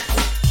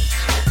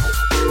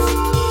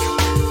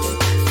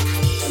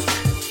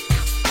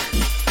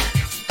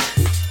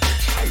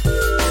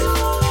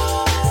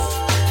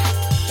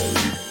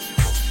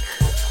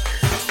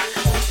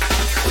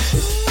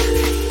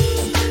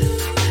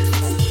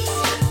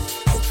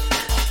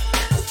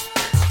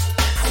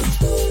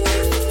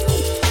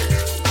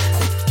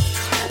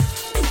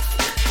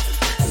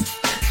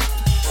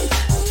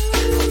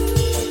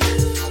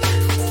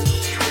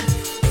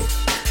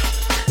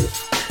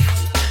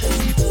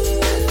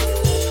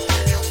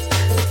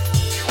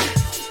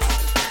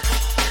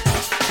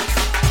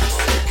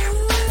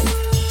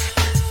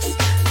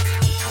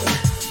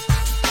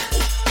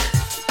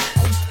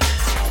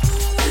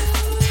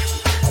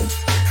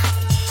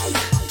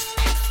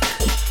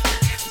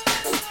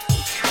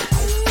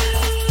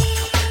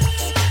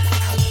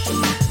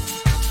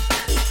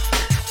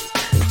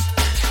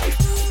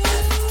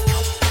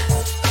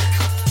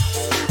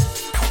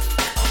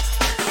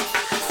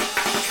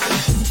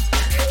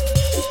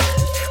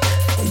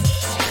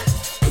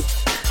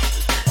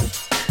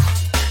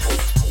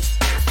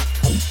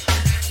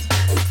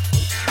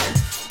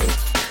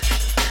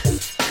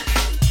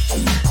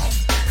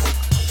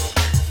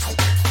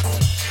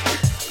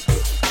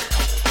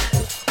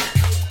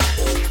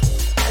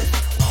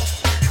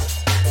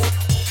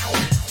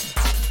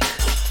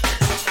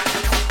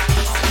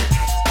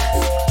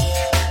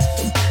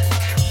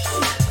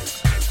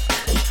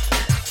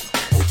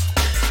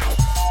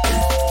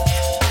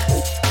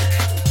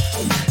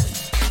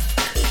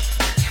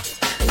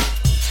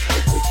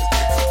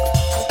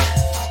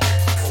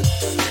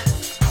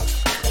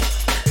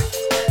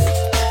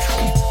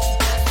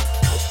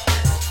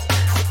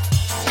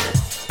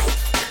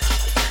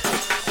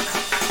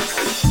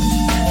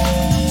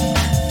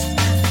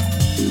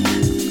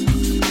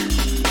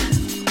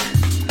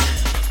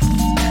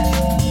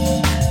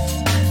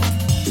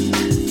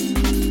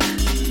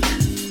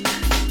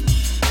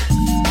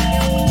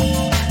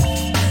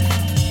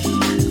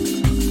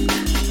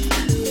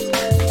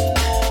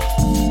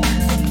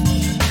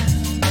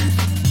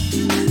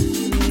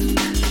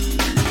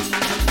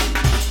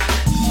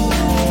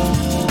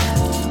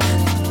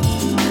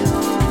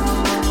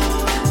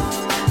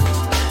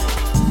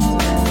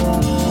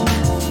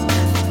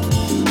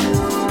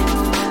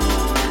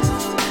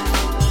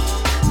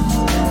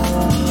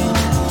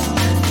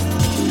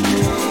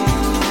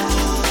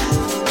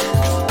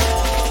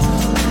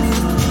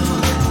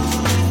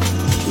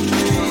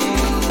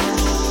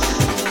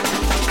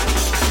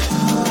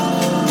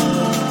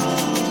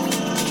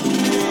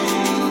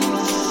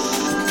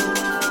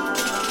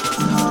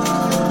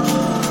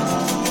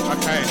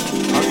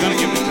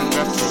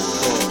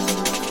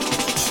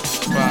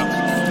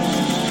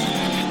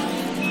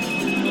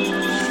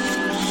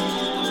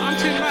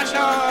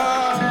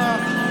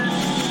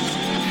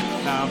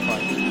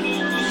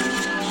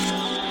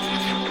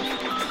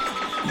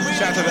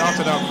 Shout out to the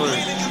After Dark crew.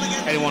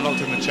 Anyone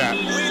locked in the chat.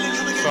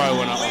 Sorry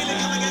we're not on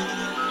there.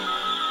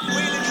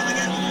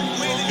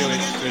 We'll do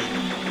it soon.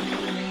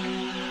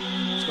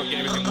 Just got to get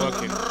everything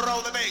working.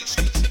 Roll the bass.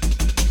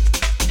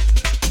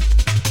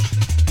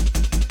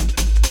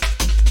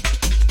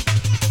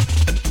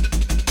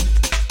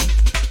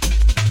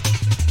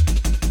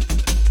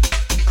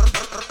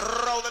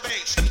 Roll the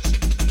bass.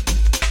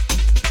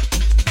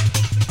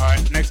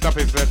 Alright, next up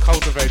is the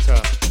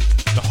Cultivator.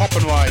 The Hop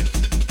and Wide.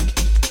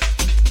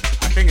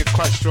 I think it's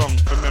quite strong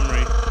from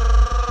memory.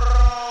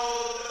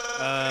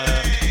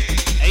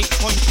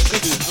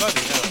 8.6,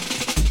 bloody hell.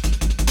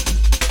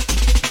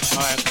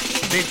 Alright,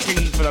 big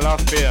ting for the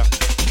last beer.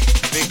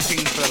 Big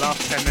ting for the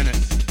last 10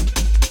 minutes.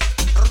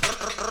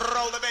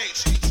 Roll the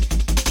bass.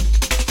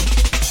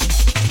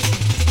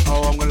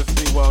 Oh, I'm gonna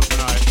sleep well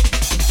tonight.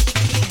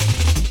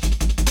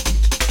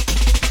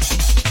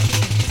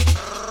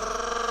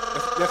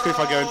 Let's see if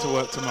I go into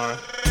work tomorrow.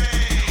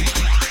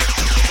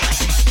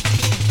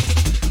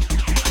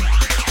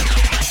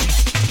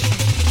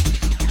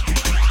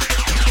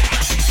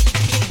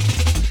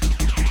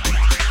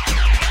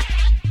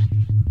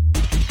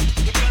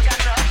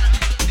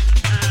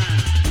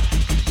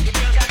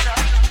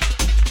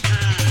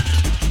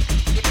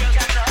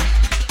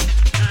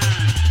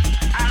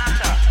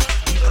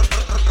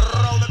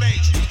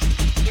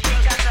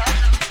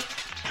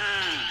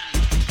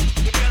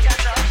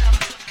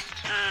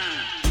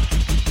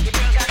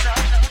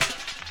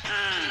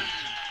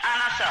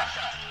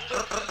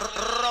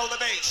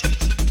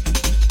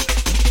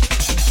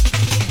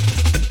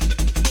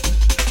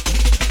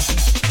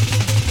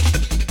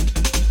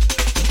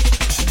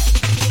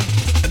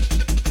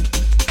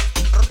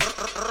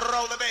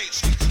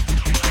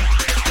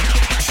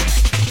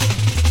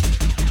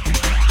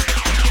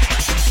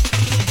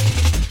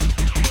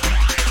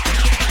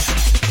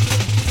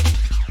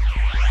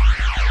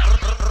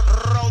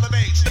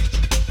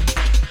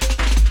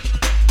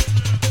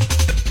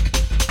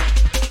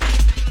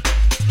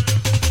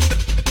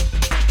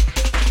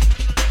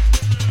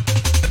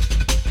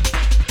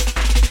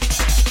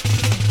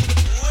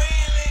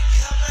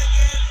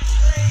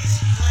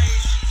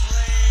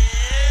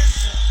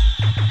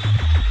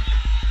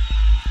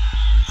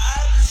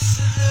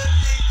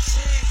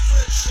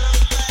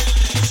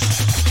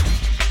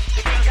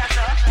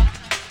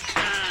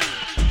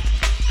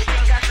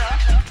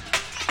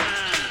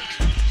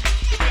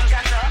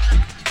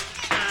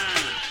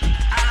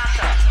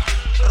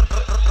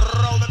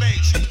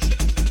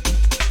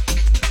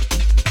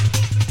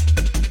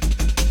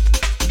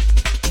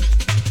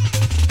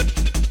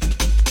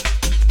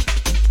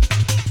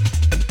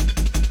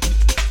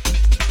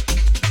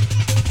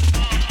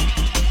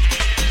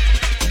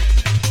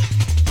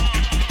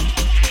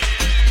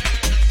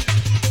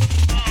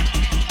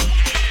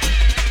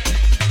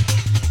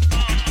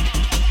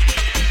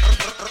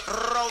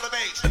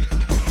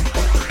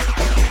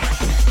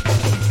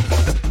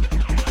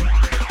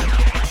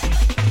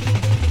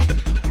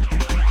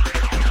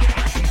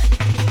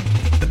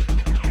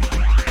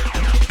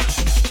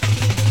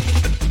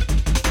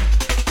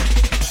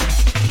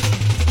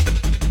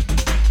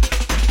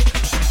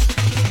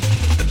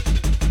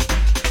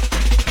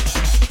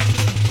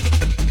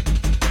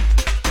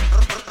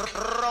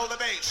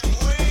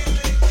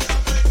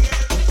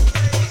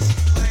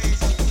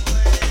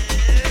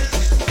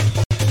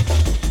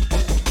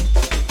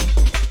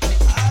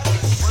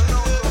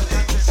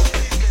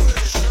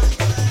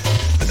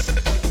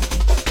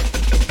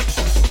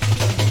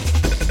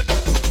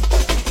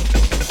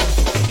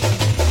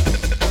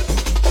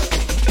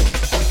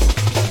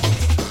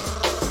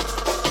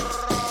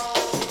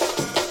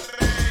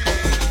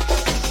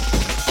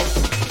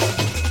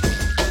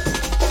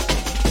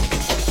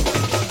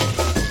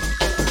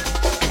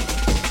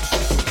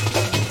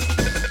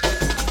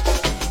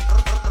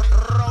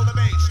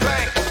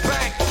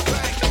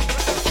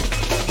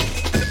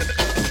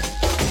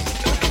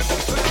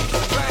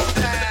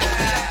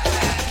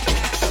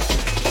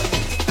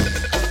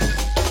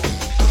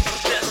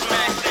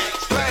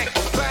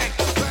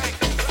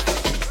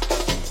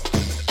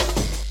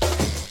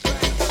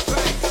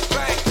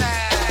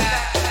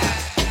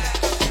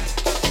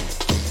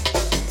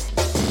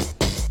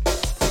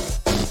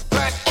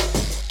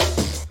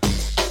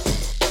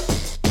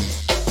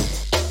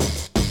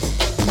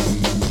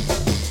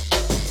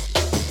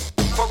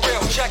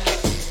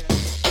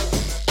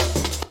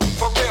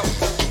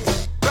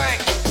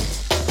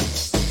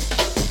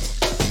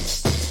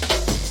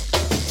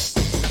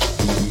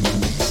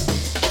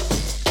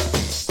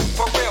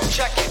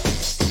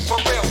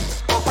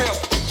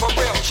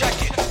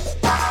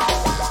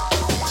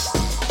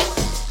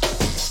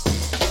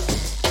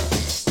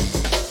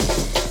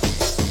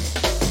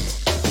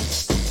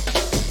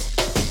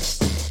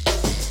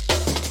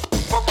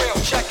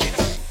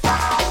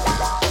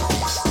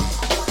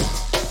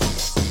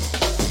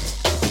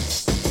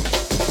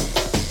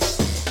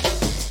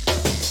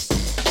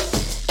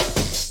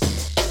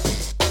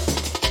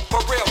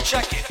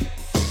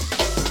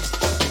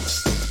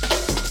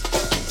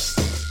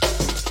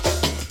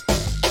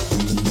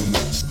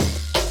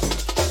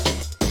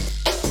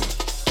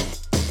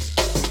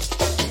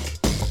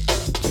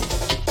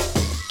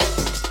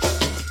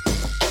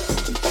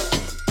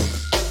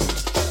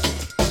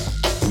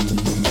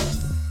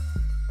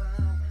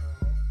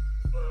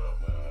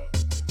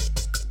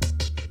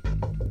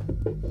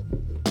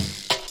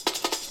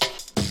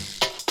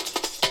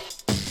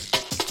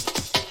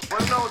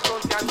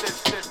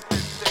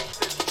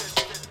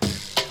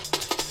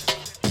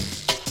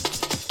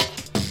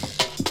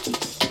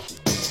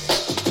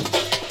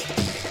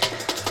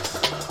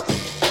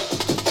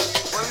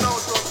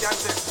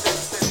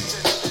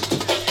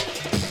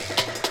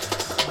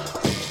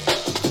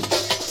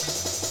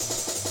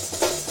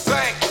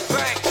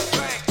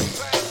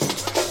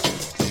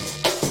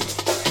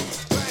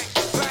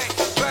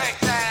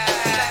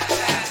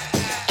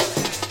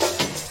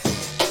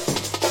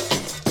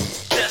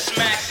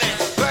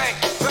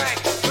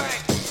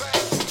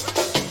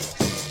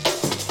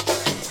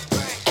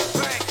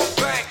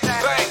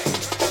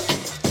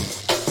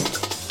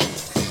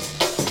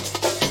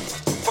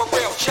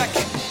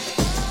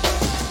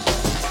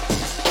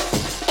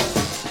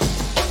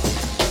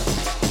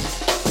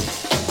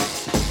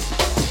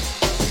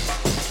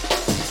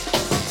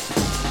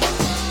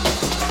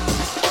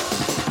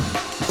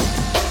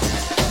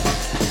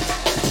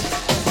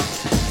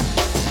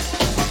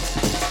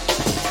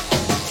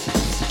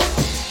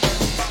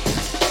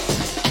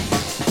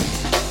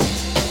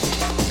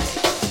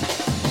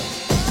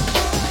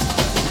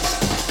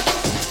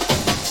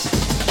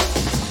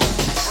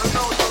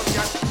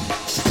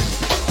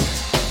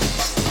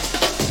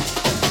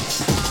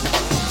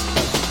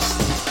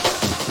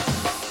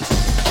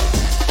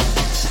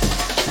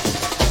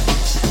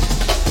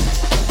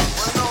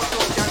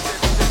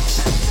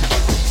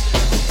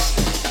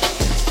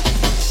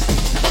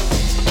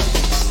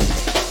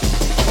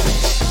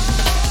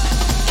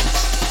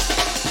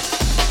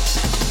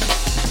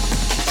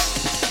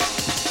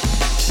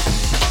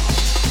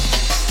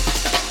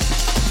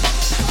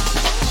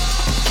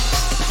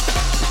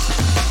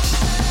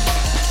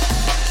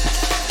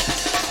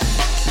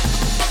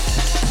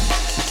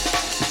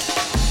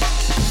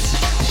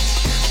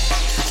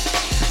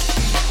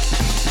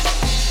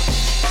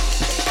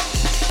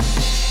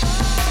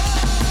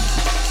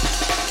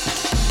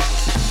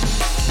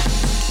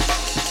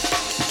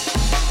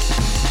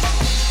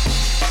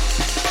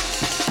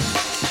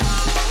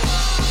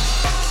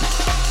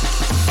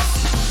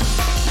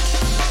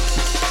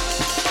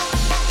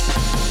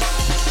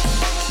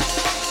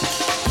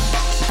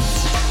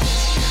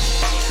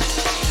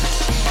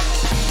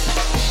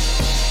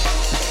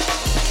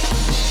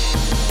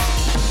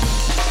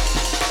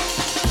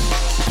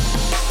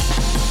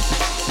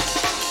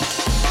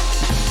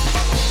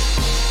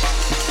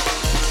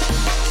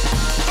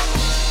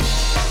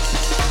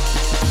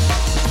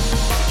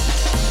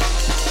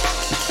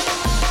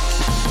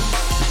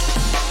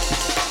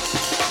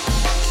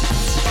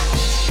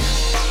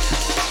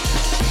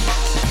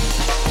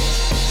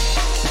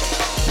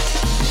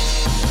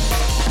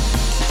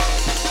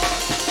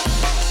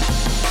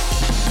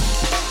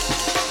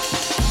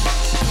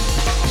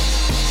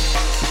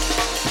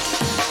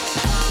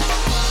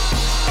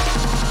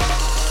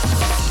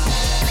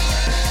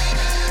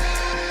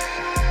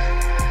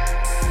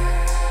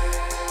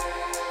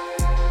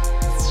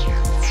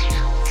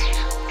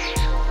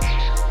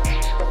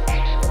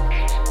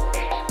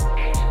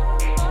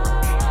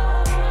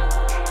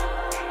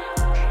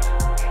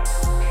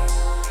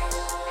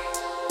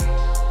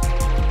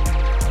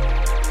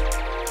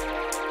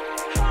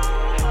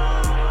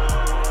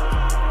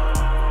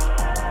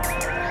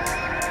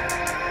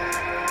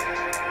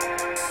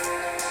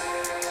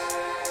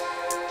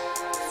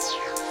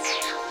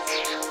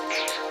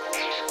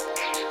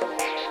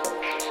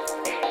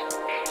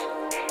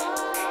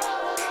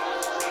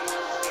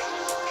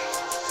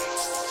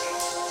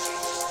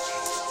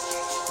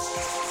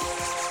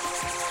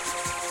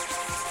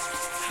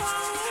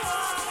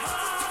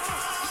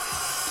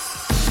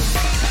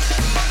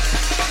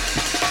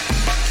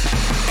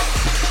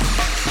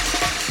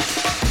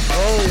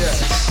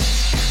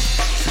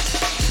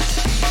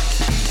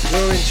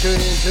 tuning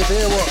into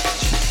Beer Watch.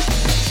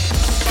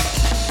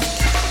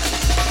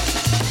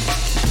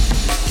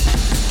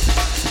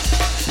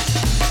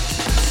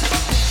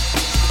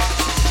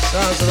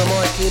 Sounds of the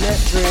mighty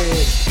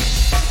Electric.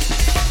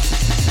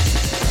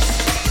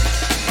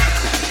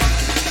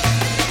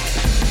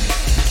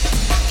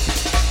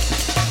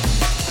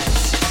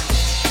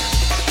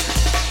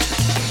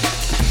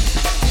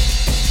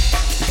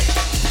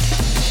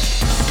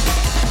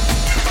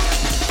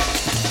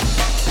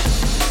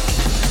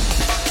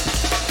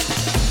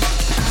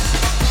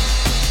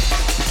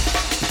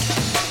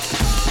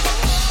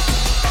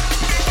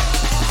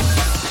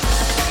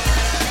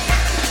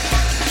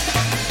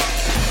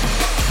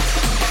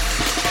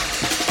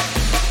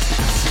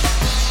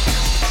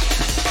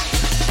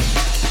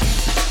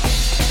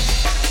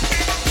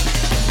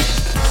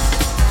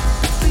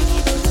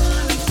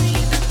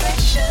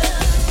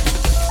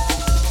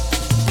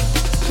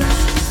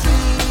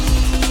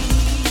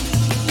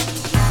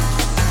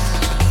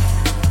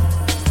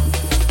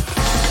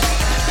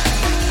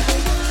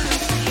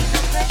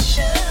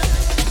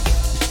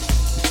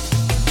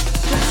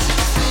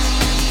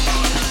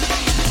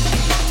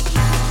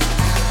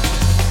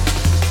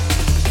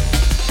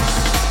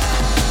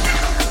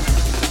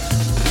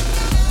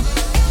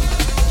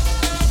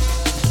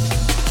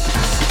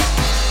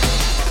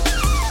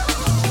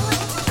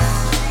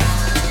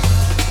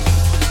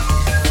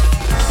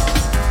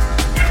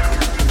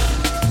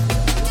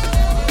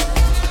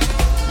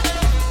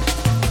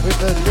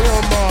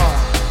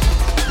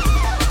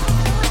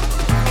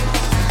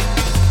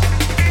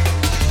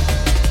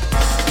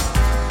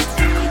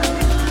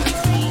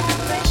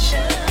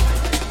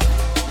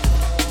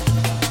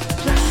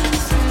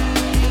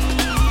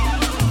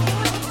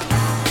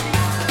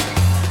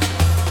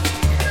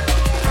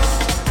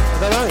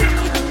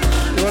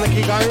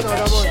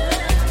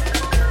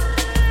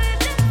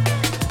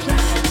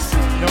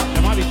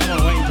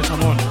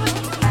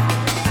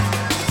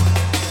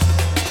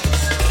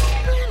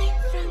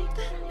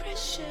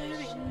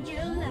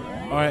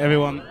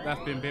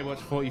 Beer Watch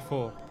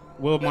 44.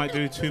 Will might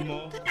do 2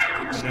 more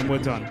and then we're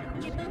done.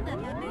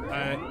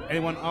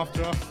 Anyone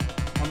after us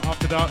on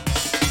After Dark?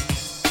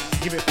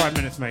 Give it 5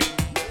 minutes, mate.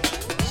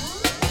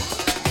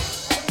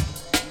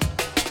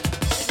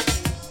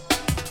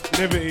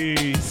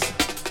 Liberties.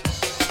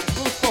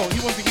 Whose fault?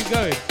 You want to keep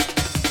going?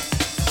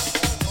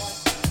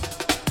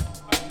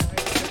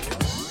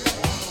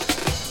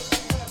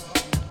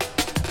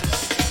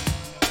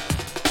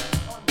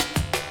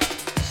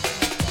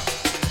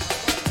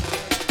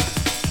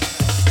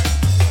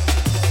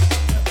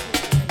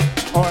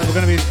 Alright, we're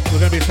gonna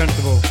be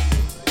sensible.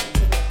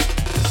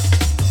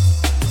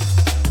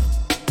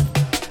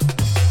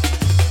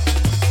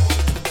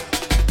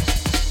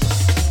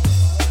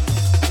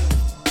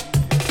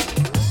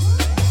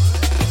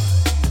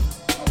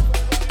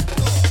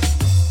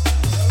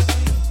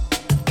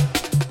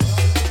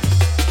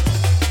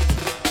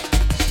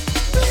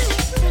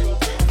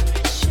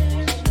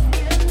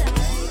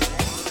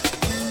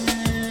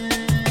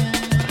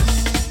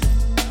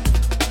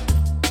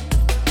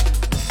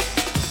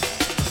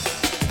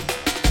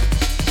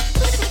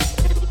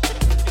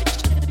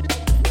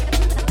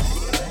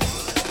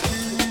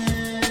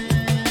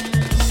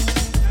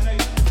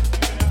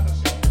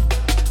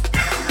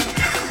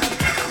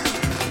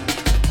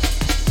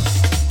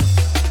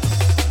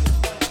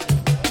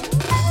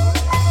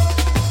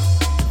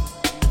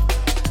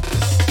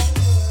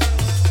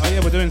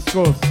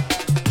 Scores.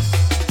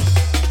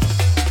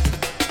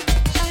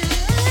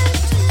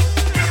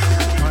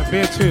 Right,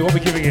 Beer 2, what are we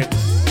giving it?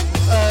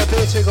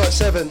 Beer 2 got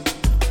 7.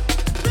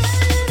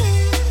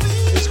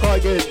 It's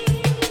quite good.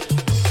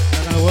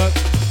 That gonna work?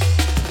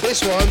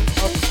 This one,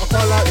 I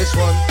quite like this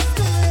one.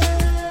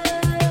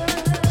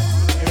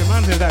 It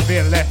reminds me of that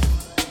beer left.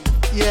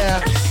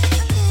 Yeah.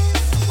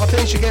 I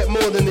think you should get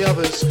more than the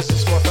others because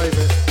it's my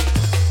favourite.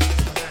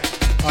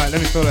 Okay. Alright, let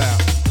me fill it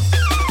out.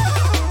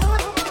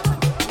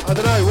 I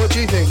don't know, what do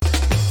you think?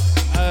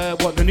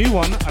 What, the new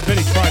one? I've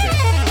barely tried it.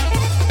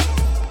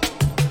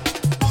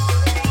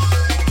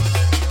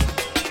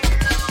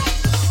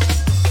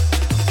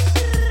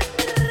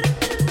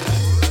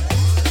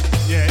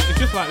 Yeah, it's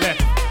just like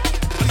left.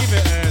 I'll give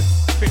it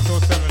 6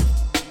 or 7.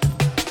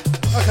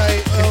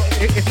 Okay, well,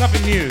 it's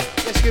nothing new.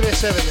 Let's give it a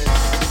 7 then.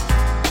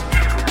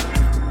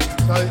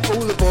 So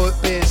all the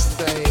beers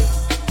today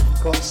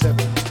got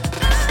 7.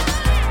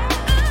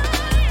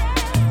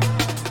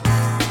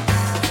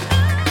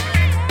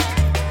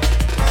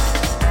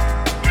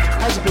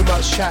 Been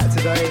much chat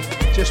today,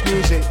 just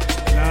music.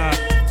 Nah,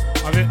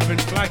 I've been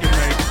flagging,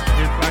 mate.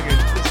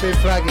 It's been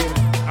flagging.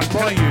 I'm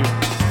telling you,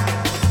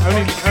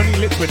 only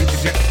liquid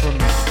ejects from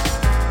me.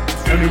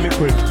 Only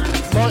liquid.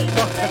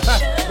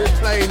 We're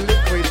playing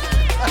liquid.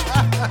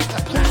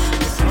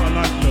 It's not a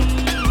nice look.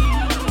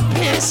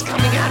 Piss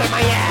coming out of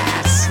my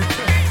ass.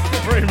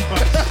 Very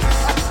much.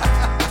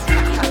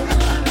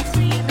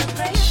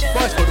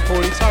 Nice for the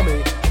poorly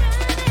tummy.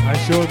 I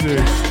sure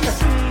do.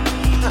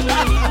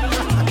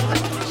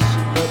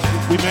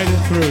 We made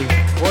it through.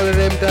 One of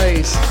them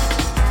days.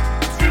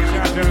 Shout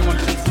out to everyone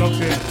who's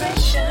logged in.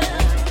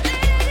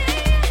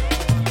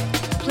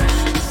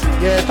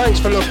 Yeah, thanks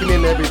for looking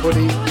in,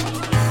 everybody.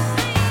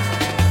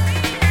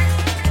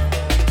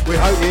 We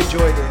hope you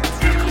enjoyed it.